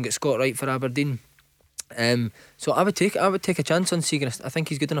 go and get Scott Wright for Aberdeen. So I would take a chance on Seagrass. I think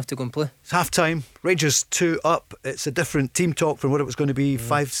he's good enough to go and play. It's half time. Rangers 2 up. It's a different team talk from what it was going to be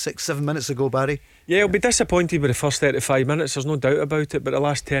 5, 6, 7 minutes ago, Barry. Yeah, he'll be disappointed with the first 35 minutes, there's no doubt about it. But the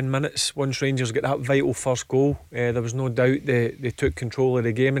last 10 minutes, once Rangers get that vital first goal, there was no doubt they took control of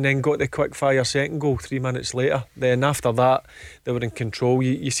the game, and then got the quick fire second goal 3 minutes later. Then after that they were in control.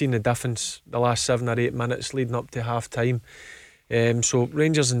 You seen the difference the last 7 or 8 minutes leading up to half time. So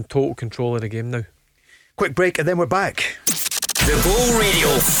Rangers in total control of the game now. Quick break and then we're back. The Go Radio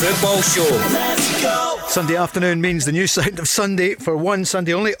Football Show. Let's go! Sunday afternoon means the new sound of Sunday for one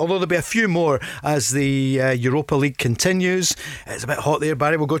Sunday only, although there'll be a few more as the Europa League continues. It's a bit hot there,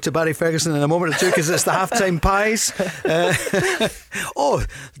 Barry. We'll go to Barry Ferguson in a moment or two because it's the half-time pies. Oh,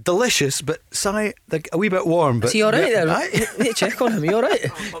 delicious, but Si, a wee bit warm. But is he alright there? Need to check on him. Are you alright?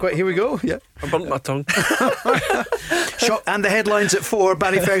 Quite, here we go. Yeah, I burnt my tongue. And the headlines at 4.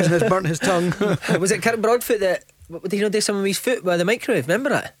 Barry Ferguson has burnt his tongue. Was it Kirk Broadfoot that did he not do some of his foot with the microwave? Remember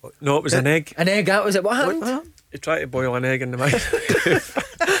that? No, it was an egg. An egg, that was it. What happened? He tried to boil an egg in the microwave.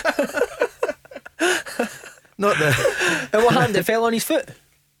 Not the. And what happened? It fell on his foot?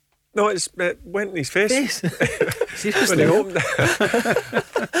 No, it went in his face. Seriously? When he opened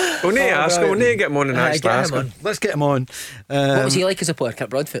it. We'll need to ask him. We'll need to get him on and actually ask him. Let's get him on. What was he like as a player, Kirk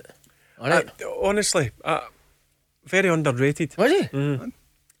Broadfoot? Alright. Honestly, very underrated. Was he?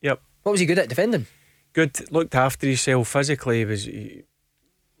 Yep. What was he good at defending? Good, looked after himself physically. He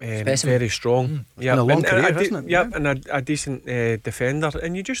was very strong. Yeah, a long career, hasn't it? Yep, and a decent defender.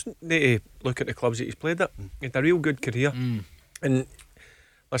 And you just need to look at the clubs that he's played at. He had a real good career. And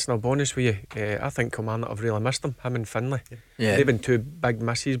listen, I'll be honest with you, I think Kilmarnock have really missed him and Finlay. Yeah. They've been 2 big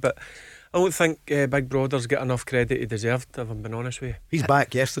misses, but I don't think Big Brothers get enough credit he deserved, if I'm being honest with you. He's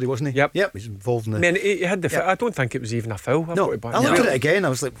back yesterday, wasn't he? Yep. He's involved in the. I mean, he had the. I don't think it was even a foul. No, I looked at it again. I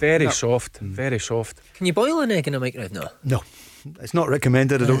was like, very soft, very soft. Can you boil an egg in a microwave? No. It's not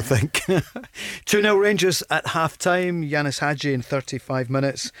recommended, I don't think. 2-0 Rangers at half time. Yanis Hadji in 35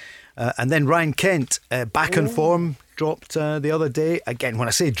 minutes. And then Ryan Kent back in form, dropped the other day. Again, when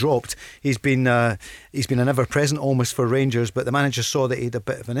I say dropped, he's been an ever-present almost for Rangers, but the manager saw that he had a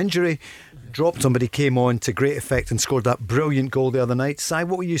bit of an injury, dropped him, but he came on to great effect and scored that brilliant goal the other night. Si,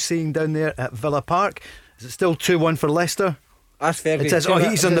 what were you seeing down there at Villa Park? Is it still 2-1 for Leicester? That's fair. It is. Oh,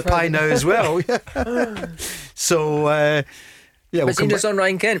 he's on the pie now as well. So yeah, but just on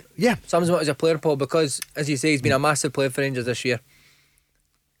Ryan Kent, yeah, sums him up as a player, Paul, because as you say, he's been a massive player for Rangers this year.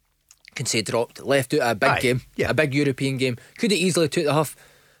 Can say dropped, left out a big game, a big European game. Could have easily took the huff,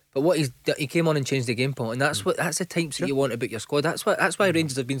 but what he came on and changed the game, Paul, and that's the types that you want about your squad. That's why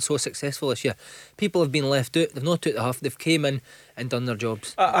Rangers have been so successful this year. People have been left out, they've not took the huff, they've came in and done their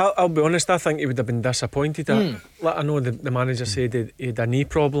jobs. I'll be honest, I think he would have been disappointed. I know the manager said he had a knee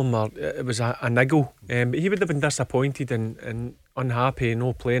problem or it was a niggle, but he would have been disappointed and unhappy,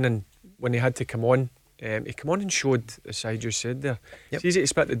 no playing, and when he had to come on. He came on and showed, as I just said there, it's easy to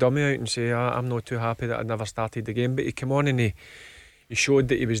spit the dummy out and say I'm not too happy that I never started the game, but he came on and he showed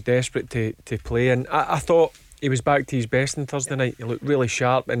that he was desperate to play, and I thought He was back to his best on Thursday night. He looked really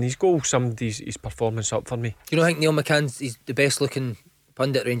sharp, and his goal summed his performance up for me. Do you not think Neil McCann's he's the best looking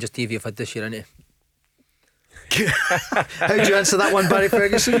pundit Rangers TV have had this year, isn't he? How do you answer that one, Barry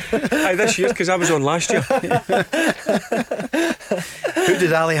Ferguson? Aye, this year, because I was on last year. Who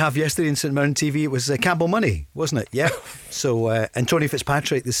did Ali have yesterday in St Mirren TV? It was Campbell Money, wasn't it? Yeah. So and Tony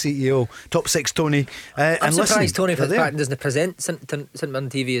Fitzpatrick, the CEO, top six Tony. I'm surprised Tony Fitzpatrick doesn't present St Mirren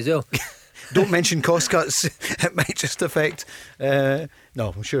TV as well. Don't mention cost cuts. It might just affect. No,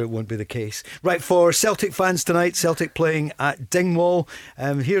 I'm sure it won't be the case. Right, for Celtic fans tonight, Celtic playing at Dingwall.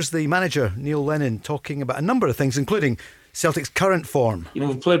 Here's the manager, Neil Lennon, talking about a number of things, including Celtic's current form. You know,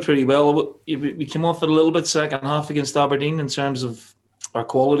 we've played pretty well. We came off it a little bit second half against Aberdeen in terms of our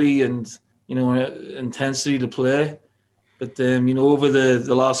quality and, you know, our intensity to play. But, you know, over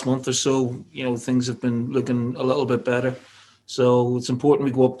the last month or so, you know, things have been looking a little bit better. So it's important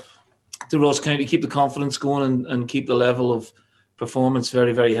we go up to Ross County, keep the confidence going and keep the level of performance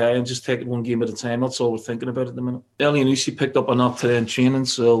very, very high and just take it one game at a time. That's all we're thinking about at the minute. Elianusi picked up a knock today in training,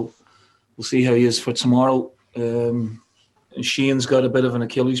 so we'll see how he is for tomorrow. And Shane's got a bit of an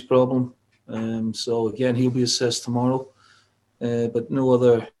Achilles problem, so again he'll be assessed tomorrow. But no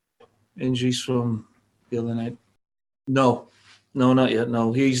other injuries from the other night. No, not yet.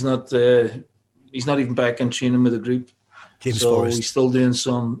 No, he's not even back in training with the group. James so Forrest. He's still doing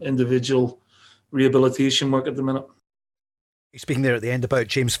some individual rehabilitation work at the minute. Speaking there at the end about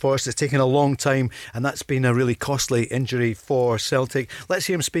James Forrest, it's taken a long time and that's been a really costly injury for Celtic. Let's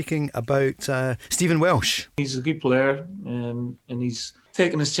hear him speaking about Stephen Welsh. He's a good player and he's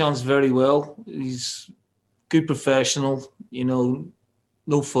taken his chance very well. He's a good professional, you know,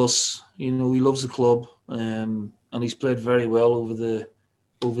 no fuss, you know, he loves the club and he's played very well over the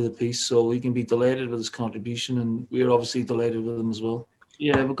piece, so we can be delighted with his contribution and we're obviously delighted with him as well.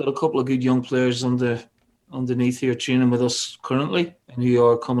 Yeah, we've got a couple of good young players underneath here training with us currently and who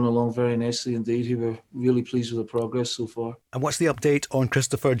are coming along very nicely indeed, who we're really pleased with the progress so far. And what's the update on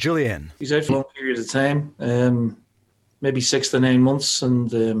Christopher Jullien? He's out for a long period of time, maybe 6 to 9 months,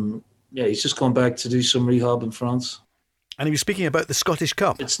 and he's just gone back to do some rehab in France. And he was speaking about the Scottish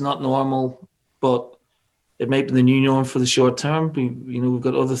Cup. It's not normal, but it might be the new norm for the short term. We've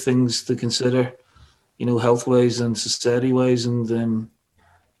got other things to consider, you know, health-wise and society-wise. And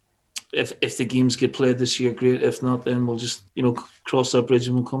if the games get played this year, great. If not, then we'll just, you know, cross that bridge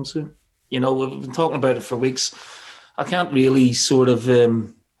and we'll come to it. You know, we've been talking about it for weeks. I can't really sort of,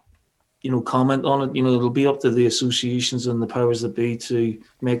 comment on it. You know, it'll be up to the associations and the powers that be to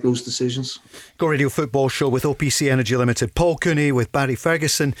make those decisions. Go Radio Football Show with OPC Energy Limited. Paul Cooney with Barry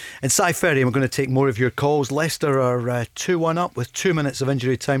Ferguson and Si Ferry. We're going to take more of your calls. Leicester are 2-1 up with 2 minutes of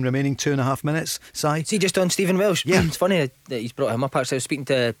injury time remaining, 2.5 minutes. Si? See, just on Stephen Welsh. Yeah. It's funny that he's brought him up. Actually, I was speaking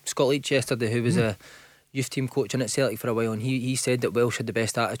to Scott Leach yesterday, who was a youth team coaching at Celtic for a while, and he said that Welsh had the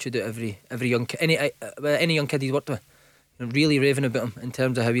best attitude out of every young any young kid he's worked with. Really raving about him in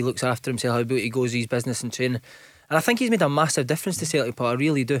terms of how he looks after himself, how about he goes his business and training. And I think he's made a massive difference to Celtic, Paul. I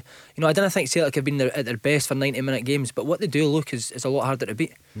really do. You know, I didn't think Celtic have been at their best for 90-minute games, but what they do look is a lot harder to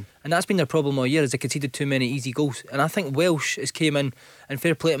beat. And that's been their problem all year, is they conceded too many easy goals. And I think Welsh has came in, and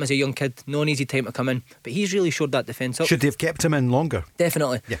fair play to him as a young kid, no easy time to come in, but he's really shored that defence up. Should they have kept him in longer?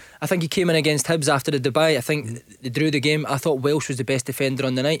 Definitely. Yeah. I think he came in against Hibs after the Dubai. I think they drew the game. I thought Welsh was the best defender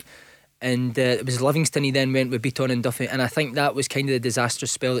on the night. And it was Livingston he then went with Beaton and Duffy, and I think that was kind of the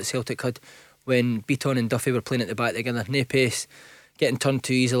disastrous spell that Celtic had when Beaton and Duffy were playing at the back together. No pace, getting turned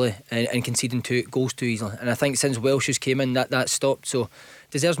too easily and conceding goals too easily. And I think since Welsh has came in, that stopped. So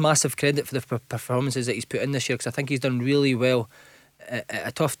deserves massive credit for the performances that he's put in this year, because I think he's done really well at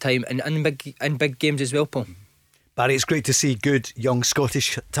a tough time and big games as well, Paul. Barry, it's great to see good young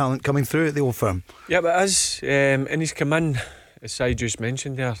Scottish talent coming through at the Old Firm. Yeah, but and he's come in, as I just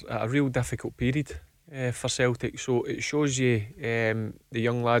mentioned there, a real difficult period for Celtic, so it shows you the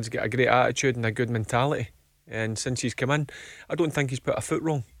young lads get a great attitude and a good mentality, and since he's come in, I don't think he's put a foot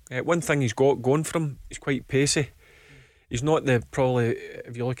wrong. One thing he's got going for him, he's quite pacey. He's not probably,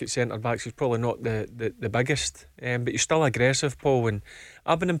 if you look at centre backs, he's probably not the biggest, but he's still aggressive, Paul, and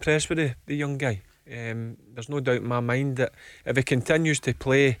I've been impressed with the young guy. There's no doubt in my mind that if he continues to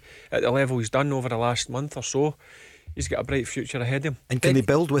play at the level he's done over the last month or so, he's got a bright future ahead of him. And can they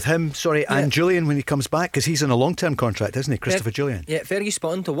build with him, and Jullien when he comes back? Because he's in a long-term contract, isn't he, Christopher Jullien? Yeah, Fergie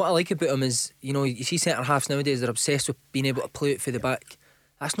spot on to what I like about him is, you know, you see centre-halves nowadays, they're obsessed with being able to play it for the back.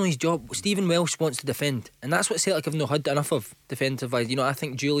 That's not his job. Stephen Welsh wants to defend, and that's what Celtic have not had enough of defensive-wise. You know, I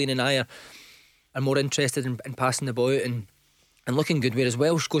think Jullien and I are more interested in passing the ball out and and looking good, whereas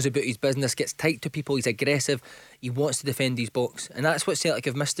Welsh goes about his business, gets tight to people, he's aggressive, he wants to defend his box, and that's what Celtic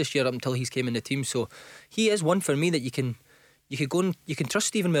have missed this year up until he's came in the team. So he is one for me that you can go and you can trust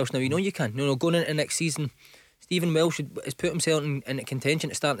Stephen Welsh now. You know you can. Going into next season, Stephen Welsh has put himself in contention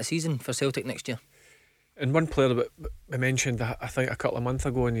to start the season for Celtic next year. And one player that we mentioned, I think a couple of months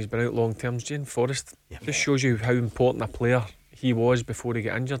ago, and he's been out long term, is James Forrest. Just shows you how important a player he was before he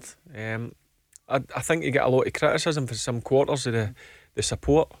got injured. I think he got a lot of criticism for some quarters of the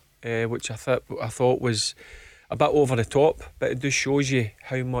support, which I thought was a bit over the top, but it just shows you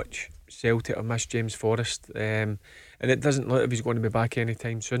how much Celtic have missed James Forrest, and it doesn't look like he's going to be back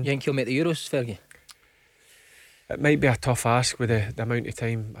anytime soon. You think he'll make the Euros, Fergie? It might be a tough ask with the amount of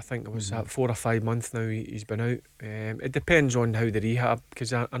time. I think it was 4 or 5 months now he's been out. It depends on how the rehab,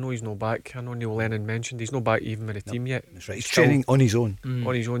 because I know he's not back. I know Neil Lennon mentioned he's not back even with the team yet. That's right. He's training on his own.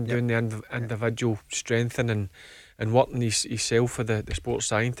 On his own, doing the individual strengthening and working himself for the sports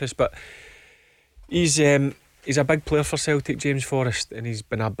scientist. But he's a big player for Celtic, James Forrest, and he's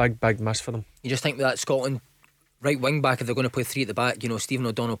been a big miss for them. You just think that Scotland right wing back, if they're going to play three at the back, Stephen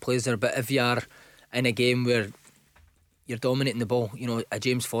O'Donnell plays there, but if you are in a game where you're dominating the ball, a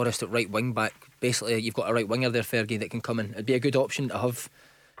James Forrest at right wing back, basically you've got a right winger there, Fergie, that can come in. It'd be a good option to have.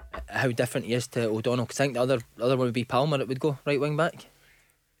 How different he is to O'Donnell, because I think the other one would be Palmer. It would go right wing back.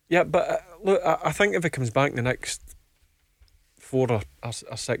 Yeah, but look, I think if it comes back in the next 4 or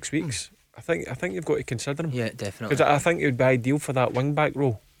 6 weeks, I think you've got to consider him. Yeah, definitely. Because I think it would be ideal for that wing back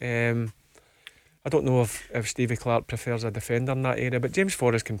role. I don't know if Stevie Clark prefers a defender in that area, but James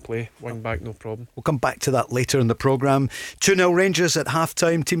Forrest can play wing back, no problem. We'll come back to that later in the programme. 2-0 Rangers at half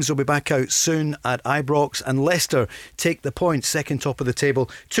time. Teams will be back out soon at Ibrox, and Leicester take the points, second top of the table.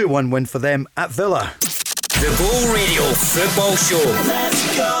 2-1 win for them at Villa. The Go Radio Football Show.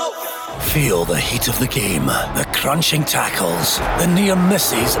 Let's go! Feel the heat of the game, the crunching tackles, the near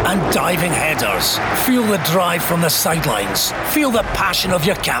misses and diving headers. Feel the drive from the sidelines. Feel the passion of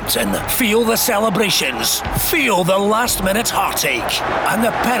your captain. Feel the celebrations. Feel the last minute heartache. And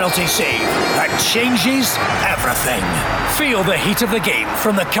the penalty save that changes everything. Feel the heat of the game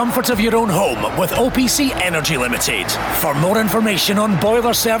from the comfort of your own home with OPC Energy Limited. For more information on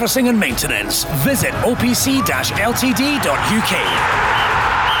boiler servicing and maintenance, visit opc-ltd.uk.